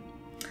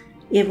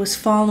it was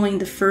following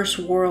the First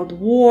World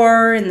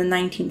War in the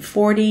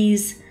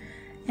 1940s,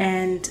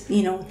 and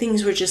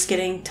things were just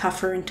getting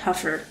tougher and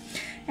tougher.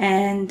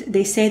 And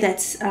they say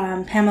that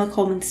Pamela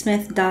Colman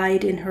Smith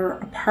died in her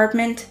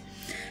apartment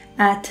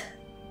at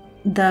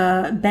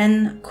the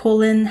Ben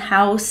Cullen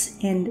House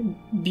in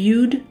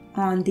Bude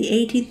on the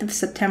 18th of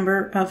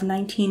September of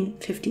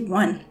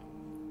 1951.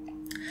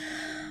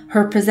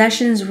 Her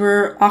possessions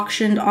were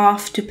auctioned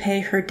off to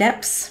pay her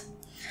debts,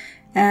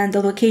 and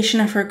the location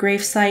of her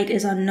gravesite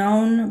is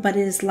unknown, but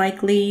it is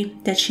likely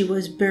that she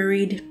was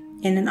buried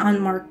in an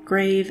unmarked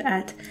grave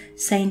at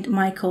St.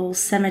 Michael's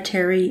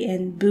Cemetery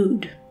in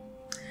Bude.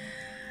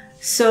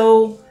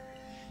 So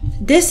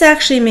this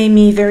actually made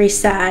me very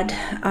sad,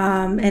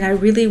 and I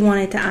really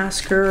wanted to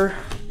ask her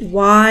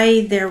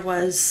why there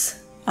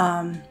was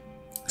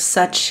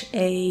such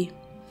a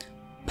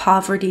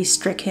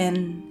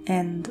poverty-stricken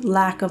and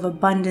lack of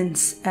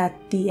abundance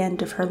at the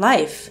end of her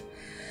life.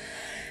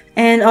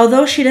 And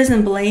although she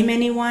doesn't blame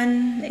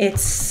anyone,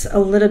 it's a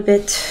little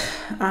bit,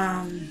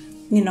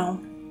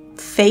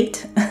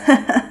 fate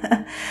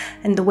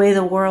and the way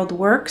the world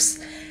works.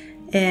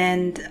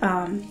 And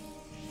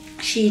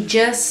she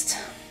just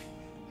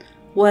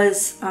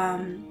was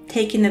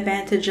taken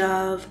advantage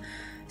of,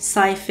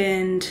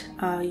 siphoned,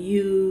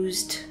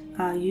 used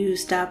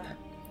up.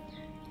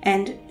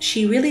 And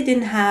she really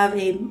didn't have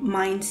a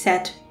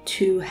mindset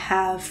to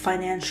have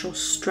financial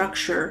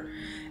structure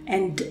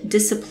and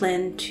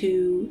discipline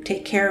to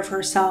take care of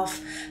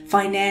herself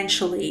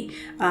financially.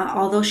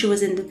 Although she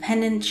was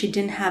independent, she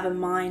didn't have a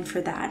mind for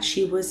that.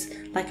 She was,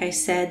 like I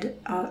said,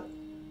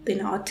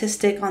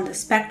 autistic on the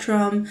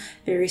spectrum,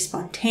 very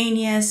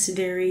spontaneous,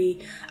 very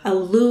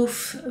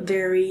aloof,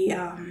 very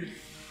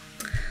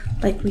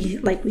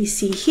like we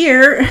see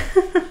here.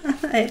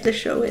 I have to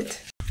show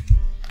it.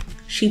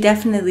 She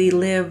definitely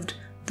lived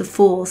the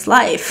fool's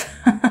life,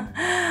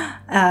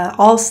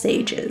 all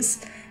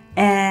stages,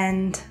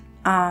 and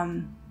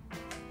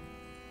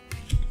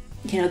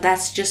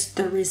that's just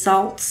the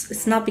results.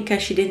 It's not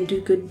because she didn't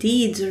do good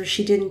deeds or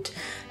she didn't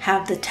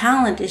have the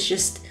talent. It's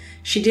just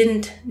she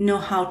didn't know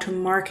how to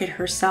market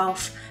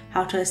herself,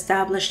 how to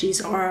establish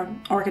these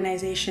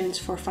organizations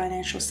for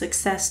financial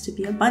success to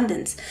be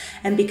abundance.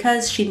 And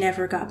because she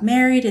never got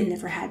married and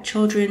never had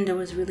children, there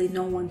was really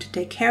no one to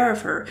take care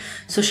of her.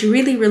 So she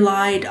really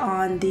relied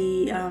on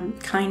the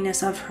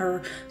kindness of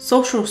her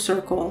social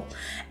circle.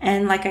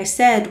 And like I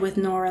said, with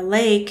Nora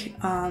Lake,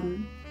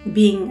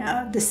 being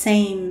the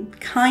same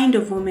kind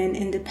of woman,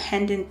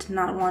 independent,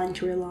 not wanting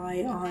to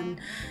rely on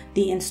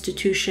the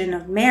institution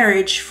of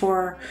marriage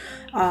for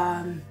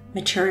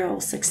material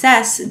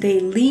success,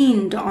 they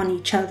leaned on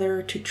each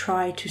other to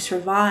try to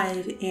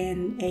survive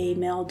in a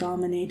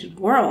male-dominated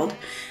world.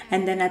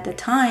 And then at the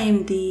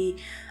time,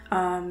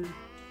 a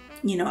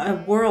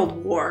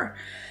world war.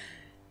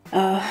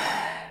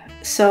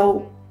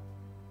 So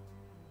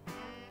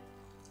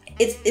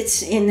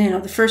it's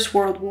in the First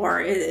World War.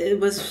 It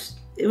was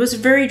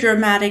very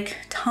dramatic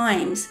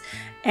times,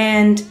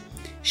 and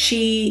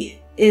she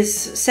is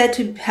said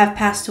to have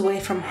passed away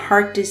from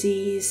heart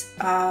disease.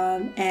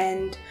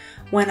 And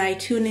when I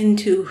tune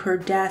into her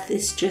death,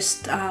 it's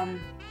just,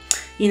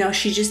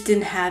 she just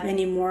didn't have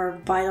any more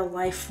vital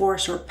life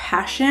force or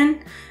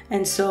passion.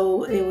 And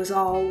so it was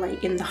all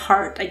like in the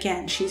heart.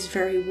 Again, she's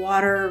very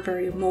water,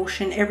 very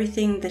emotion.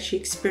 Everything that she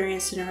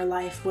experienced in her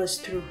life was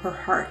through her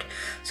heart.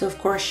 So of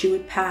course she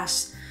would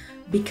pass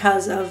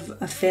because of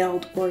a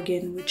failed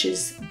organ, which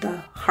is the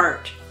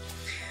heart.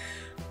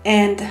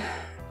 And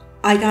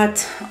I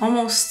got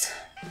almost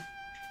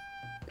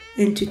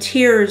into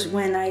tears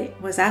when I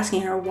was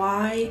asking her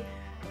why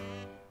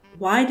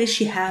does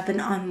she have an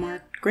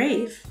unmarked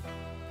grave?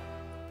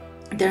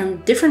 There are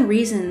different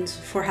reasons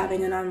for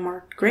having an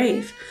unmarked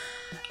grave.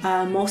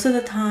 Most of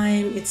the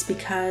time it's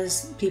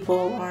because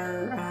people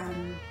are,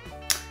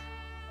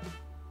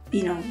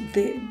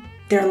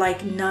 they're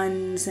like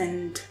nuns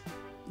and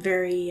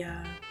very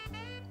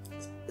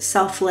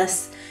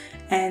selfless,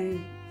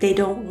 and they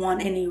don't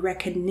want any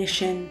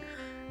recognition,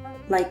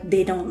 like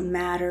they don't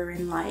matter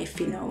in life.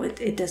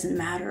 It doesn't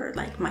matter,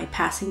 like my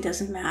passing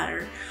doesn't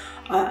matter.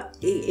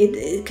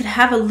 It could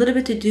have a little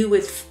bit to do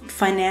with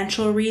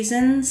financial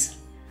reasons,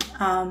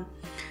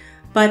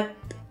 but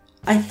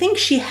I think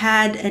she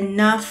had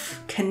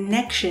enough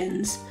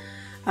connections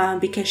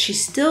because she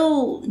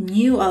still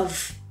knew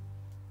of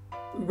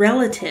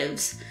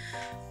relatives.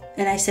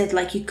 And I said,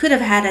 like, you could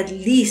have had at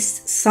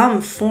least some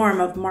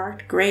form of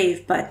marked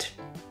grave, but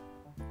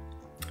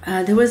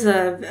there was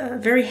a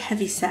very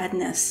heavy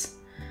sadness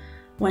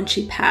when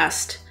she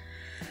passed.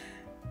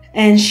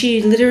 And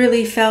she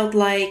literally felt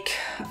like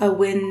a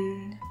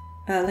wind,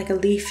 like a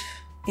leaf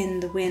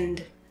in the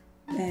wind.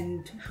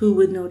 And who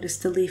would notice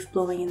the leaf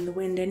blowing in the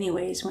wind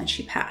anyways when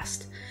she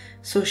passed?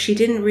 So she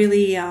didn't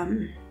really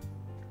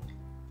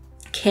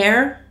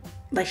care.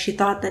 Like, she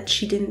thought that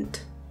she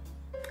didn't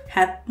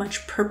have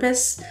much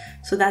purpose.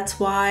 So that's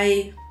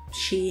why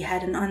she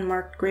had an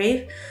unmarked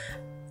grave.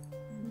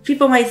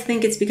 People might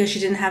think it's because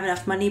she didn't have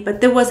enough money, but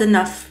there was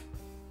enough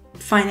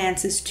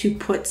finances to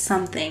put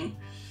something.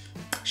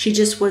 She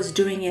just was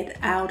doing it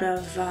out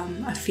of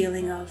a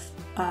feeling of,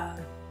 I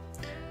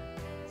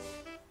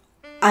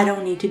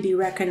don't need to be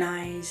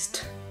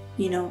recognized.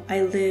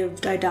 I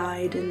lived, I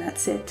died, and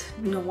that's it.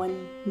 No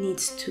one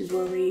needs to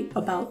worry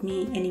about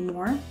me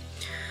anymore.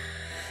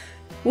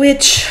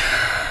 Which,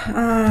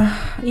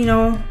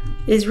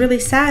 is really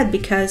sad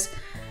because,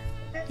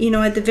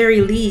 at the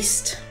very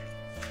least,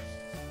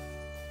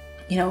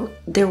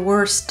 there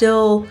were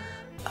still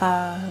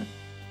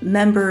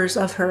members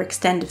of her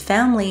extended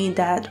family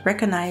that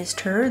recognized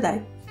her,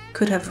 that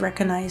could have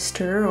recognized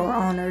her or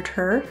honored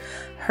her.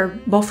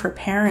 Both her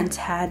parents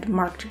had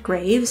marked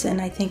graves,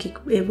 and I think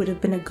it would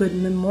have been a good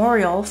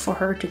memorial for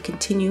her to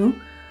continue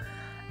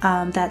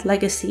that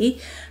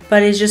legacy,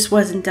 but it just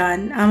wasn't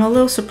done. I'm a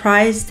little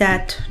surprised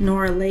that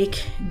Nora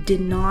Lake did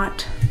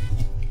not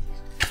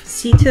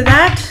see to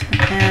that.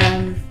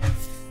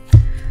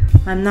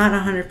 I'm not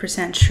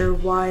 100% sure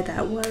why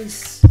that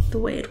was the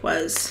way it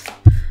was.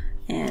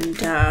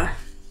 And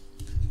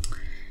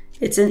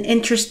it's an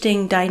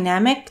interesting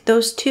dynamic,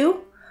 those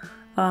two.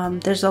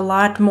 There's a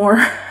lot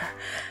more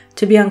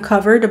to be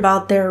uncovered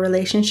about their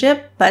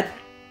relationship, but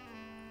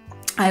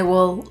I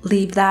will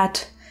leave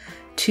that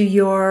to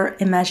your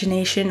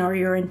imagination or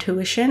your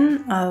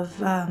intuition of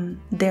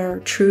their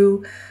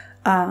true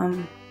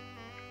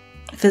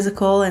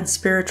physical and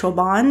spiritual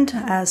bond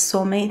as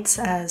soulmates,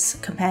 as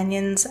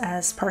companions,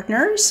 as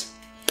partners.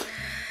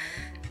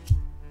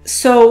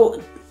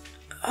 So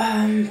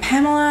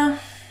Pamela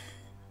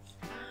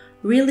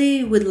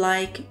really would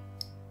like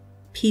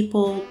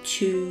people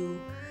to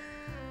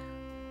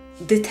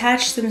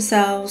detach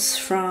themselves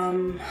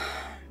from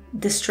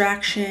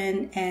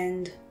distraction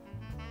and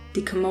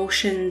the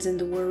commotions and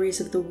the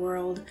worries of the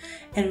world,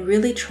 and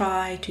really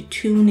try to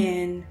tune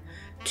in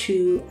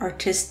to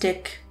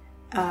artistic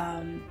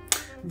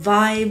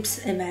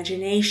vibes,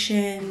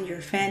 imagination,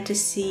 your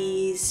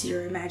fantasies,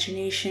 your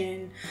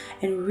imagination,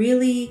 and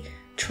really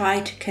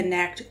try to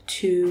connect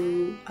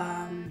to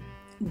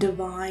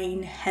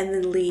divine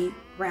heavenly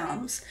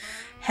realms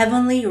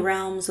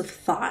of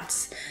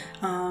thoughts.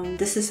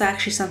 This is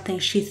actually something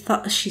she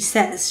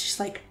says. She's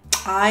like,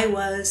 I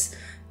was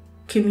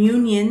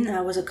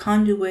a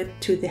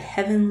conduit to the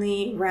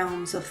heavenly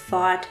realms of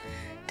thought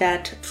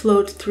that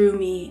flowed through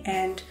me,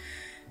 and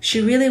she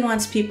really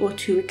wants people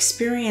to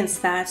experience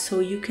that.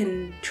 So you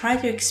can try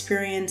to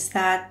experience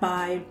that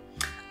by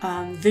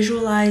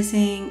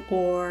visualizing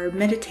or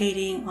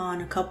meditating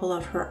on a couple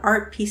of her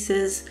art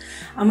pieces.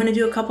 I'm going to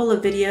do a couple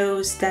of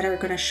videos that are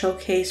going to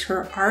showcase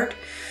her art.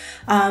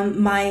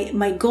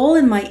 My goal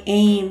and my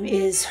aim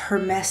is her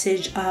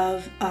message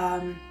of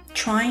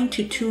trying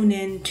to tune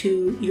in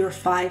to your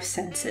 5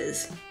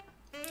 senses.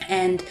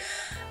 And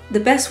the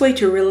best way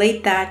to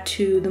relate that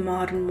to the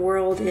modern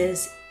world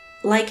is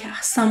like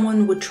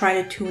someone would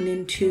try to tune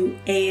into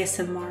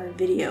ASMR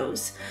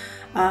videos.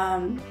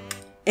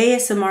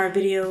 ASMR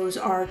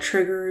videos are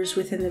triggers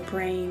within the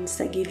brains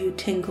that give you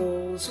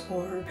tingles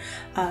or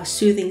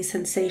soothing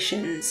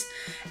sensations.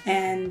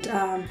 And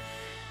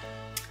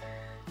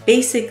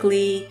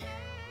basically,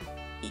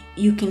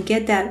 you can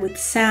get that with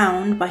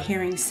sound, by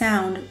hearing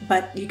sound,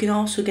 but you can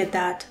also get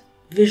that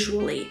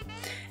visually.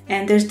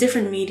 And there's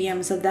different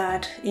mediums of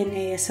that in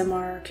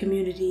ASMR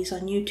communities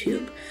on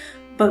YouTube.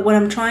 But what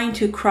I'm trying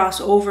to cross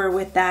over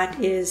with that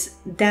is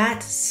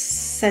that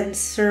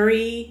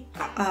sensory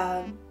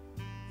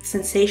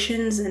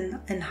sensations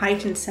and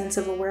heightened sense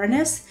of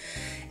awareness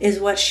is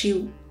what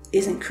she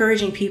is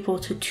encouraging people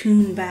to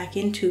tune back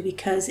into,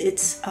 because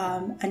it's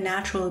a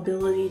natural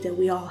ability that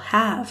we all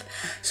have.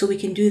 So we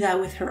can do that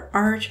with her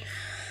art,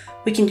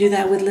 we can do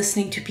that with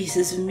listening to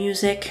pieces of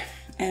music,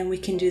 and we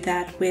can do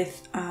that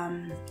with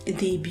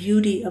the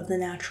beauty of the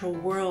natural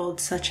world,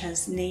 such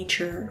as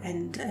nature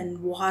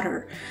and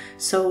water.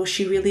 So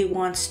she really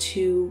wants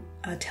to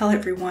tell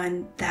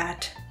everyone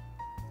that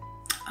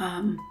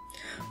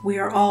we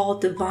are all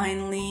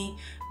divinely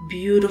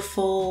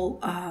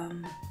beautiful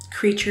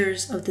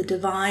creatures of the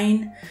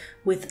divine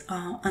with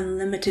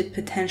unlimited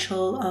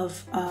potential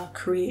of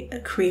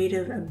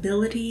creative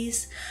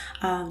abilities.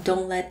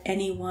 Don't let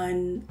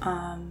anyone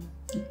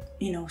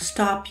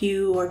stop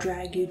you or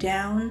drag you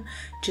down.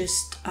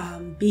 Just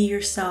be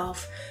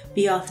yourself,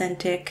 be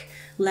authentic,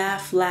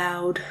 laugh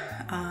loud,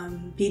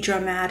 be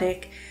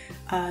dramatic,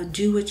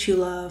 do what you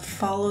love,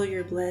 follow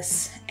your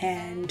bliss,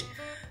 and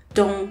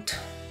don't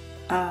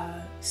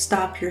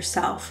stop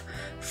yourself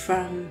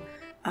from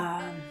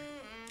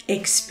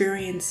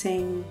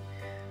experiencing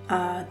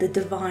the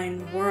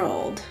divine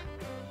world.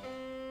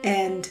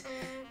 And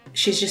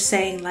she's just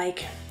saying,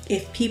 like,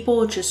 if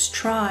people just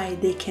try,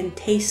 they can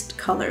taste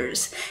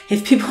colors.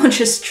 If people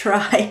just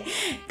try,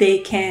 they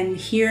can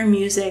hear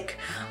music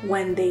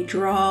when they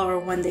draw or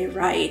when they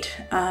write.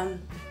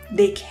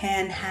 They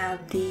can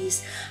have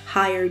these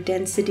higher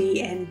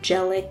density,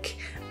 angelic,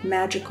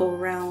 magical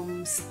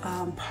realms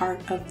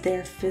part of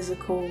their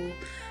physical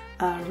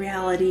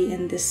reality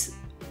in this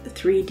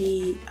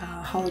 3D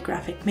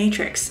holographic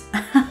matrix.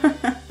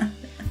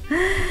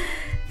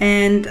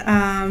 And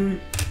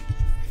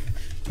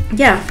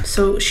yeah,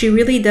 so she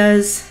really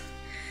does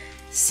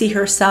see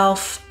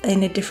herself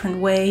in a different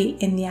way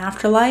in the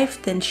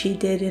afterlife than she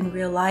did in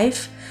real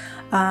life.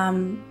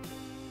 I'm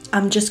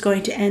just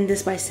going to end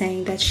this by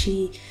saying that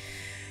she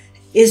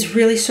is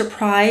really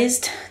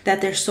surprised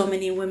that there's so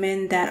many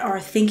women that are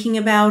thinking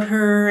about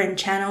her and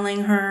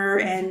channeling her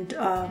and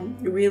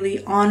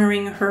really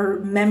honoring her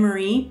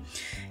memory.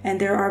 And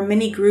there are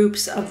many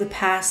groups of the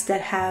past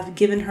that have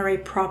given her a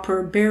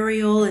proper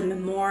burial and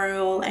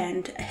memorial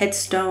and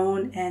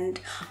headstone and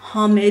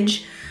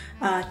homage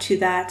to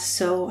that.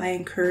 So I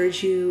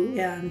encourage you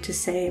to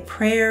say a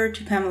prayer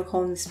to Pamela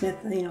Colman Smith,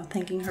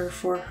 thanking her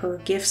for her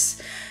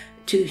gifts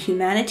to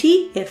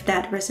humanity, if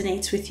that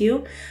resonates with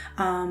you.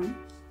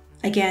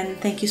 Again,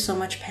 thank you so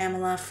much,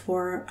 Pamela,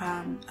 for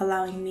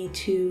allowing me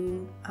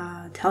to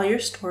tell your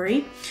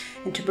story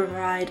and to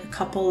provide a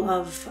couple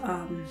of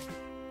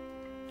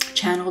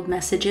channeled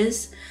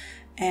messages.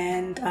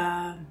 And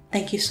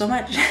thank you so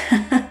much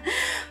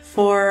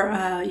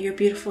for your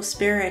beautiful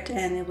spirit.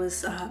 And it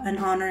was an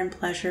honor and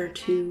pleasure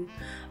to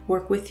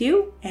work with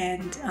you.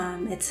 And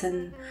it's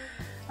an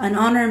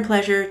honor and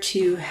pleasure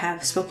to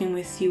have spoken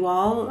with you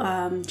all,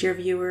 dear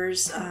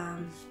viewers,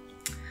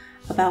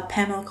 about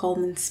Pamela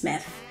Colman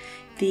Smith,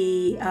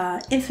 the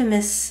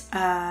infamous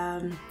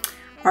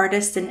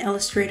artist and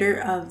illustrator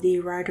of the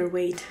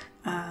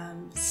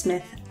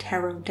Rider-Waite-Smith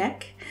Tarot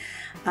Deck,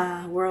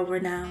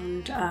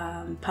 world-renowned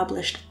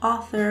published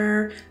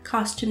author,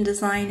 costume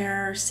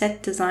designer,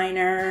 set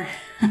designer,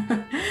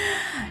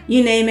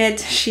 you name it,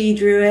 she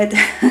drew it.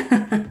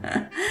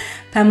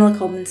 Pamela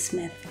Colman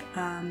Smith.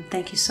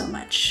 Thank you so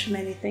much.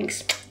 Many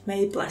thanks,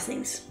 many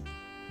blessings.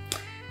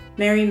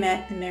 Merry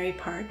met and merry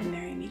part and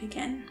merry meet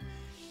again.